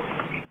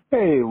 Bye.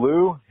 Hey,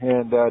 Lou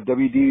and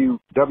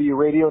WDW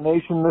Radio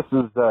Nation. This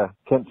is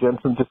Kent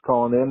Jensen just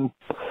calling in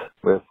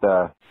with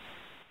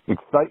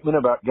excitement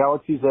about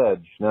Galaxy's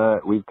Edge.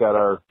 We've got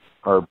our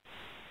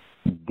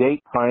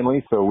date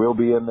finally, so we'll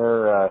be in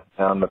there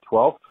on the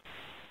 12th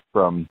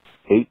from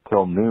 8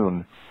 till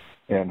noon.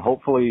 And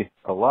hopefully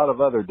a lot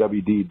of other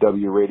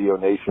WDW Radio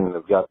Nation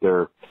have got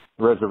their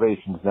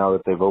reservations now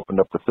that they've opened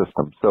up the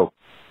system. So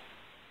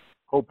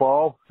hope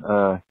all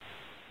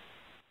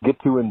get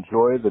to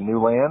enjoy the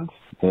new land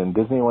in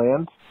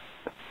Disneyland,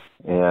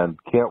 and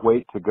can't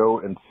wait to go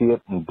and see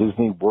it in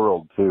Disney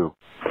World too.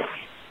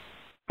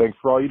 Thanks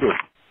for all you do.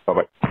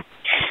 Bye-bye.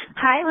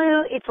 Hi,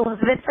 Lou. It's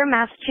Elizabeth from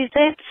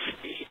Massachusetts.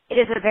 It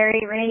is a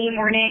very rainy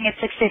morning at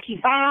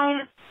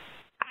 6:55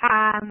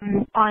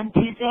 on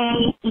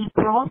Tuesday,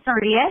 April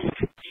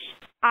 30th.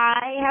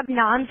 I have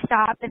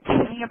nonstop been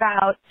thinking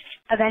about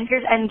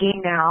Avengers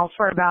Endgame now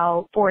for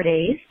about 4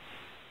 days,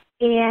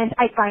 and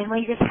I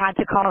finally just had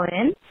to call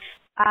in.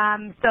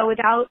 So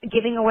without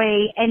giving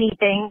away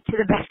anything to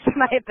the best of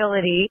my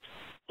ability,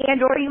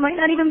 or you might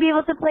not even be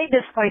able to play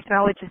this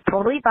voicemail, which is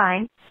totally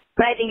fine,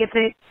 but I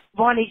think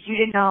wanted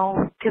you to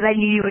know because I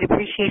knew you would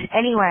appreciate it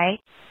anyway.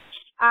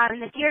 In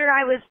the theater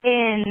I was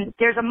in,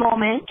 there's a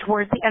moment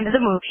towards the end of the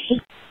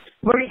movie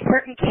where a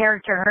certain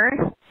character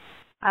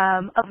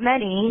of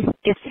many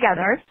gets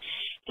together,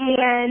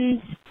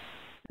 and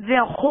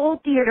the whole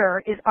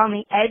theater is on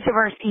the edge of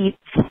our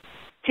seats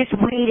just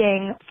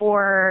waiting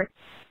for,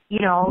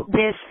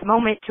 this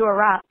moment to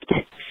erupt.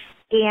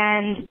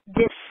 And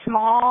this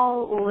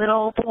small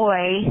little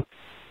boy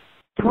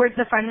towards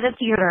the front of the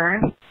theater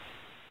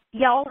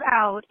yelled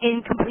out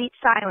in complete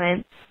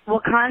silence,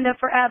 "Wakanda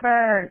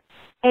forever."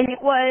 And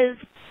it was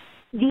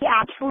the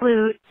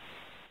absolute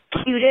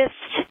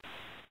cutest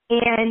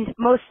and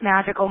most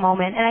magical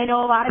moment. And I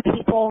know a lot of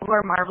people who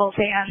are Marvel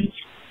fans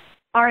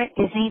aren't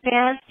Disney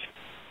fans,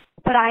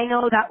 but I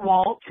know that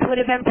Walt would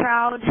have been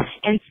proud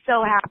and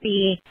so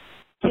happy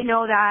to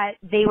know that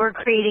they were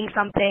creating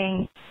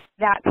something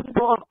that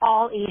people of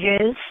all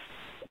ages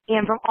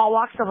and from all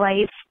walks of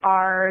life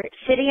are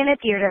sitting in a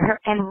theater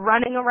and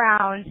running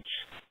around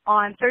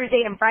on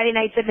Thursday and Friday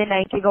nights at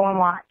midnight to go and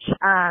watch.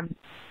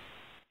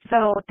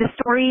 So the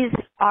stories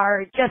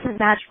are just as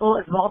magical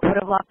as Walt would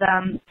have loved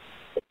them.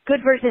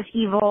 Good versus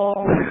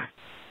evil,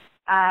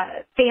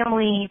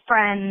 family,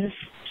 friends,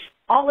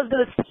 all of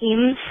those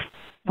themes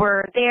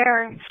were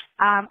there.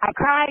 I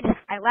cried,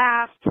 I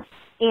laughed,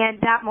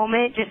 and that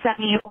moment just set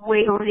me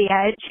way over the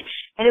edge.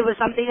 And it was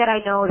something that I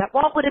know that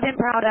Walt would have been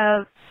proud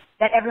of,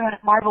 that everyone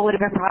at Marvel would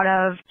have been proud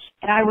of,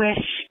 and I wish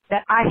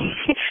that I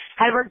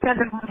had worked on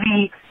the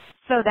movie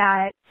so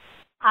that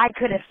I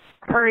could have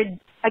heard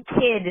a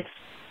kid,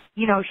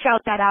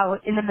 shout that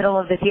out in the middle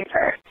of the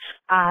theater.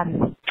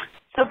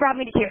 So it brought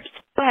me to tears.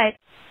 But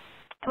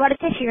I wanted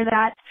to share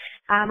that.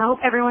 I hope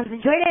everyone's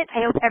enjoyed it.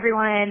 I hope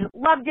everyone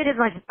loved it as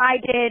much as I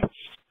did.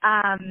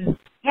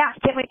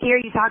 Can't wait to hear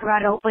you talk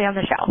about it, hopefully, on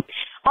the show.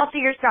 Also,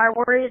 your Star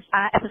Wars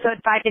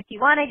episode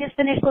 551 I just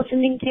finished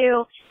listening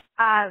to.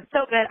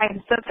 So good.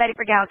 I'm so excited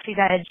for Galaxy's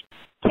Edge.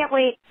 Can't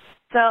wait.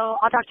 So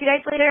I'll talk to you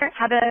guys later.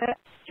 Have a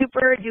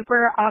super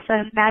duper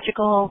awesome,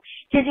 magical,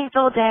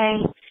 Disney-filled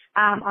day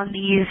on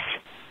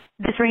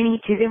this rainy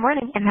Tuesday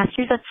morning in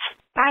Massachusetts.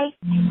 Bye.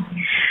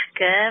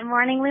 Good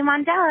morning, Lou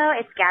Mondello.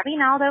 It's Gabby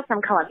Naldo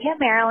from Columbia,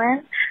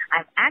 Maryland.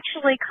 I'm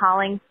actually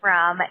calling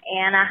from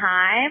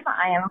Anaheim.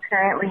 I am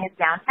currently in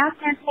downtown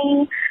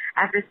Disney.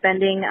 after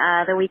spending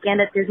the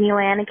weekend at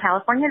Disneyland and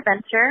California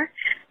Adventure.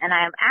 And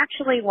I am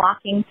actually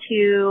walking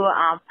to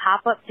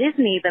Pop-Up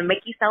Disney, the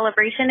Mickey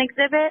Celebration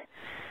exhibit.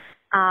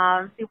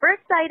 Super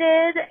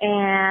excited,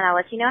 and I'll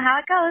let you know how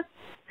it goes.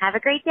 Have a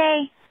great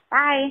day.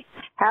 Bye.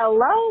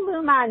 Hello,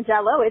 Lou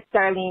Mongello. It's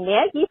Darlene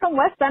Nagy from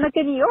West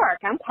Seneca, New York.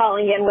 I'm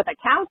calling in with a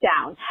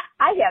countdown.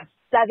 I have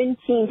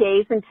 17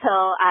 days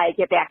until I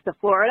get back to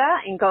Florida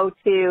and go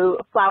to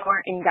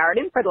Flower and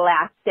Garden for the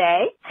last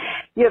day.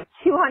 You have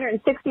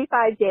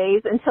 265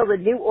 days until the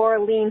New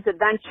Orleans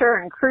adventure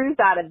and cruise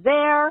out of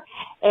there.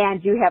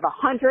 And you have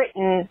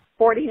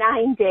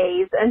 149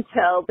 days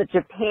until the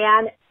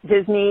Japan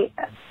Disney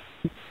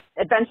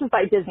Adventures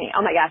by Disney.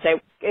 Oh my gosh,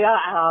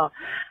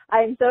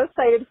 I'm so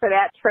excited for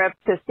that trip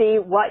to see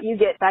what you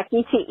get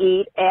Becky to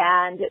eat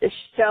and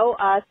show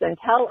us and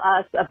tell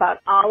us about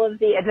all of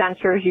the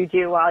adventures you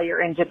do while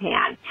you're in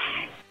Japan.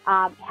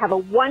 Have a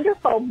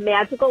wonderful,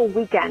 magical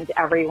weekend,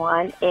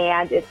 everyone,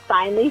 and it's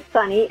finally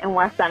sunny in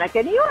West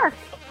Seneca, New York.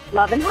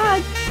 Love and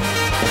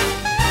hugs.